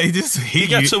say like he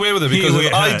gets away with it because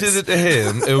if I did it to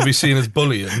him, it would be seen as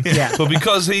bullying. But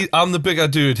because I'm the bigger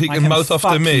dude, he can mouth off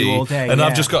to me, and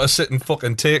I've just got to sit and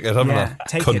fucking take it, haven't I?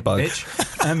 Take it, bitch.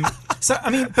 So I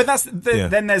mean, but that's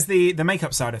then there's the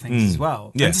makeup side of things as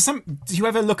well. Yeah. And do you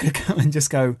ever look at a girl and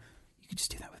just go, you could just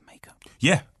do that with makeup?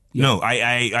 Yeah. No,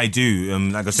 I do.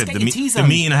 Like I said, the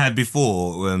meeting I had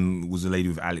before was a lady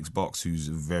with Alex Box, who's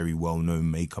a very well-known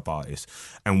makeup artist,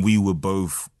 and we were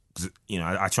both.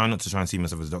 I try not to try and see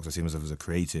myself as a doctor, I see myself as a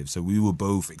creative. So we were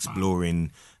both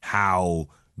exploring how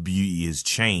beauty has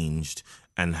changed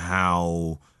and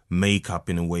how makeup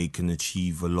in a way can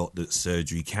achieve a lot that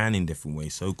surgery can in different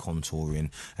ways, so contouring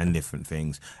and different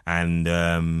things. And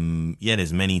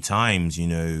there's many times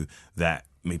that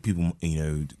people,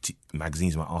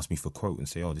 magazines might ask me for a quote and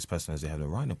say, oh, this person has had a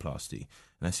rhinoplasty.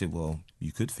 And I said, well,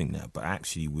 you could think that, but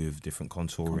actually with different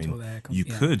contouring, you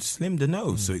could slim the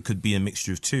nose. So it could be a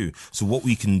mixture of two. So what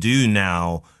we can do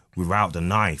now without the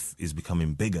knife is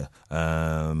becoming bigger.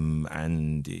 It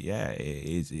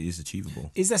is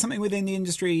achievable. Is there something within the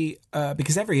industry,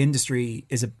 because every industry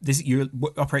you're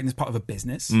operating as part of a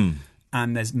business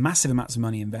and there's massive amounts of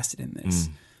money invested in this.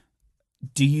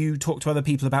 Do you talk to other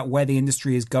people about where the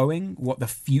industry is going, what the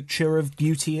future of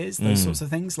beauty is, those sorts of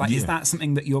things? Is that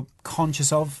something that you're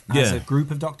conscious of as a group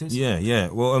of doctors? Yeah.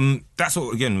 Well, that's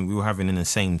what, again, we were having in the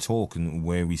same talk and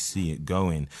where we see it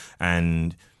going.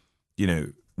 And,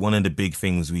 one of the big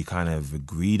things we kind of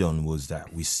agreed on was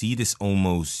that we see this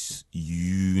almost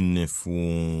uniform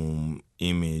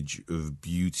image of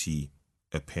beauty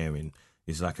appearing.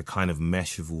 It's like a kind of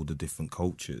mesh of all the different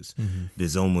cultures.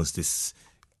 There's almost this...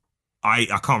 I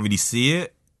can't really see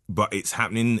it, but it's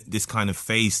happening, this kind of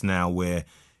phase now where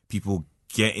people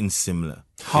getting similar.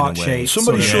 Heart shape.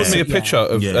 Somebody sort of- showed me a picture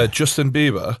of Yeah. Justin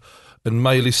Bieber and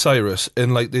Miley Cyrus,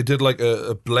 and like they did like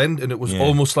a blend, and it was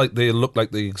almost like they looked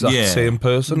like the exact same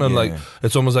person, and like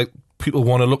it's almost like people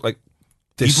want to look like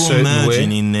this people certain emerging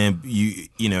way. in there.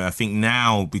 You know, I think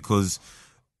now because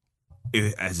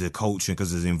as a culture,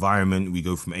 because as an environment, we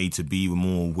go from A to B. We're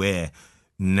more aware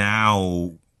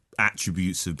now.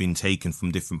 Attributes have been taken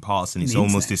from different parts, and it's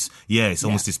almost this. Yeah, it's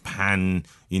almost this pan,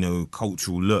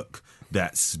 cultural look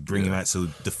that's bringing out. So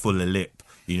the fuller lip,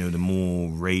 the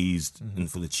more raised and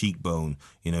full of cheekbone,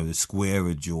 the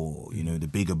squarer jaw, the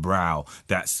bigger brow.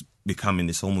 That's becoming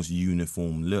this almost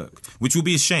uniform look, which will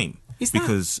be a shame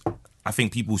because I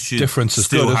think people should Differences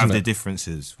still good, have isn't their it?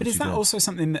 differences. But is that also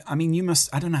something that, I mean, you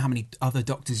must, I don't know how many other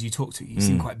doctors you talk to. You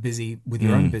seem quite busy with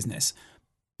your own business.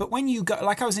 But when you go,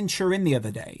 like I was in Turin the other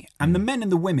day, and the men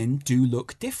and the women do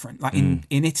look different. Like in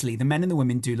Italy, the men and the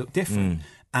women do look different.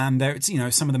 And there, it's,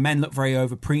 some of the men look very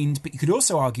overpreened, but you could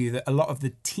also argue that a lot of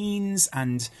the teens,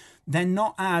 and they're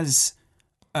not as,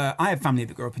 I have family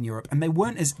that grew up in Europe, and they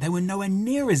were nowhere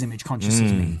near as image conscious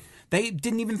as me. They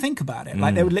didn't even think about it.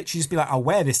 Like they would literally just be like, I'll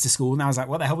wear this to school. And I was like,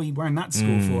 what the hell were you wearing that to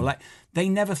school for? Like they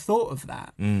never thought of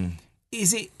that.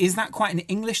 Is that quite an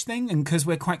English thing? And because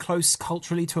we're quite close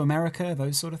culturally to America,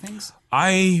 those sort of things?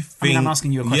 I think I'm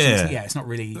asking you a question. Yeah, It's not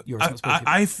really your responsibility.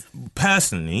 I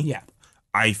personally, yeah.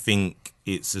 I think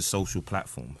it's a social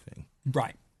platform thing.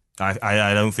 Right.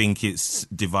 I don't think it's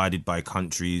divided by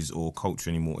countries or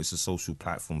culture anymore. It's a social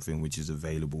platform thing which is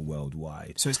available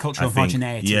worldwide. So it's cultural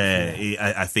homogeneity.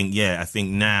 Yeah, I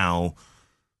think now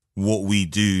what we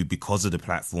do because of the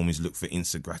platform is look for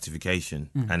instant gratification,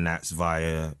 and that's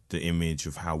via the image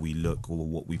of how we look or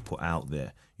what we put out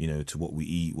there, to what we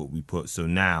eat, what we put. So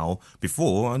now,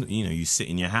 before, you sit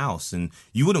in your house and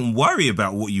you wouldn't worry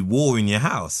about what you wore in your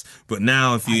house. But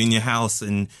now if you're in your house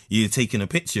and you're taking a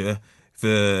picture for,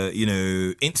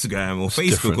 Instagram or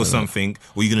Facebook or something,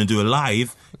 or you're going to do a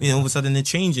live, all of a sudden they're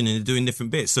changing and they're doing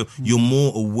different bits. So you're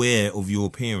more aware of your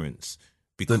appearance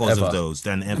because of those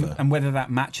than ever. And whether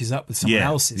that matches up with someone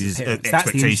else's appearance.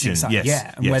 That's the interesting side. Yes.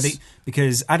 Yeah. And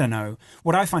because, I don't know,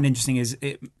 what I find interesting is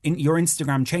your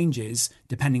Instagram changes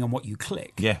depending on what you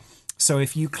click. Yeah. So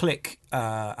if you click,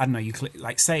 you click,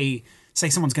 like say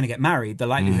someone's going to get married, the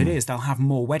likelihood is they'll have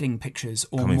more wedding pictures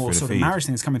or Coming more through sort the of feed. marriage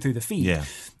things coming through the feed. Yeah.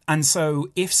 And so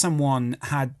if someone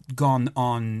had gone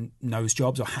on nose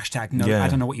jobs or hashtag no, I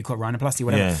don't know what you call it, rhinoplasty,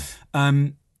 whatever,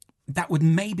 that would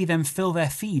maybe then fill their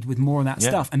feed with more of that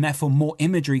stuff, and therefore more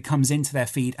imagery comes into their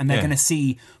feed, and they're going to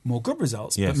see more good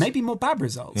results, but maybe more bad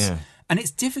results. Yeah. And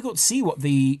it's difficult to see what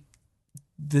the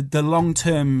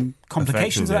long-term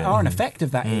complications of that are and effect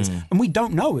of that is, and we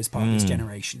don't know as part of this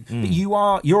generation. But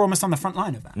you're almost on the front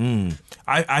line of that.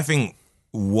 I think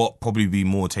what probably be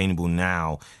more attainable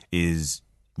now is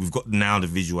we've got now the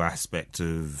visual aspect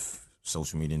of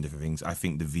social media and different things. I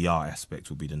think the VR aspect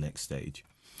will be the next stage.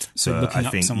 So looking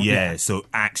up someone, so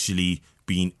actually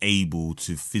being able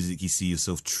to physically see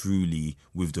yourself truly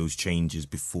with those changes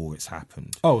before it's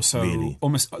happened. Oh, so really.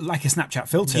 Almost like a Snapchat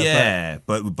filter. Yeah,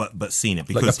 but seeing it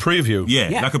because like a preview.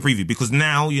 Yeah, like a preview, because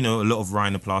now a lot of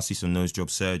rhinoplasty, so nose job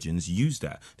surgeons use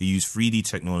that. They use 3D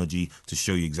technology to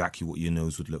show you exactly what your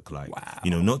nose would look like. Wow.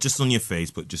 Not just on your face,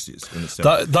 but just in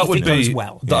itself. That would be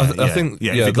well. I think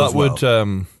that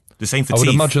would. The same for I would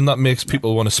teeth. imagine that makes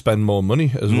people want to spend more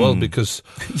money as well, because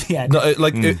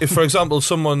if for example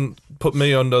someone put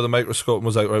me under the microscope and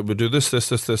was like, right, we'll do this,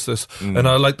 and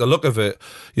I like the look of it,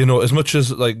 as much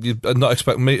as like you'd not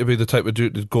expect me to be the type of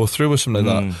dude to go through with something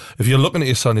like that, if you're looking at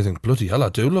yourself and you think, bloody hell, I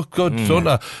do look good, don't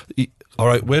I? All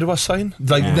right, where do I sign?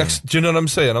 Next, do you know what I'm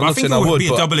saying? I'm not saying I would, it would be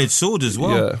but a double-edged sword as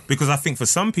well, because I think for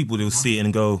some people they'll see it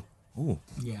and go, oh,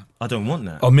 I don't want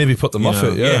that. Or maybe put them off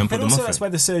it, and but also that's where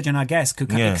the surgeon, I guess, could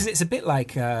come, because it's a bit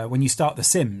like when you start The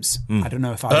Sims. I don't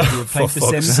know if either of you have played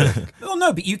The Sims. Well,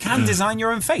 no, but you can design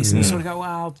your own face, and you sort of go, well,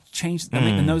 I'll change, I'll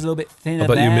make the nose a little bit thinner. I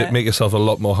bet you make yourself a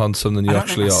lot more handsome than you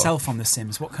actually I don't are. myself on The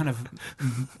Sims. What kind of?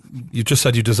 You just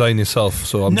said you design yourself,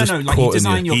 so I'm just like you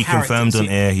design your He character. confirmed on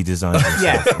air he designed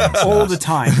himself. All the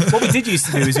time. What we did used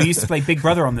to do is we used to play Big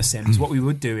Brother on The Sims. What we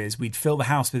would do is we'd fill the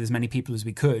house with as many people as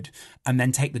we could, and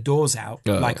then take the doors out,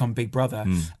 like on Big Brother.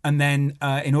 And then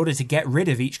in order to get rid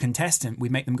of each contestant, we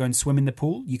make them go and swim in the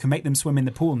pool. You can make them swim in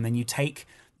the pool, and then you take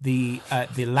the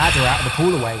ladder out of the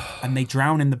pool away, and they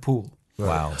drown in the pool.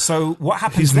 Wow. So what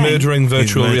happens He's then murdering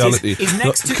virtual reality. is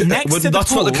next to the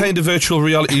That's pool, not the kind of virtual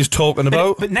reality he's talking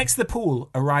about. But next to the pool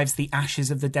arrives the ashes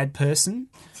of the dead person.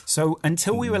 So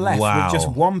until we were left with just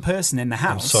one person in the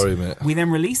house, sorry, mate. We then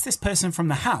released this person from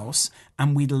the house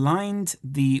and we lined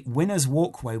the winner's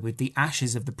walkway with the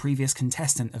ashes of the previous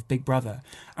contestant of Big Brother.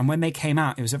 And when they came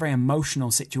out, it was a very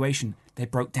emotional situation. They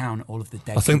broke down all of the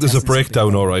dead. I think there's a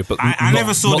breakdown, all right, but I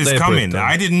never saw this coming.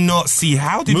 I did not see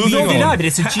how did Nor did I, but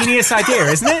it's a genius idea,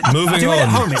 isn't it? Moving Do on. it at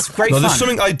home. It's great fun. There's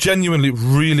something I genuinely,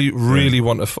 really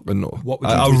want to fucking know. What would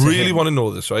you do I to really him? want to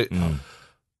know this, right?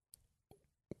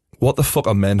 What the fuck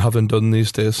are men having done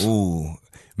these days? Ooh,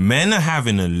 men are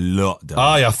having a lot done.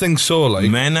 Aye, I think so.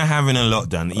 Like, Men are having a lot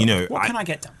done. You know, What can I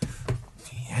get done?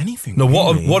 anything. no,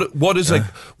 really. what is like?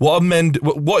 What are men?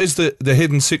 What is the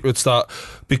hidden secrets that?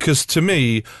 Because to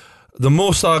me, the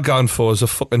most I've gone for is a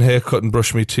fucking haircut and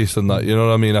brush my teeth and that. You know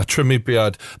what I mean? I trim my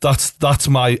beard. That's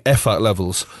my effort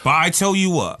levels. But I tell you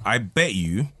what, I bet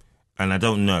you, and I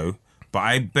don't know, but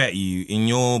I bet you in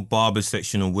your barber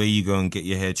section or where you go and get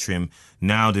your hair trimmed,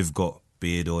 now they've got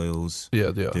beard oils.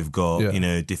 Yeah, they are. They've got, Yeah. you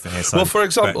know, different hairstyles. Well, for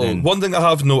example, one thing I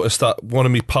have noticed that one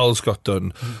of my pals got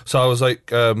done. So I was like,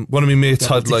 one of my mates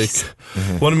had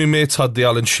the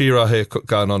Alan Shearer haircut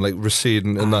going on, like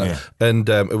receding and that, and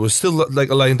it was still like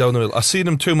a line down the middle. I seen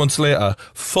him 2 months later,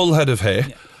 full head of hair.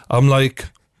 Yeah. I'm like,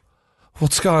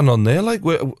 what's going on there? Like,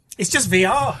 It's just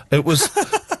VR. it was.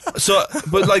 So,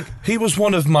 but like, he was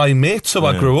one of my mates who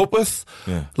I grew up with.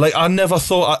 Yeah. Like, I never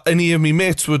thought any of my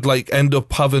mates would like end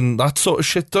up having that sort of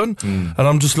shit done. And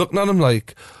I'm just looking at him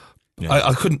like,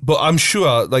 I couldn't. But I'm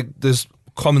sure like there's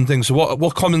common things. So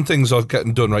what common things are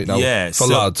getting done right now? For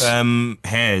lads?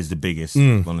 Hair is the biggest,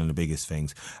 one of the biggest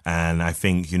things, and I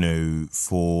think, you know,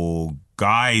 for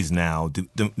guys now,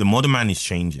 the modern man is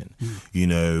changing. You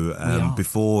know,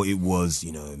 before it was,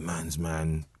 you know, man's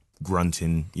man.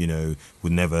 Grunting, you know,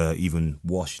 would never even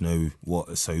know what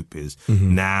a soap is.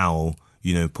 Now,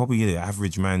 you know, probably the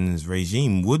average man's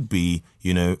regime would be,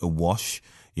 you know, a wash,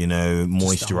 you know,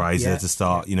 moisturizer to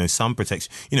start, you know, sun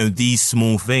protection, you know, these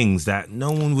small things that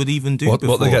no one would even do before.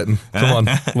 What they're getting? Come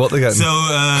on, what they're getting? So,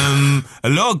 a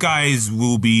lot of guys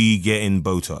will be getting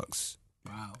Botox.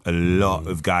 Wow. A lot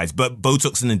of guys, but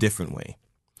Botox in a different way.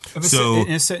 In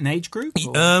a certain age group?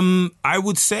 Or? I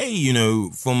would say, you know,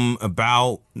 from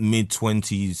about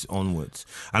mid-20s onwards.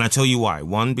 And I tell you why.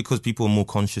 One, because people are more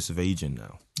conscious of aging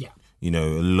now. Yeah. You know,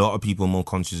 a lot of people are more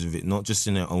conscious of it, not just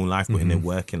in their own life, but in their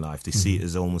working life. They see it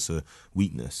as almost a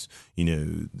weakness. You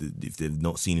know, if they're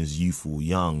not seen as youthful,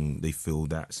 young, they feel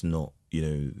that's not, you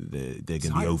know, they're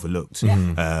going to be overlooked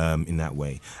in that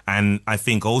way. And I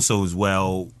think also as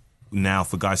well, now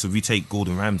for guys, so if we take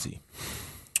Gordon Ramsay,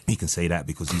 he can say that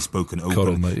because he's spoken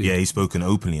openly. He's spoken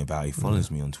openly about it. He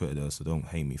follows me on Twitter though, so don't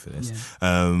hate me for this.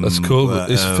 That's cool. But,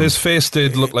 his face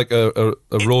did look like a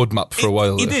roadmap for a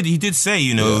while. He did say,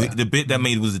 you know, the bit that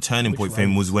made was the turning point for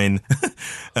him was when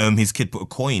his kid put a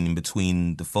coin in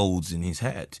between the folds in his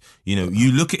head. You know,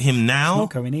 you look at him now.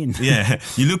 It's not going in.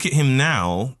 You look at him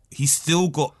now. He's still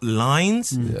got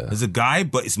lines as a guy,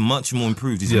 but it's much more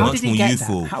improved. He's much more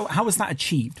youthful. How was that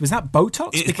achieved? Was that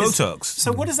Botox? It's Botox.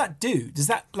 So what does that do? Does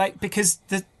that, like, because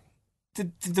the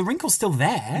wrinkle's still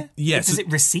there? Yeah. Does it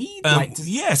recede?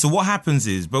 So what happens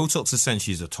is Botox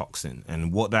essentially is a toxin,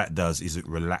 and what that does is it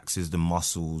relaxes the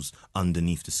muscles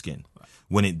underneath the skin. Right.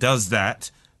 When it does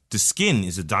that, the skin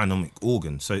is a dynamic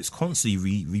organ, so it's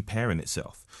constantly repairing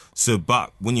itself. So,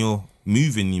 but when you're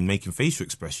moving and making facial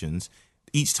expressions,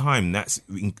 each time that's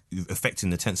affecting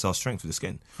the tensile strength of the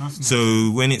skin.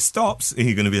 So when it stops,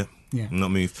 you're going to be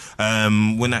not move.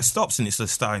 When that stops and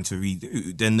it's starting to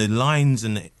redo, then the lines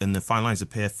and the fine lines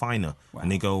appear finer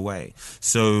and they go away.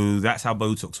 So that's how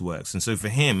Botox works. And so for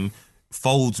him,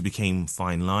 folds became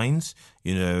fine lines,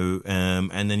 you know,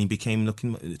 and then he became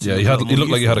looking. He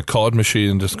looked like he had a card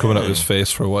machine just coming out of his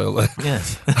face for a while there.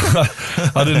 Yes.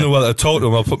 I didn't know whether to talk to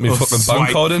him. I'll put my fucking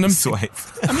bank card in him. Swipe.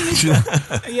 I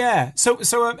mean, yeah. So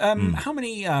how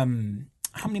many men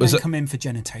come in for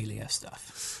genitalia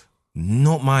stuff?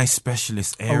 Not my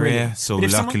specialist area, really? So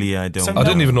luckily I don't. I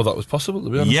didn't even know that was possible, to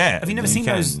be honest. Yeah. Have you never seen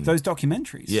those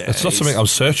documentaries? Yeah. It's not something I'm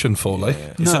searching for, like.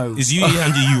 Yeah. No. It's usually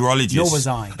under urologists. Nor was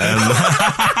I.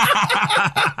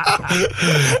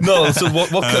 No, so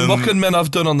what can men have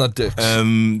done on their dicks?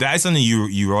 That is under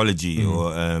urology,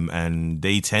 or and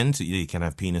they tend to, you can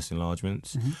have penis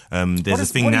enlargements. There's a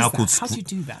thing now called. How do you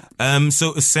do that?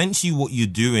 So essentially, what you're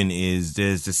doing is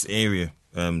there's this area.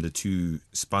 The two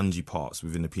spongy parts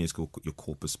within the penis called your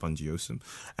corpus spongiosum,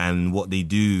 and what they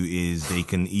do is they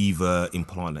can either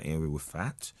implant that area with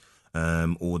fat,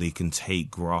 or they can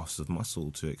take grafts of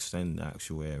muscle to extend the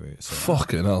actual area. So,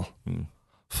 fucking hell.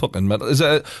 Fucking metal. Is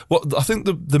it what I think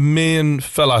the main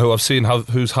fella who I've seen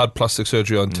who's had plastic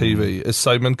surgery on TV is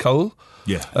Simon Cowell.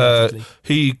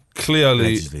 He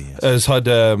clearly has had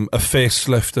a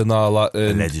facelift and all that.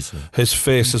 And Allegedly. his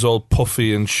face is all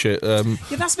puffy and shit. Yeah,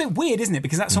 that's a bit weird, isn't it?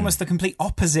 Because that's almost the complete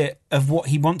opposite of what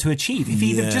he want to achieve. If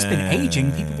he'd have just been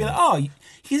aging, people would be like, oh,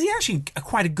 he's actually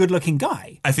quite a good-looking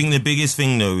guy. I think the biggest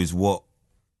thing, though, is what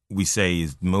we say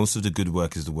is most of the good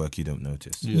work is the work you don't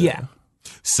notice. Yeah.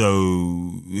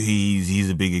 So he's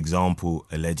a big example,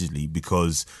 allegedly,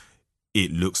 because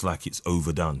it looks like it's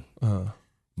overdone.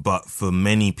 But for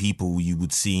many people you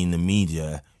would see in the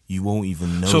media, you won't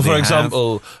even know. So, for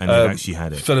example, and they've actually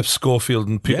had it. Philip Schofield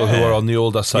and people who are on the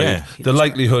older side, the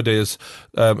likelihood is,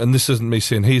 and this isn't me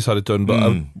saying he's had it done,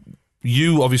 but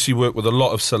you obviously work with a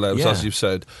lot of celebs, as you've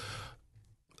said.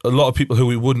 A lot of people who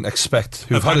we wouldn't expect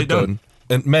who've had it done.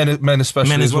 And men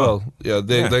especially as well. Yeah,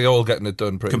 they're all getting it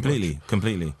done pretty much.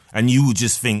 Completely. And you would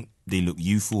just think they look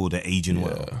youthful, they're aging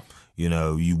well. You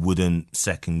know, you wouldn't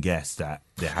second guess that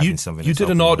they're having something. You did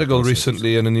an article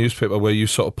recently in a newspaper where you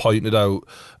sort of pointed out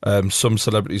some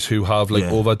celebrities who have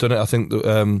overdone it. I think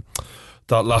that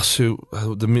lass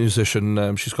the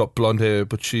musician, she's got blonde hair,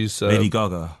 but she's Lady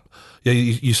Gaga. Yeah,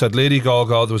 you said Lady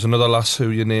Gaga. There was another lass who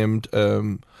you named.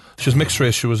 She was mixed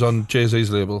race. She was on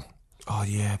Jay-Z's label. Oh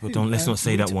yeah, but let's not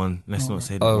say that one. Let's not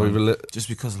say that one. Just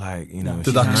because, did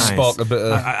that spark a bit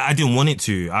of... I didn't want it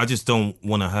to. I just don't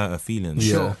want to hurt her feelings.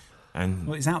 Sure. And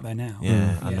it's out there now.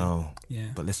 Yeah, I know. Yeah.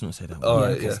 But let's not say that one. All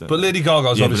right, But Lady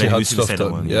Gaga's obviously had stuff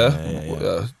done.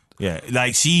 Yeah,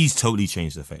 like she's totally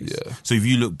changed her face. Yeah. So if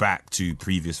you look back to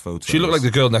previous photos, she looked like the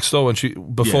girl next door when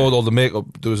before all the makeup.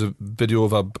 There was a video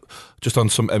of her just on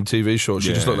some MTV show.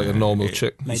 She just looked like a normal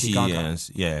chick. Lady Gaga.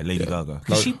 Lady Gaga.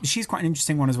 She's quite an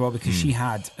interesting one as well because she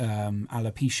had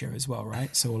alopecia as well,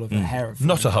 right? So all of her hair.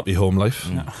 Not a happy home life.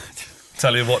 No.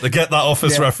 Tell you what, to get that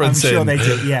Office reference I'm sure they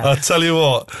did, yeah. I'll tell you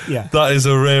what, that is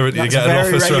a rarity to get an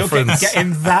Office reference.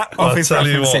 Getting that Office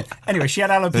reference in. Anyway, she had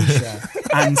alopecia.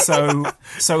 And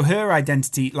so her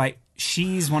identity,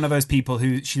 she's one of those people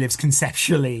who she lives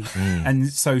conceptually. And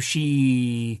so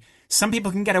some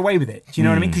people can get away with it. Do you know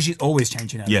what I mean? Because she's always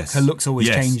changing her look. Her look's always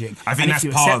changing. I think that's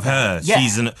part of her.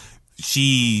 Yeah.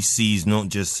 She sees not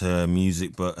just her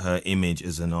music, but her image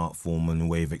as an art form and a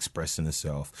way of expressing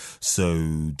herself. So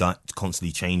that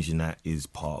constantly changing that is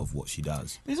part of what she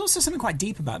does. There's also something quite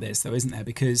deep about this, though, isn't there?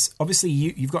 Because obviously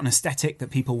you've got an aesthetic that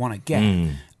people want to get.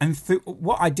 And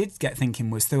what I did get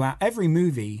thinking was throughout every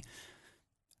movie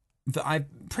that I've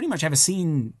pretty much ever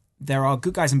seen, there are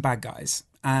good guys and bad guys.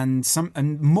 And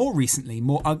more recently,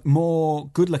 more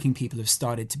good-looking people have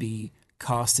started to be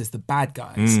cast as the bad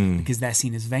guys because they're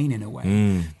seen as vain in a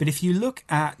way. But if you look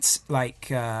at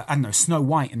I don't know, Snow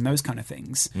White and those kind of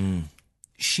things,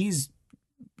 she's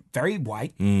very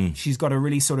white. She's got a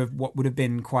really sort of what would have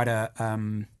been quite a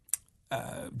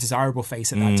desirable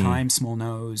face at that time, small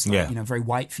nose, very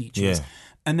white features.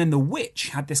 And then the witch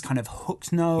had this kind of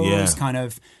hooked nose, kind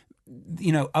of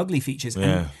ugly features.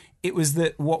 And it was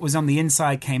that what was on the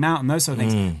inside came out and those sort of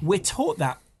things. We're taught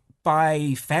that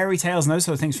by fairy tales and those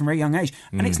sort of things from a very young age.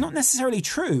 And it's not necessarily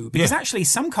true because actually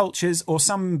some cultures or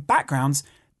some backgrounds,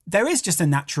 there is just a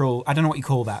natural, I don't know what you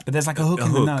call that, but there's like a hook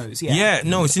in the nose. Yeah,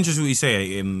 no, it's interesting what you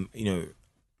say.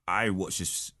 I watched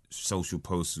this social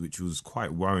post which was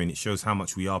quite worrying. It shows how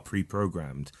much we are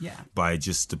pre-programmed by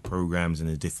just the programs and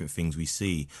the different things we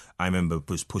see. I remember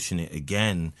pushing it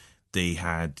again. They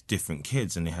had different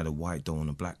kids and they had a white doll and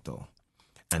a black doll.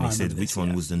 And they said which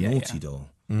one was the naughty doll.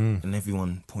 And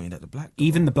everyone pointed at the black doll.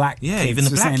 Even the black kids. Even the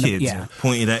black kids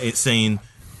pointed at it saying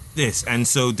this. And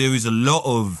so there is a lot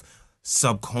of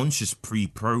subconscious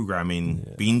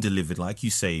pre-programming being delivered, like you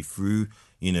say, through,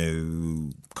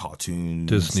 cartoons.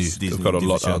 Disney they've got a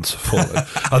lot to answer for it.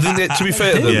 I think to be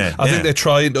fair to them, I think they're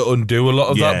trying to undo a lot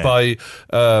of that by...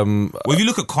 well, if you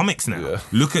look at comics now,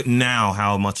 look at now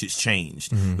how much it's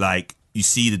changed. Like, you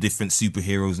see the different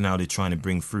superheroes now they're trying to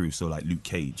bring through. So like Luke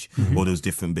Cage, all those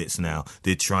different bits now.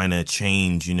 They're trying to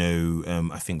change,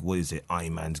 I think, what is it?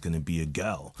 Iron Man's going to be a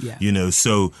girl. Yeah.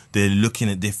 So they're looking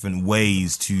at different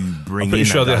ways to bring in. I'm pretty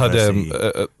sure they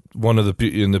had one of the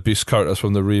Beauty and the Beast characters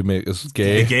from the remake is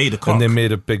gay. The cock. And they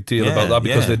made a big deal about that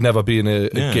because they'd never been a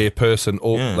gay person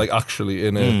actually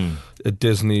in a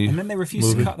Disney And then they refused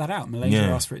movie. to cut that out. Malaysia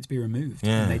asked for it to be removed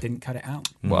and they didn't cut it out.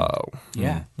 Wow.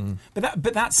 Yeah.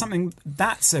 But that's something,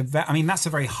 that's a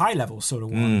very high level sort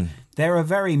of one. There are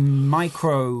very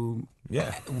micro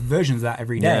versions of that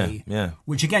every day,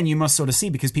 which again you must sort of see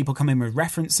because people come in with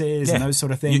references and those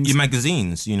sort of things. Your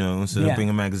magazines, so they'll bring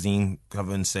a magazine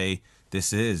cover and say,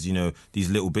 this is, these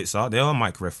little bits there are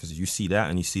micro references. You see that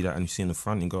and you see that and you see in the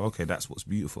front and go, okay, that's what's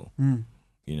beautiful.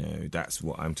 You know, that's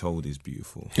what I'm told is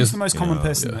beautiful. Who's the most common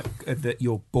person that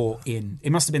you're bought in?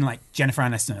 It must have been like Jennifer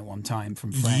Aniston at one time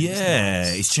from Friends. Yeah,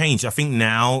 it's changed. I think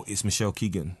now it's Michelle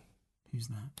Keegan. Who's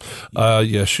that?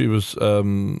 Yeah, she was.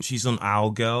 She's on Our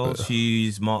Girl.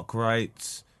 She's Mark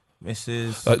Wright's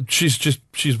Mrs.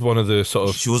 She's one of the sort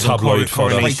of She was on tabloid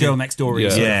Coronation. Like Girl Next Door.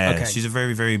 Yeah, Okay. she's a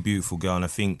very, very beautiful girl, and I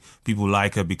think people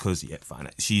like her because fine.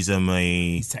 She's a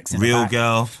texting her real back.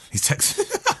 girl. He's texting.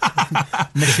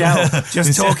 Michelle,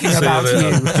 just talking about you.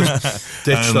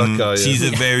 Ditch that guy. Yeah. She's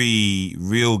a very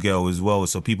real girl as well,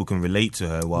 so people can relate to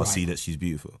her while see that she's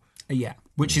beautiful. Yeah,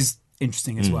 which is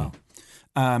interesting as well.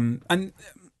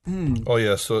 Oh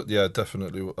yeah, so yeah,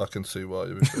 definitely. I can see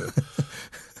why.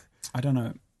 I don't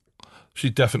know,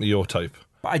 She's definitely your type.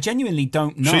 but I genuinely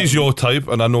don't know. She's your type,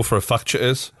 and I know for a fact she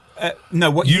is. no.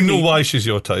 What You know mean, why she's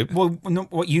your type. Well, no,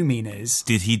 what you mean is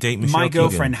Did he date Michelle my Keegan?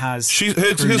 girlfriend has His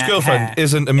brunette girlfriend hair.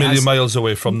 isn't a It million has- miles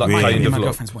away from that Really? kind of my look.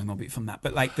 girlfriend's way more beautiful from that,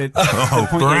 but like the Oh,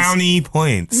 point brownie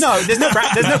points. is, no, there's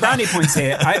no brownie points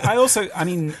here. I also, I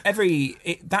mean,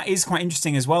 that is quite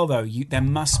interesting as well, though. There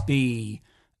must be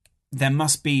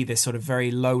this sort of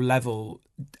very low level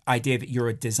idea that you're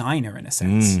a designer in a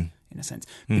sense,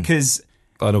 because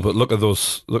I know, but look at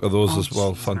those as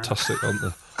well. Fantastic, aren't they?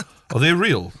 Are they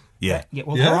real? Yeah.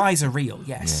 well, her eyes are real,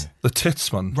 yes, The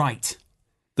tits, man. right.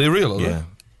 They're real, are Yeah.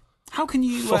 How can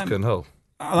you? Fucking hell.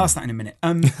 I'll ask that in a minute.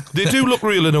 They do look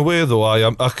real in a way, though.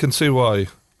 I can see why.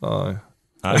 Aye.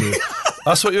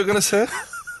 That's what you're going to say?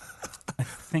 I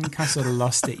think I sort of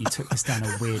lost it. You took this down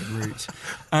a weird route.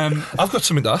 I've got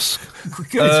something to ask.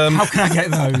 Good. How can I get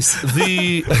those?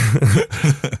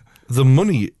 The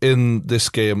money in this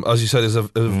game, as you said,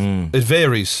 it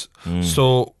varies.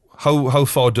 So how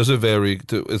far does it vary?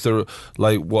 Is there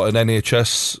like what an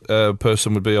NHS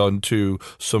person would be on to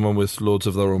someone with loads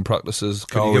of their own practices?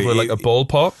 Can you give her like a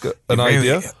ballpark, an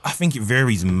idea? I think it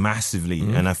varies massively,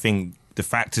 and I think the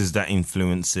factors that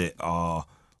influence it are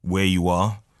where you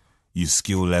are, your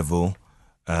skill level,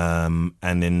 and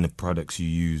then the products you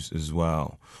use as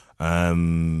well.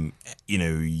 You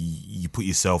know, you put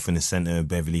yourself in the center of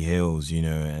Beverly Hills, you know,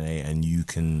 and you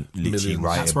can literally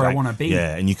write. That's where I wanna be.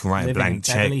 Yeah, and you can write a Living blank in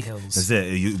check. Beverly Hills. That's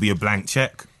it. You'll be a blank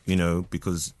check, you know,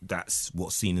 because that's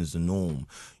what's seen as the norm.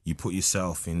 You put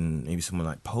yourself in maybe somewhere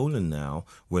like Poland now,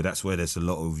 where there's a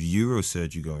lot of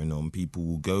Eurosurgery going on. People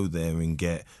will go there and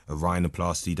get a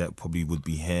rhinoplasty that probably would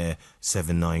be here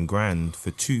 7-9 grand for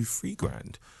 2-3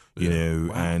 grand. You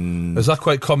know, and Is that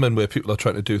quite common where people are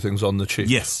trying to do things on the cheap?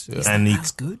 yes, Yeah. and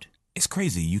That's good. it's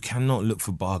crazy. You cannot look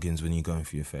for bargains when you're going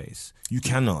for your face. You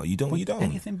cannot. You don't.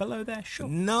 Anything below there, sure.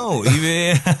 No,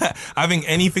 I think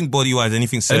anything body-wise,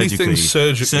 anything surgically,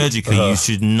 Anything you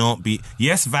should not be.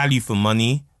 Yes, value for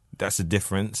money. That's a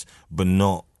difference, but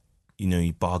not. You know,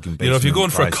 you bargain. You know, if you're going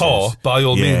for a car, by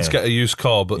all means, get a used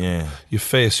car. But Yeah. your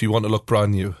face, you want to look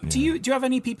brand new. Do you have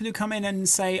any people who come in and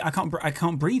say I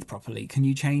can't breathe properly? Can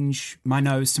you change my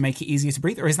nose to make it easier to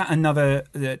breathe, or is that another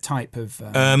type of? So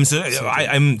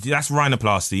I'm that's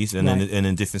rhinoplasties and in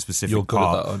a different specific You're good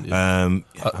part. at that, aren't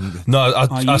you? I'm good. No,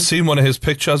 you? I seen one of his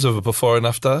pictures of a before and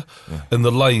after. In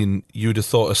the line, you'd have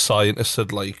thought a scientist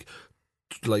had like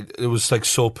it was like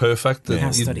so perfect. That He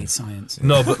has you'd- studied science.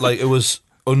 No, but like it was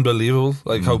unbelievable,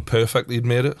 like how perfect he'd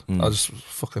made it. I just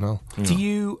fucking hell. Do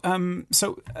you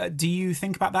do you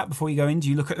think about that before you go in? Do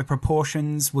you look at the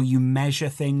proportions? Will you measure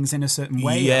things in a certain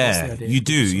way? Or what's the Yeah, idea? you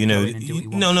do. Just You know, go in and do what you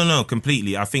want? no,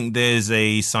 completely. I think there's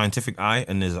a scientific eye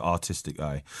and there's an artistic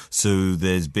eye. So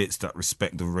there's bits that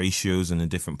respect the ratios and the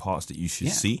different parts that you should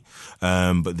Yeah. see.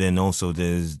 But then also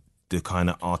there's the kind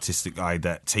of artistic eye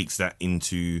that takes that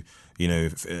into, you know,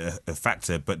 a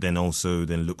factor, but then also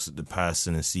then looks at the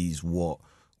person and sees what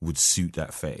would suit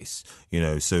that face, you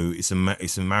know. So it's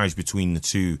a marriage between the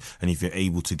two, and if you're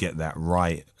able to get that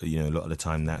right, you know, a lot of the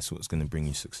time that's what's going to bring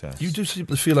you success. You do seem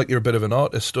to feel like you're a bit of an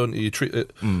artist, don't you? You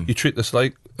treat this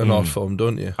like an art form,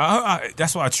 don't you?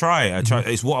 That's what I try.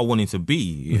 It's what I wanted to be.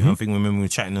 You know, I think when we were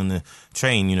chatting on the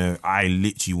train, you know, I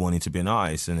literally wanted to be an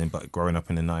artist, and then but growing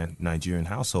up in a Nigerian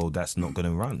household, that's not going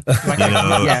to run. You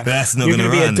know, Yeah. that's not You're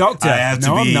going to gonna run. be a doctor. I have No,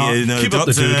 to I'm be not. you know, Keep up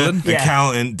the doctor, doodling. Yeah.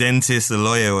 accountant, dentist, a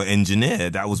lawyer, or engineer.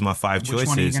 That was my 5 choices. Which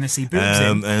one are you gonna see boobs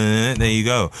in? And there you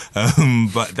go.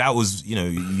 But that was, you know,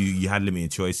 you had limited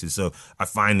choices. So I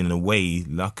find in a way,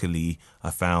 luckily, I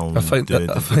found I find the it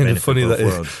benefit funny of that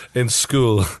both worlds. in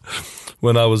school,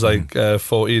 when I was like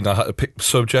 14, I had to pick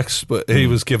subjects, but he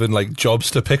was given like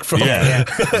jobs to pick from. Yeah,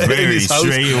 In very his house.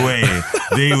 straight away.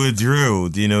 They were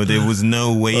drilled, you know, there was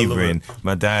no wavering.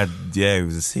 My dad, he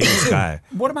was a serious guy.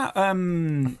 What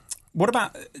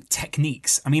about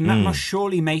techniques? I mean, that must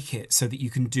surely make it so that you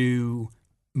can do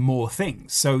more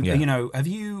things. So, Yeah. you know,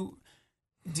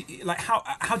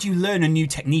 how do you learn a new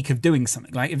technique of doing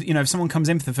something? Like, if someone comes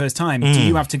in for the first time, do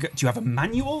you have a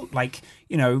manual? Like,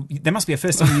 there must be a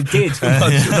first time you did.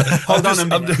 Hold on a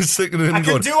minute. I'm just thinking of him I can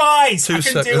going, do eyes. I 2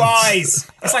 can do seconds.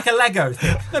 eyes. It's like a Lego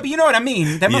thing. No, but you know what I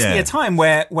mean. There must be a time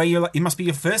where you're like, it must be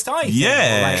your first eye.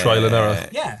 Yeah. Trial and error.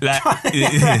 Yeah. Like-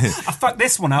 I fucked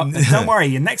this one up. Don't worry.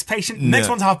 Your next patient, next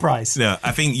one's half price. No,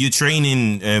 I think your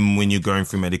training when you're going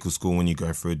through medical school, when you're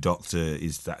going through a doctor,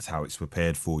 that's how it's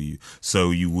prepared for you.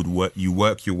 So you work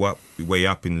your way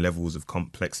up in levels of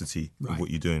complexity of what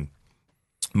you're doing.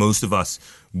 Most of us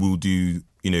will do,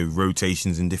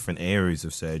 rotations in different areas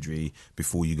of surgery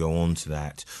before you go on to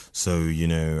that. So,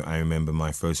 I remember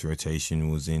my first rotation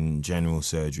was in general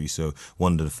surgery. So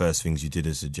one of the first things you did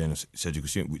as a general surgical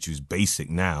student, which was basic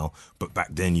now, but back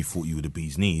then you thought you were the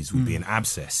bee's knees, would be an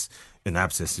abscess. An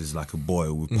abscess is like a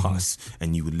boil with pus,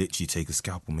 and you would literally take a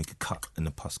scalpel, make a cut, and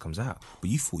the pus comes out. But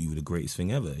you thought you were the greatest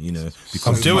thing ever, because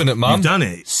I'm doing it, man. You've done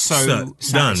it. So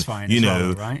satisfying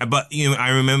done, as well, right? But I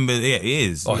remember, it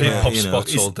is. Oh, he pop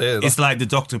spots all day. It's like the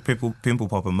Dr. Pimple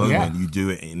Popper moment. Yeah. You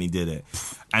do it, and he did it.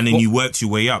 And then you worked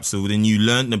your way up. So then you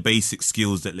learned the basic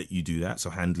skills that let you do that. So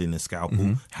handling a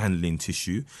scalpel, handling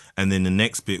tissue. And then the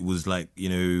next bit was like,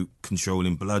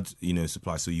 controlling blood,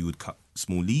 supply. So you would cut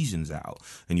small lesions out,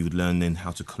 and you would learn then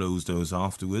how to close those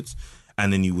afterwards.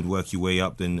 And then you would work your way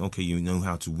up. Then, okay, you know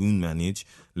how to wound manage.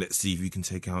 Let's see if you can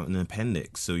take out an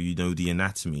appendix. So you know the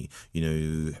anatomy.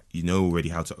 You know already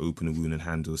how to open a wound and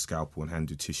handle a scalpel and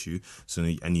handle tissue. So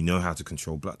and you know how to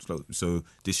control blood flow. So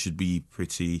this should be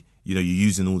pretty. You're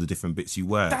using all the different bits you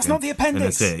work. That's not the appendix. And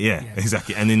that's it. Yeah,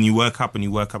 exactly. And then you work up,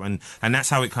 and that's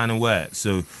how it kind of works.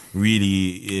 So really,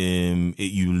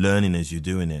 you learning as you're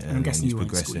doing it, and I'm guessing it's you weren't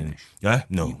progressing. squeamish. Yeah,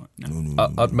 no.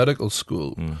 At medical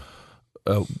school,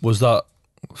 was that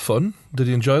fun? Did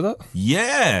you enjoy that?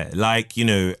 Yeah,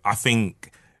 I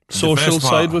think the Social first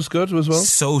part- side was good as well.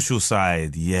 Social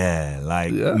side, yeah.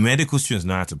 Medical students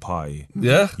know how to party.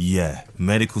 Yeah. Yeah,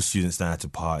 medical students know how to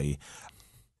party.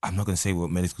 I'm not going to say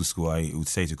what medical school I would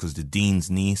say to, because the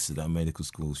dean's niece at that medical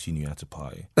school, she knew how to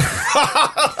party.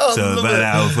 So, but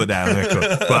I will put that on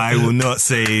record. But I will not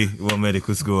say what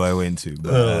medical school I went to.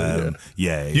 But,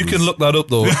 You can look that up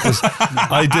though, because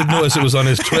I did notice it was on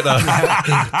his Twitter.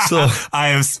 So I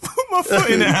have put my foot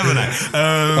in it, haven't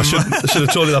I? I should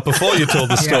have told you that before you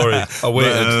told the story. I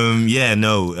waited.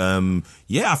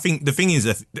 I think the thing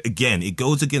is, again, it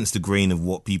goes against the grain of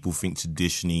what people think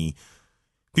traditionally.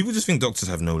 People just think doctors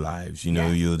have no lives.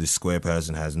 You're this square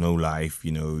person, has no life.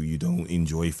 You don't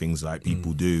enjoy things like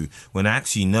people do. When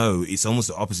actually, no, it's almost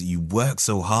the opposite. You work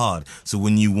so hard. So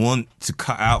when you want to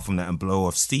cut out from that and blow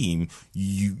off steam,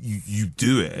 you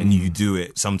do it. And you do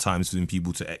it sometimes with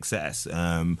people to excess.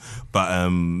 But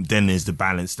then there's the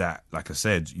balance that, like I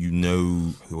said,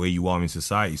 where you are in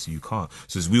society, so you can't.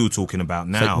 So as we were talking about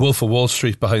now. It's like Wolf of Wall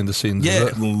Street behind the scenes. Yeah. Is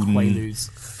it?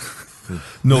 Quaaludes.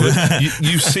 No, but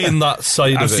you've seen that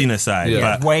side of it. I've seen a side.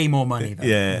 Yeah, But, way more money though.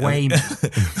 Yeah. Way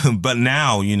more. But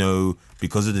now,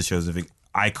 because of the shows, I think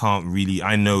I can't really.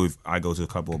 I know if I go to a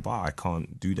club or bar, I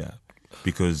can't do that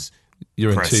because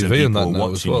you're in press TV and that people are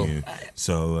now as watching well. you.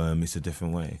 So it's a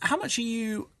different way. How much are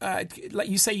you, like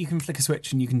you say you can flick a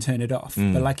switch and you can turn it off,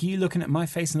 but like are you looking at my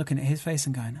face and looking at his face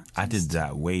and going, I did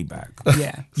that way back.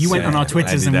 Yeah. You went on our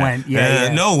Twitters and went,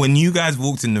 No, when you guys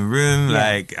walked in the room,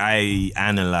 Yeah. I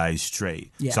analysed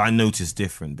straight. Yeah. So I noticed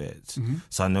different bits.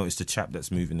 So I noticed the chap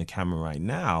that's moving the camera right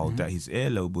now, that his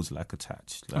earlobe was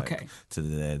attached to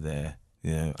there.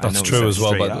 Yeah, That's true as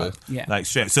well, by the way. Yeah.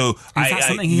 Straight. So Is that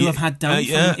something he'll have had done?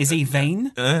 Is he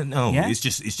vain? No, Yeah? it's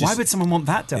just. Why would someone want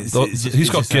that done? He's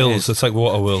got gills. It's like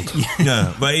Waterworld.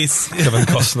 Yeah, but it's Kevin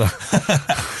Costner.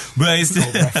 but it's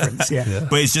Old reference, yeah.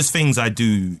 but it's just things I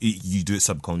do. You do it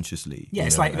subconsciously. Yeah,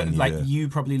 it's you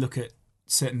probably look at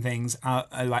certain things.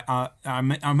 I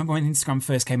remember when Instagram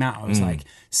first came out, I was like,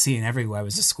 seeing everywhere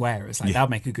was a square. It's like, that'll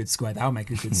make a good square. That'll make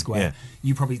a good square. Yeah.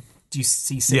 You probably. Do you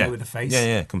see similar with the face?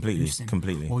 Yeah, completely.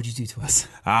 What would you do to us?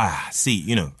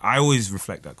 See, I always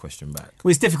reflect that question back. Well,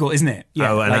 it's difficult, isn't it?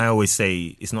 Yeah, I always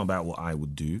say it's not about what I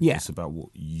would do. Yeah. It's about what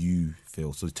you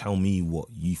feel. So tell me what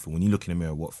you feel. When you look in the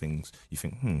mirror, what things you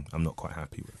think, I'm not quite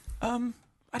happy with.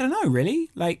 I don't know, really.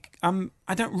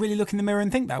 I don't really look in the mirror and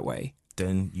think that way.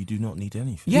 Then you do not need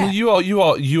anything. Yeah.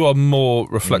 You are more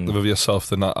reflective of yourself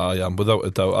than I am, without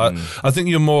a doubt. I think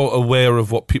you're more aware of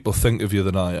what people think of you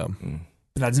than I am.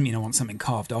 But that doesn't mean I want something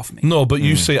carved off me. No, but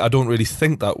you say I don't really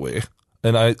think that way,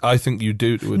 and I think you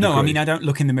do. To a No, I degree. mean I don't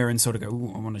look in the mirror and sort of go,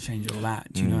 "Ooh, I want to change all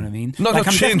that." Do you know what I mean? No, not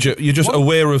change it. You're just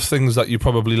aware of things that you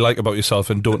probably like about yourself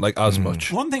and don't like as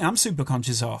much. One thing I'm super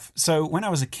conscious of. So when I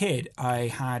was a kid, I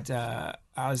had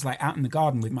I was like out in the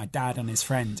garden with my dad and his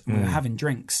friend, and we were having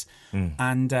drinks,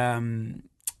 and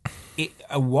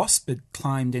a wasp had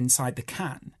climbed inside the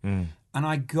can, and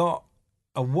I got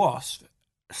a wasp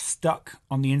stuck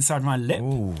on the inside of my lip.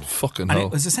 Ooh, fucking and hell.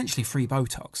 it was essentially free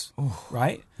Botox,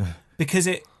 right? Because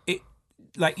it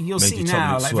like you'll Made see your top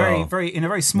now, lip like swell. very in a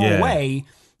very small way,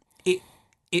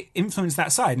 it influenced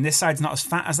that side, and this side's not as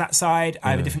fat as that side.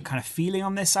 I have a different kind of feeling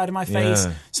on this side of my face,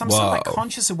 so I'm sort of like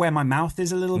conscious of where my mouth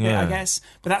is a little bit, I guess.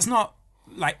 But that's not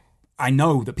like, I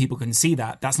know that people can see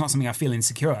that. That's not something I feel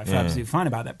insecure. I feel absolutely fine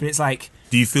about that. But it's like,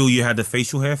 Do you feel you had the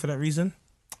facial hair for that reason?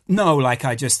 no, like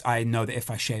I know that if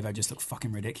I shave, I just look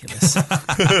fucking ridiculous.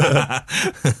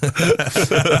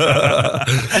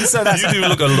 And so that's You do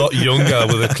look a lot younger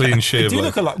with a clean shave. do like.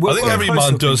 look a lot- I well, think well, every close man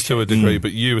to a does clean to a degree,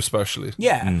 but you especially.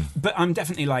 yeah, but I'm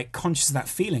definitely like conscious of that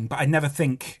feeling. But I never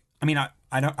think. I mean,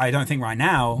 I don't think right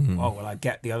now. Oh well, I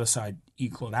get the other side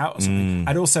equaled out or something.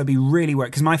 I'd also be really worried,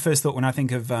 because my first thought when I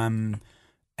think of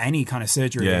any kind of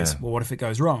surgery is, well, what if it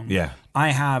goes wrong? Yeah. I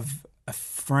have a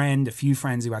few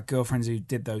friends who had girlfriends who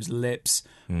did those lips.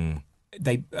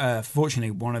 They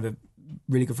fortunately, one of the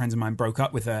really good friends of mine broke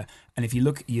up with her, and if you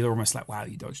look, you're almost like, wow,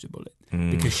 you dodged a bullet,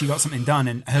 because she got something done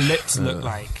and her lips look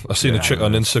like. I seen a chick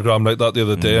on Instagram like that the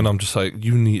other day, and I'm just like,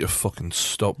 you need to fucking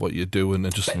stop what you're doing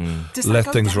and just Does that let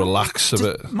go things down? relax a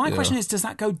bit. My question is, does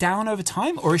that go down over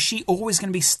time, or is she always going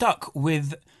to be stuck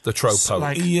with The trout pout.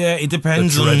 like- Yeah, it The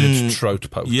depends dreaded on trout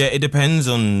pout. Yeah, it depends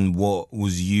on what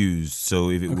was used. So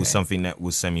if it was something that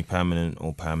was semi-permanent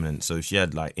or permanent, so if she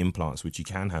had like implants, which you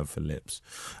can have for lips.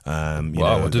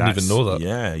 Wow, I didn't even know that.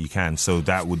 Yeah, you can. So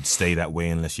that would stay that way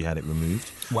unless you had it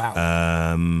removed. Wow.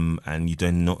 And you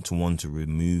don't not to want to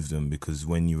remove them, because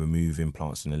when you remove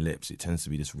implants in the lips, it tends to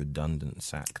be this redundant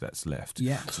sac that's left.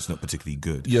 Yeah. So it's not particularly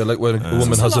good. Yeah, like when a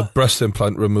woman has a breast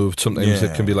implant removed, sometimes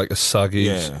Yeah. it can be like a saggy.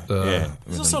 There's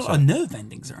also a lot of nerve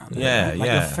endings around there. Yeah, right? Like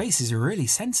yeah. your face is really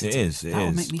sensitive. It is, it that would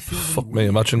is. make me feel really Fuck me, weird.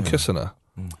 imagine kissing her.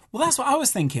 Well, that's what I was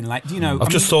thinking. Like, do you know? I've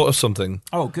just thought of something.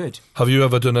 Oh, good. Have you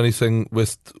ever done anything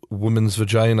with women's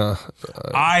vagina?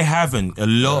 I haven't. A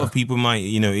lot of people might,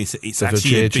 it's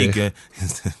actually a vajayjay. bigger.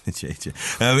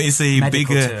 It's a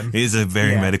Medical bigger. term. It's a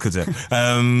very Yeah. medical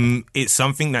term. It's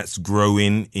something that's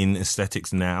growing in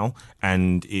aesthetics now,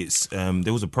 and it's.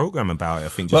 There was a program about it. I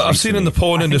think. Just Well, I've seen in the recently.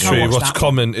 porn I think I industry, watched what's that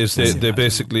common is I've seen they that,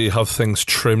 basically have things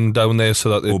trimmed down there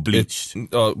so that Or bleached.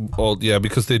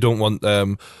 because they don't want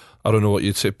I don't know what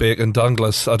you'd say, bacon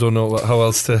danglers. I don't know how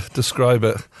else to describe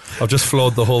it. I've just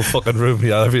floored the whole fucking room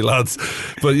here, every lads.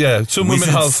 But yeah, some women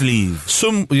Wizard have sleeve.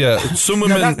 some No,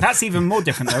 women. that's even more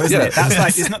different, though, isn't Yeah. it? That's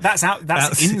like it's not. That's out. That's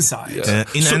That's- inside.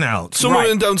 In and out. Some Right.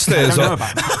 women downstairs I don't know are,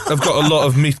 about that. have got a lot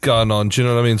of meat going on. Do you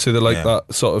know what I mean? So they're like Yeah.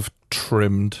 that sort of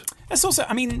trimmed. That's also.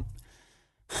 I mean,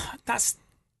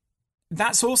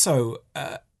 that's also.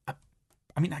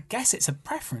 I mean, I guess it's a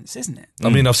preference, isn't it? I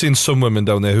mean, I've seen some women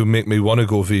down there who make me want to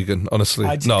go vegan, honestly.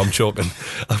 No, I'm joking.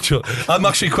 I'm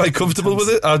actually quite comfortable with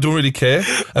it. I don't really care.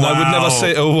 And I would never Wow.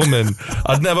 say to a woman,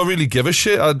 I'd never really give a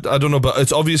shit. I don't know, but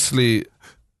it's obviously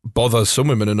bothers some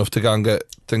women enough to go and get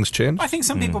things changed. I think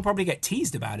some people probably get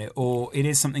teased about it, or it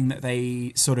is something that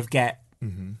they sort of get.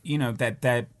 You know,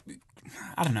 they're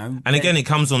I don't know. And again, it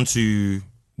comes on to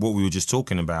what we were just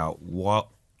talking about. What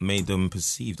made them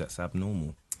perceive that's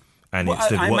abnormal? And Well, it's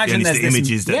the, I what, imagine and it's there's the this-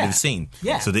 images that yeah. they've seen.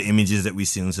 Yeah. So the images that we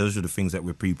see on social, the things that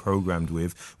we're pre-programmed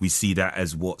with, we see that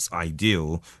as what's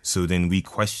ideal. So then we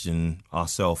question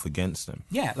ourselves against them.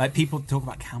 Yeah, like people talk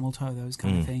about camel toe, those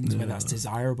kind of things, whether that's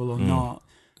desirable or not.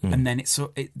 And then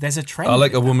there's a trend. I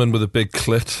like a with that. woman with a big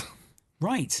clit.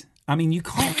 Right. I mean, you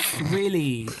can't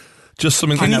really. Just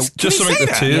something, Can you just something say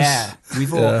to that? tease. Yeah,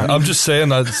 we've all. Yeah, I'm just saying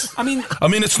that. I mean,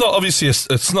 It's not obviously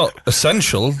it's not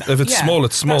essential. If it's Yeah, small,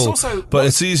 it's small. that's also but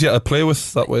it's easier to play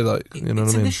with that way. Like you know it's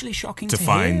what I mean? initially shocking To to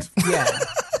find. hear.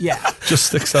 Yeah. Just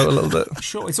sticks out a little bit.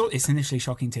 Sure, it's initially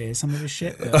shocking to hear some of this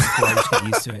shit, but I just get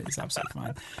used to it. It's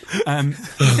absolutely fine.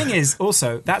 The thing is,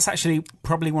 also, that's actually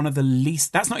probably one of the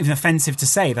least. That's not even offensive to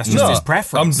say. That's just his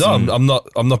preference. I'm not.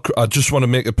 I just want to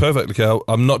make it perfectly clear.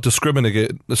 I'm not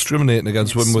discriminating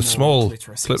against women with small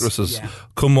clitorises. Yeah.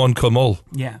 Come one, come all.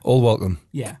 Yeah. All welcome.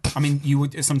 Yeah, I mean, you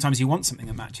would sometimes you want something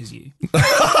that matches you.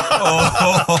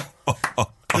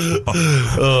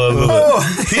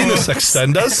 Penis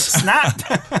extenders.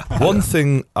 Snap. One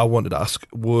thing I wanted to ask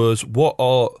was, what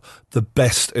are the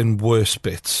best and worst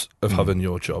bits of having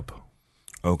your job?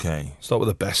 Okay. Start with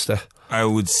the best. I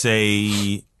would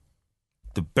say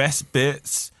the best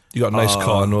bits. You got a nice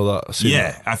car and all that. I see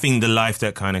Yeah, that. I think the life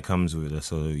that kind of comes with it.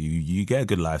 So you get a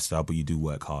good lifestyle, but you do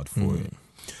work hard for it.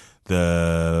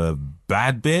 The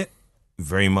bad bit,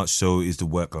 very much so, is the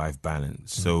work-life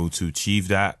balance. So to achieve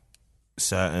that,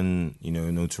 certain,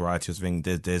 notoriety or something,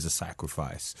 there's a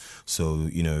sacrifice. So,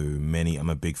 I'm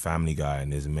a big family guy,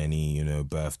 and there's many,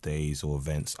 birthdays or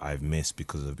events I've missed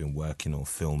because I've been working or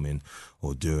filming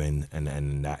or doing,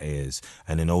 and that is.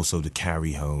 And then also the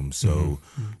carry home. So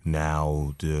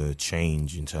now the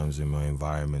change in terms of my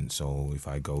environment. So if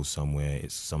I go somewhere,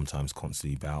 it's sometimes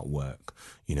constantly about work,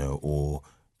 or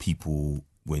people,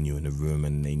 when you're in a room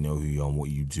and they know who you are and what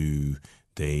you do,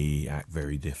 they act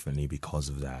very differently because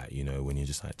of that, when you're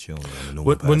just like chilling, I'm a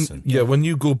normal person. When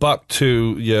you go back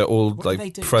to your old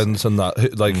friends and that,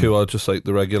 who are just like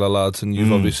the regular lads, and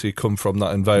you've obviously come from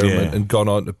that environment and gone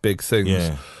on to big things.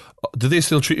 Yeah. Do they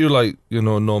still treat you like,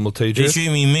 normal TJ? They treat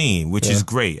me, which is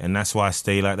great. And that's why I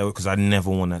stay like that, because I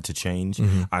never want that to change.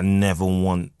 I never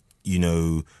want,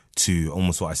 to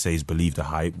almost, what I say is believe the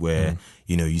hype, where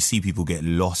you see people get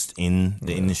lost in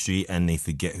the industry and they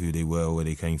forget who they were, where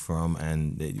they came from,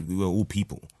 and we were all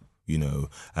people,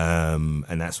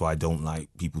 and that's why I don't like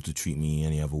people to treat me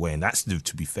any other way. And that's,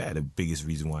 to be fair, the biggest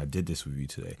reason why I did this with you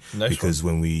today. Because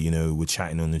when we were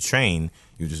chatting on the train,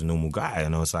 you're just a normal guy,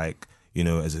 and I was like,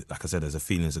 like I said, as a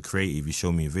feeling, as a creative, you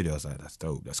show me a video, I was like, that's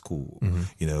dope, that's cool,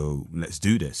 let's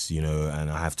do this, and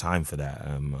I have time for that.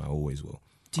 I always will.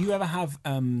 Do you ever have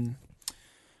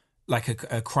like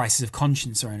a crisis of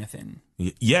conscience or anything?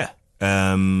 Yeah.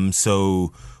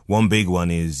 So one big one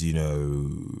is,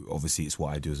 obviously it's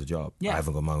what I do as a job. Yeah. I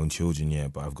haven't got my own children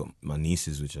yet, but I've got my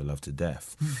nieces, which I love to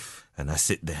death. And I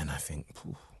sit there and I think,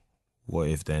 what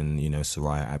if then,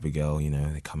 Soraya, Abigail,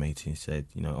 they come 18 and said,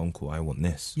 Uncle, I want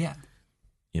this. Yeah.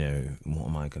 What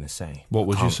am I going to say? What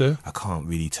would you say? I can't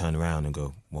really turn around and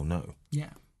go, well, no. Yeah.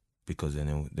 Because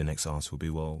then the next answer will be,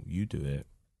 well, you do it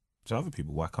to other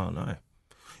people. Why can't I?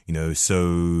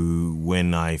 So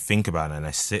when I think about it and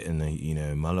I sit and,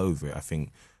 mull over it, I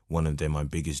think one of my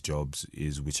biggest jobs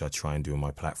is, which I try and do on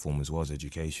my platform as well, as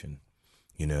education.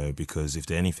 Because if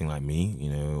they're anything like me,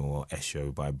 or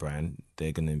Esho by brand,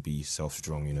 they're going to be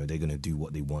self-strong, they're going to do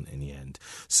what they want in the end.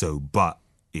 So, but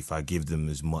if I give them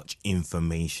as much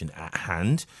information at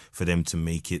hand for them to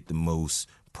make it the most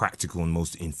practical and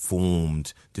most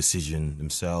informed decision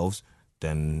themselves,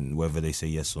 then whether they say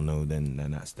yes or no, then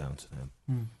that's down to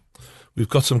them. We've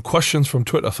got some questions from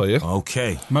Twitter for you.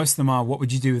 Okay. Most of them are, what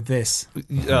would you do with this?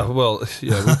 Yeah, well,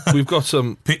 we've got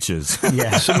some pictures.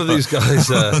 Yeah. Some of these guys,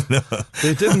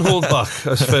 they didn't hold back,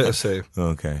 that's fair to say.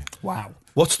 Okay. Wow.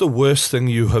 What's the worst thing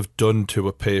you have done to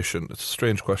a patient? It's a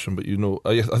strange question, but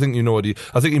I think you know what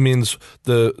I think he means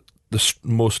the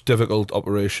most difficult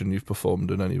operation you've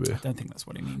performed in any way. I don't think that's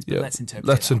what he means, but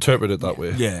let's interpret it that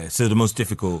way. Yeah, so the most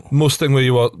difficult... Most thing where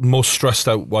you are most stressed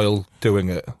out while doing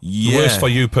it. Yeah. The worst for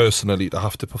you personally to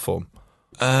have to perform.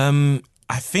 I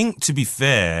think, to be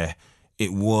fair,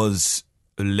 it was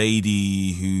a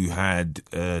lady who had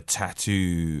a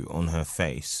tattoo on her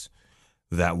face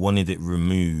that wanted it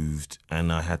removed,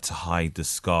 and I had to hide the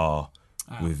scar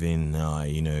within,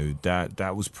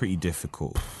 that was pretty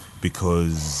difficult.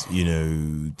 Because,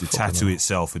 the tattoo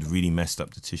itself had really messed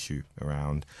up the tissue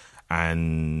around,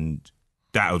 and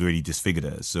that had really disfigured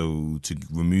her. So to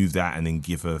remove that and then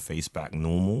give her face back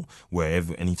normal,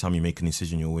 anytime you make an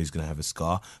incision, you're always going to have a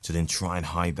scar. So then try and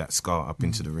hide that scar up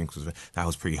into the wrinkles. That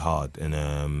was pretty hard. And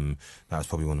that was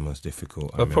probably one of the most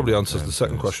difficult. That probably answers the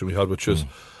second question we had, which is...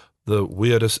 the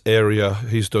weirdest area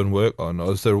he's done work on?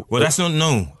 Or is there... Well, that's not...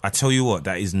 No, I tell you what,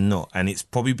 that is not. And it's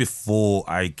probably before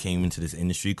I came into this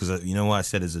industry, because you know what I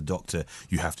said, as a doctor,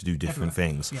 you have to do different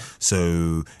things. Yeah.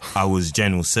 So I was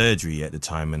general surgery at the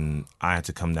time, and I had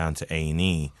to come down to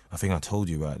A&E. I think I told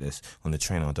you about this on the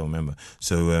train, I don't remember.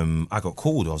 So I got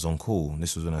called, I was on call.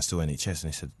 This was when I was still NHS,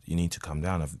 and they said, you need to come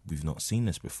down, we've not seen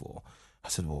this before. I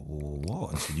said, well,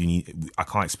 what? I said, I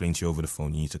can't explain to you over the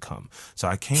phone, you need to come. So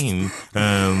I came.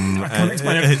 I can't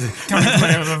explain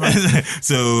everything.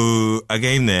 So I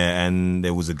came there, and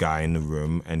there was a guy in the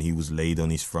room, and he was laid on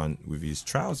his front with his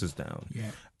trousers down. Yeah.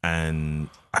 And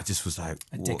I just was like...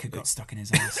 A dick had got stuck in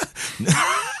his ass.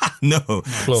 No.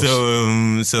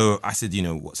 So I said,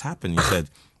 what's happened? He said,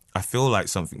 I feel like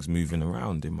something's moving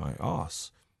around in my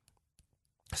ass.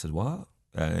 I said, what?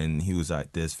 And he was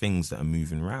like, there's things that are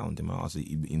moving around in my arse,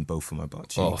 in both of my butt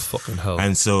cheeks. Oh, fucking hell.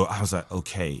 And so I was like,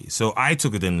 okay. So I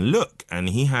took it and look, and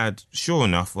he had, sure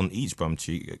enough, on each bum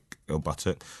cheek or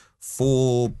buttock,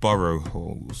 4 burrow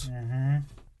holes. Mm-hmm.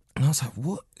 And I was like,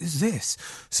 what is this?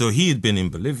 So he had been in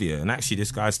Bolivia, and actually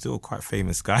this guy's still quite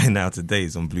famous guy now today.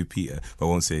 He's on Blue Peter, but I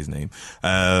won't say his name.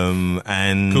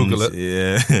 And Google it.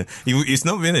 Yeah, it's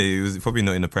not been it. He was probably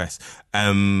not in the press.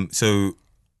 So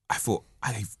I thought,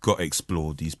 I've got to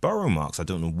explore these burrow marks. I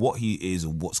don't know what he is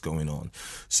or what's going on.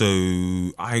 So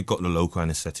I got the local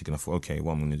anesthetic and I thought, okay,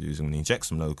 what I'm going to do is I'm going to inject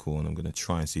some local and I'm going to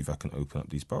try and see if I can open up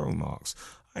these burrow marks.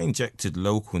 I injected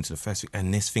local into the first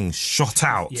and this thing shot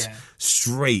out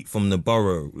straight from the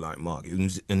burrow, like Mark,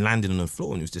 and landed on the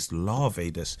floor, and it was just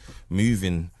larvae that's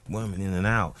moving, worming in and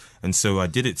out. And so I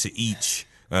did it to each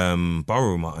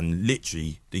burrow mark, and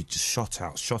literally they just shot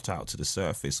out to the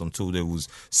surface until there was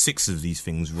 6 of these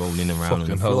things rolling around on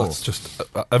the floor. That's just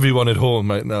everyone at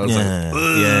home right now.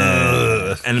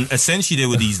 Yeah. And essentially there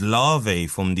were these larvae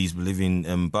from these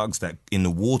living bugs that in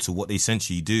the water, what they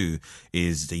essentially do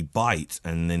is they bite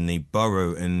and then they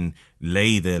burrow and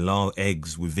lay their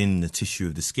eggs within the tissue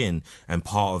of the skin, and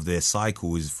part of their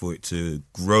cycle is for it to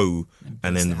grow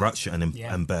and then rupture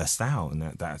and burst out, and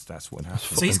that's what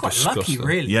happens. So he's quite lucky,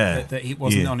 really, that he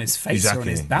wasn't on his face or on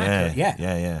his back.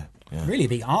 Yeah. Really,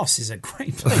 the arse is a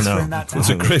great place for him that time. It's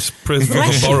a crisp prison for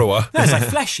a borrower. No, it's like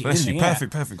fleshy, isn't it?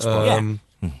 Perfect spot.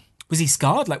 Was he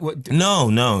scarred? Like what?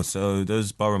 No. So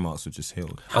those burrow marks were just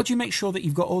healed. How do you make sure that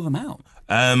you've got all of them out?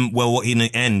 Well, in the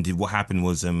end, what happened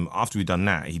was after we'd done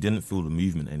that, he didn't feel the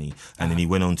movement any, and then he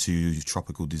went on to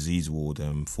tropical disease ward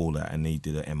for that, and they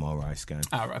did an MRI scan.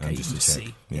 Okay, just to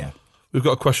see. Yeah. We've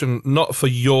got a question, not for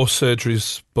your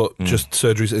surgeries, but just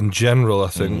surgeries in general, I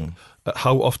think.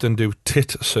 How often do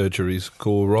tit surgeries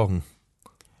go wrong?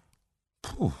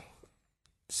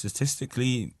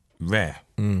 Statistically rare.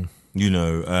 You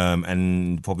know,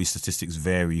 and probably statistics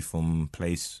vary from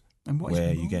place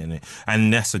where you're getting it.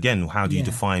 And that's, again, how do you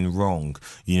define wrong?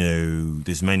 You know,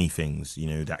 there's many things, you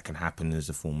know, that can happen as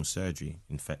a form of surgery.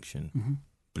 Infection,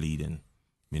 bleeding,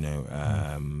 you know,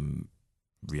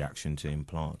 reaction to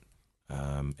implant,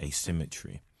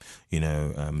 asymmetry, you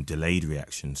know, delayed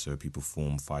reaction. So people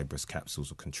form fibrous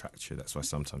capsules or contracture. That's why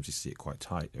sometimes you see it quite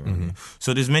tight around here.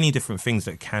 So there's many different things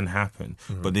that can happen,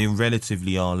 but they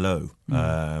relatively are low.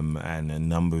 And a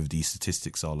number of these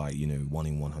statistics are like, you know, 1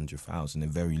 in 100,000. They're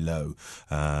very low.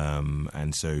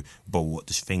 And so, but what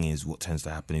the thing is, what tends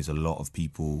to happen is a lot of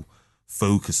people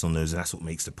focus on those, and that's what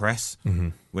makes the press.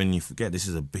 When you forget this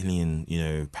is a £1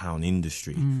 billion pound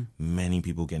industry, many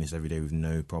people get this every day with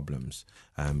no problems.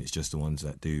 It's just the ones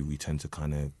that do, we tend to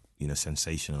kind of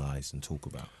sensationalize and talk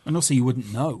about. And also you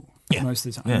wouldn't know most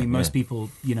of the time. I mean, most people,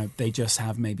 they just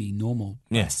have maybe normal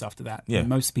breasts after that. Yeah.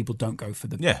 Most people don't go for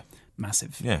the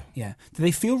massive. Yeah. Do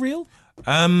they feel real?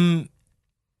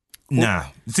 Nah,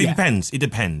 so it depends. It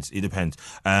depends.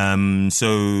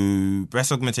 So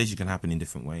breast augmentation can happen in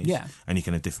different ways. Yeah. And you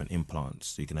can have different implants.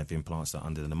 So you can have implants that are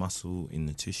under the muscle, in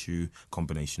the tissue,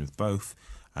 combination of both.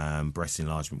 Breast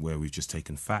enlargement where we've just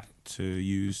taken fat to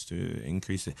use to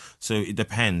increase it. So it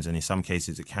depends, and in some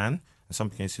cases it can, in some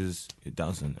cases it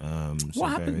doesn't. What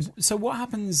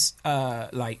happens?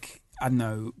 Like, I don't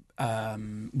know,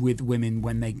 with women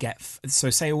when they get so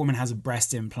say a woman has a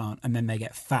breast implant and then they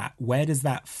get fat. Where does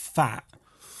that fat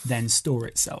then store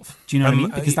itself? Do you know what I mean?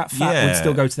 Because that fat would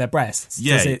still go to their breasts.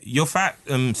 Yeah, your fat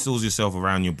stores yourself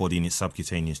around your body in its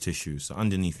subcutaneous tissue. So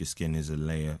underneath your skin is a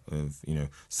layer of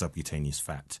subcutaneous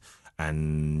fat.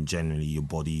 And generally, your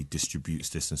body distributes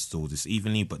this and stores this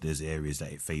evenly, but there's areas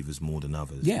that it favors more than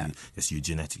others. Yeah. You're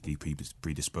genetically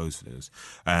predisposed for those.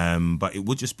 But it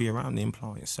would just be around the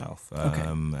implant itself,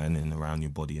 and then around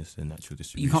your body as the natural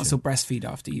distribution. You can't still breastfeed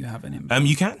after you have an implant?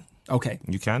 You can. Okay.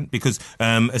 You can, because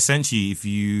essentially if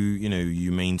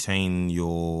you maintain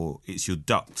your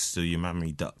ducts, so your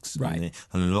mammary ducts, right?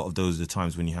 And a lot of those are the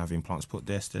times when you have implants put,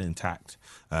 they're still intact.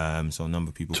 So a number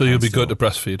of people. So you'll be good to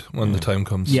breastfeed when the time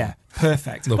comes. Yeah,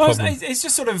 perfect. No problem. It's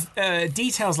just sort of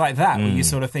details like that where you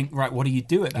sort of think, right, what do you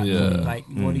do at that moment? Like,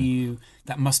 what do you?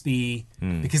 That must be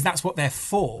because that's what they're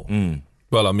for.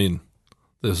 Well, I mean,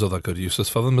 there's other good uses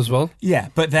for them as well. Yeah,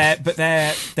 but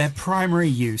their primary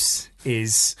use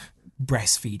is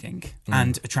breastfeeding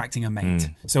and attracting a mate.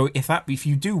 So if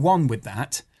you do one with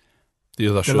that, the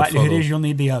other the likelihood is you'll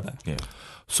need the other. Yeah.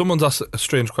 Someone's asked a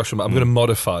strange question, but I'm going to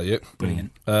modify it.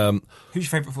 Brilliant. Who's your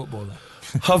favourite footballer?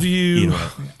 Have you?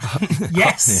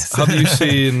 Yes. Have you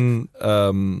seen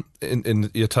in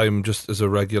your time just as a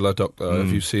regular doctor?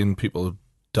 Have you seen people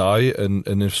die,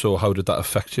 and if so, how did that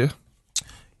affect you?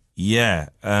 Yeah.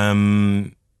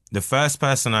 The first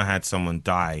person I had someone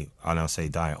die, and I'll say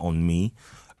die on me,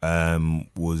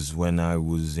 was when I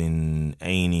was in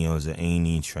A&E. I was an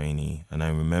A&E trainee, and I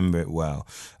remember it well.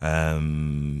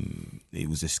 It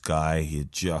was this guy. He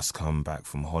had just come back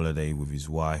from holiday with his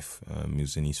wife. He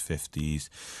was in his 50s,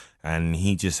 and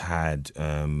he just had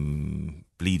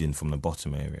bleeding from the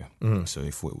bottom area. So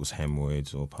he thought it was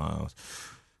hemorrhoids or piles.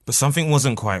 But something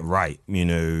wasn't quite right,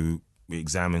 we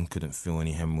examined, couldn't feel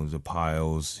any hemorrhoids or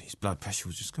piles. His blood pressure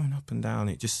was just going up and down.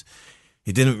 It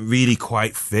didn't really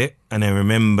quite fit. And I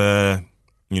remember,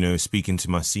 speaking to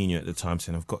my senior at the time,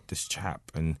 saying, I've got this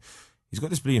chap and he's got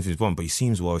this bleeding from his bum, but he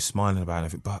seems well, he's smiling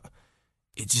about it, but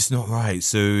it's just not right.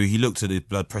 So he looked at his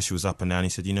blood pressure was up and down. He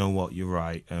said, you know what, you're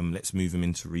right. Let's move him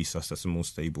into resus. That's a more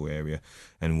stable area.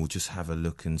 And we'll just have a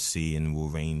look and see, and we'll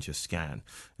arrange a scan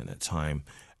at that time.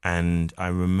 And I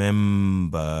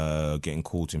remember getting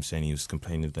called to him saying he was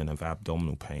complaining then of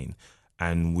abdominal pain.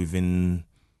 And within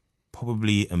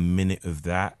probably a minute of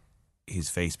that, his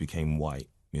face became white,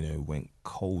 went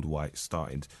cold white,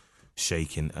 started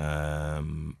shaking. I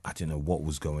didn't know what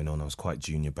was going on. I was quite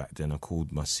junior back then. I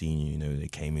called my senior, they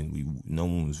came in. No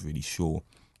one was really sure.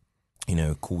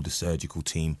 Called the surgical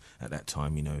team at that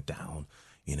time, down.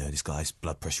 This guy's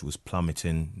blood pressure was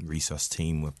plummeting. Resus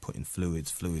team were putting fluids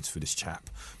for this chap.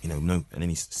 And then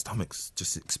his stomach's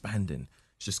just expanding.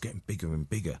 It's just getting bigger and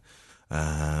bigger.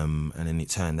 And then it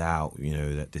turned out,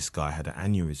 that this guy had an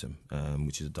aneurysm,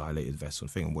 which is a dilated vessel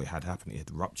thing. And what had happened, it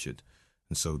had ruptured.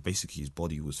 And so basically his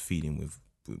body was feeding with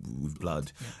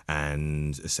blood. Yeah.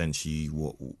 And essentially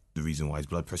the reason why his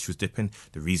blood pressure was dipping,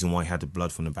 the reason why he had the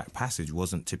blood from the back passage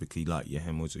wasn't typically like your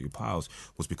hemorrhoids or your piles,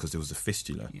 was because there was a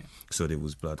fistula. Yeah. So there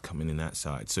was blood coming in that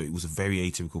side. So it was a very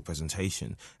atypical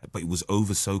presentation, but it was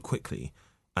over so quickly.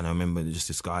 And I remember just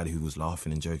this guy who was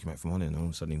laughing and joking back from on it, and all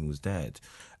of a sudden he was dead.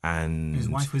 And his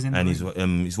wife was in the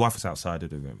room? His wife was outside of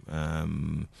the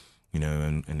room.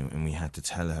 And we had to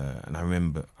tell her. And I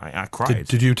remember I cried.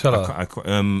 Did you tell her?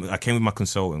 I came with my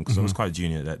consultant because I was quite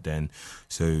junior at that then.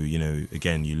 So,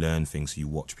 again, you learn things. You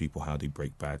watch people, how they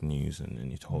break bad news, and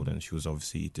you told her. And she was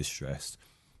obviously distressed.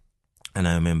 And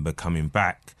I remember coming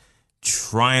back,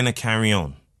 trying to carry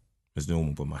on as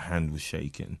normal, but my hand was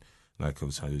shaking. Like I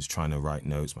was trying to write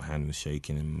notes, my hand was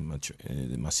shaking,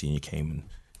 and my senior came and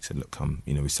said, look, come.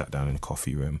 We sat down in a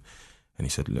coffee room, and he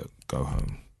said, look, go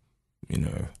home.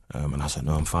 And I said,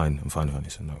 no, I'm fine. And he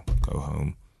said, no, go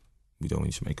home. We don't want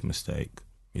you to make a mistake,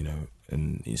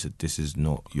 And he said, this is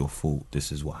not your fault.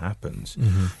 This is what happens,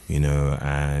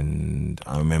 And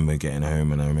I remember getting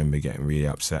home and I remember getting really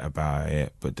upset about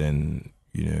it. But then,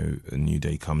 a new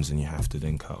day comes and you have to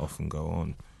then cut off and go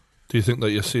on. Do you think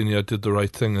that your senior did the right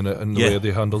thing in the way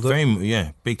they handled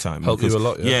it? Big time. Helped you a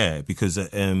lot, because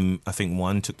I think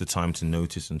one took the time to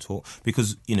notice and talk,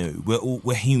 because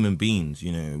we're human beings.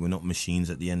 We're not machines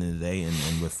at the end of the day, and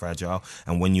we're fragile.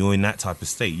 And when you're in that type of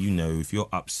state, if you're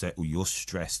upset or you're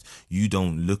stressed, you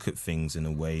don't look at things in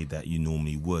a way that you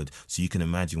normally would. So you can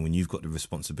imagine when you've got the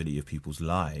responsibility of people's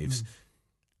lives.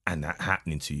 And that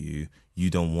happening to you, you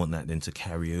don't want that then to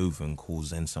carry over and cause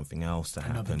then something else to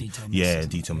happen.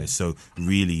 Detail miss. So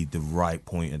really the right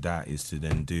point of that is to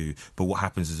then do. But what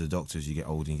happens as a doctor, as you get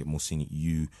older and you get more senior,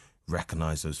 you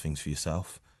recognise those things for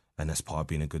yourself. And that's part of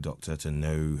being a good doctor, to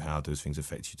know how those things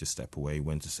affect you, to step away,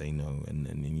 when to say no, and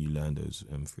then you learn those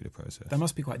through the process. That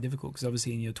must be quite difficult, because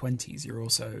obviously in your 20s you're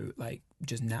also like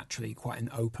just naturally quite an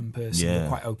open person. You're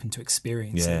quite open to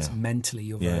experiences. Mentally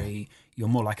you're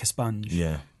more like a sponge.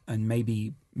 And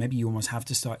maybe you almost have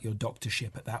to start your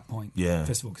doctorship at that point.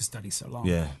 First of all, because study's so long.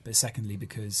 But secondly,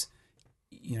 because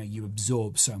you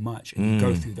absorb so much and you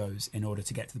go through those in order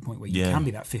to get to the point where you can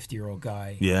be that 50-year-old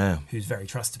guy who's very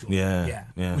trustable.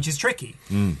 Which is tricky.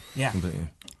 Completely.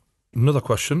 Another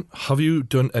question. Have you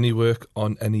done any work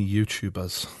on any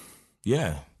YouTubers?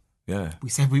 Yeah. We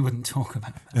said we wouldn't talk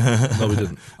about that. No, we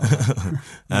didn't.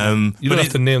 You don't have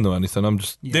to name them or anything. I'm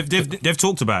just. They've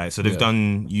talked about it, so they've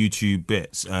done YouTube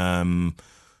bits. So I'm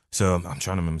trying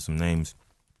to remember some names,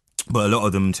 but a lot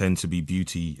of them tend to be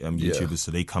beauty YouTubers.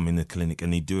 So they come in the clinic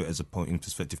and they do it as a point in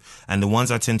perspective. And the ones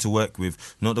I tend to work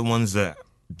with, not the ones that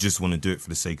just want to do it for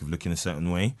the sake of looking a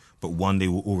certain way, but one they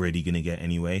were already going to get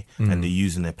anyway, and they're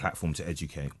using their platform to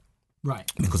educate.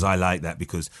 Right. Because I like that,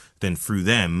 because then through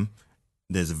them,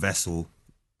 there's a vessel,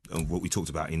 what we talked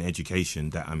about in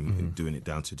education, that I'm doing it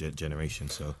down to generation.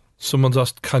 So someone's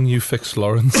asked, can you fix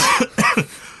Lawrence?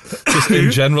 Just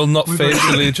in general, not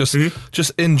facially,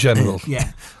 just in general.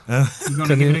 Yeah. You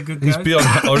gonna give it a good go? He's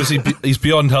beyond, or is he's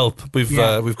beyond help. We've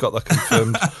got that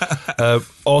confirmed.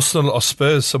 Arsenal or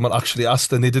Spurs? Someone actually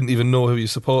asked, and they didn't even know who you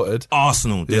supported.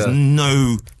 Arsenal. There's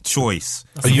no choice.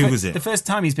 Who was it? The first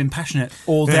time he's been passionate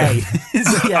all day.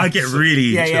 I get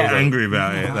really angry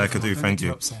about it. Like I do. Thank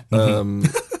you.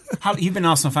 You've been an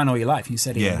Arsenal fan all your life. You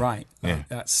said Ian Wright. Yeah.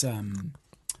 That's.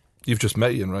 You've just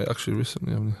met Ian Wright actually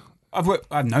recently, haven't you?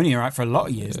 I've known Ian Wright for a lot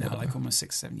of years now, like almost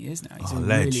 6-7 years now. He's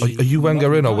really are you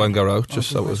Wenger in or Wenger out?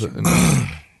 Just so was it.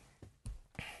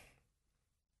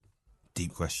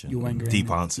 Deep question. You're Wenger Deep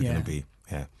in, answer going to be,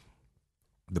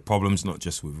 The problem's not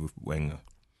just with Wenger.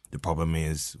 The problem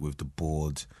is with the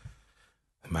board,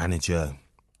 manager,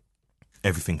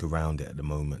 everything around it at the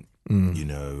moment, you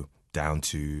know, down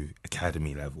to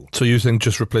academy level. So you think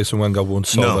just replacing Wenger won't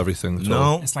solve everything at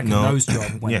all? It's like a nose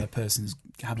job when the person's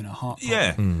having a heart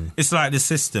problem. Yeah, it's like the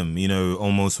system, you know,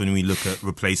 almost when we look at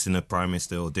replacing a prime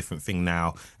minister or a different thing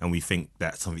now, and we think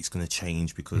that something's going to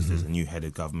change because there's a new head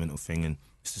of government or thing, and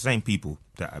it's the same people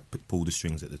that pull the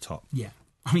strings at the top. Yeah.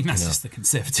 I mean, that's just the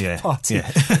Conservative Party. Yeah.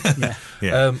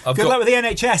 Good luck with the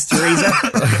NHS,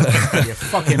 Theresa. You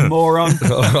fucking moron.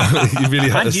 You really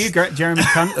had And you, Jeremy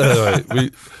Cunt.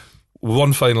 Right,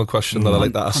 one final question that I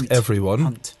like to ask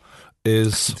everyone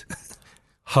is,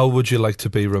 how would you like to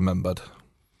be remembered?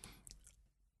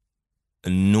 A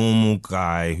normal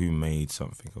guy who made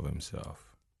something of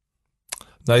himself.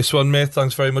 Nice one, mate.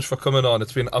 Thanks very much for coming on.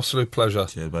 It's been an absolute pleasure.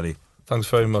 Cheers, buddy. Thanks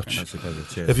very much. That's a pleasure.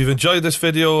 Cheers. If you've enjoyed this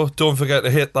video, don't forget to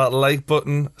hit that like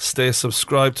button. Stay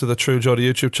subscribed to the True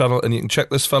Geordie YouTube channel, and you can check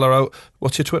this fella out.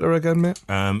 What's your Twitter again, mate?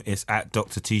 It's at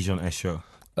Dr. Tijon Esho.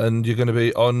 And you're going to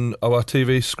be on our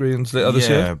TV screens later this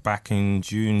year? Yeah, back in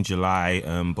June, July,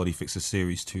 Body Fixer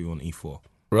Series 2 on E4.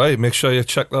 Right, make sure you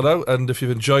check that out. And if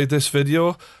you've enjoyed this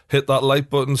video, hit that like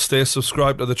button, stay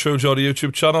subscribed to the True Geordie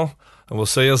YouTube channel, and we'll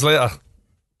see you later.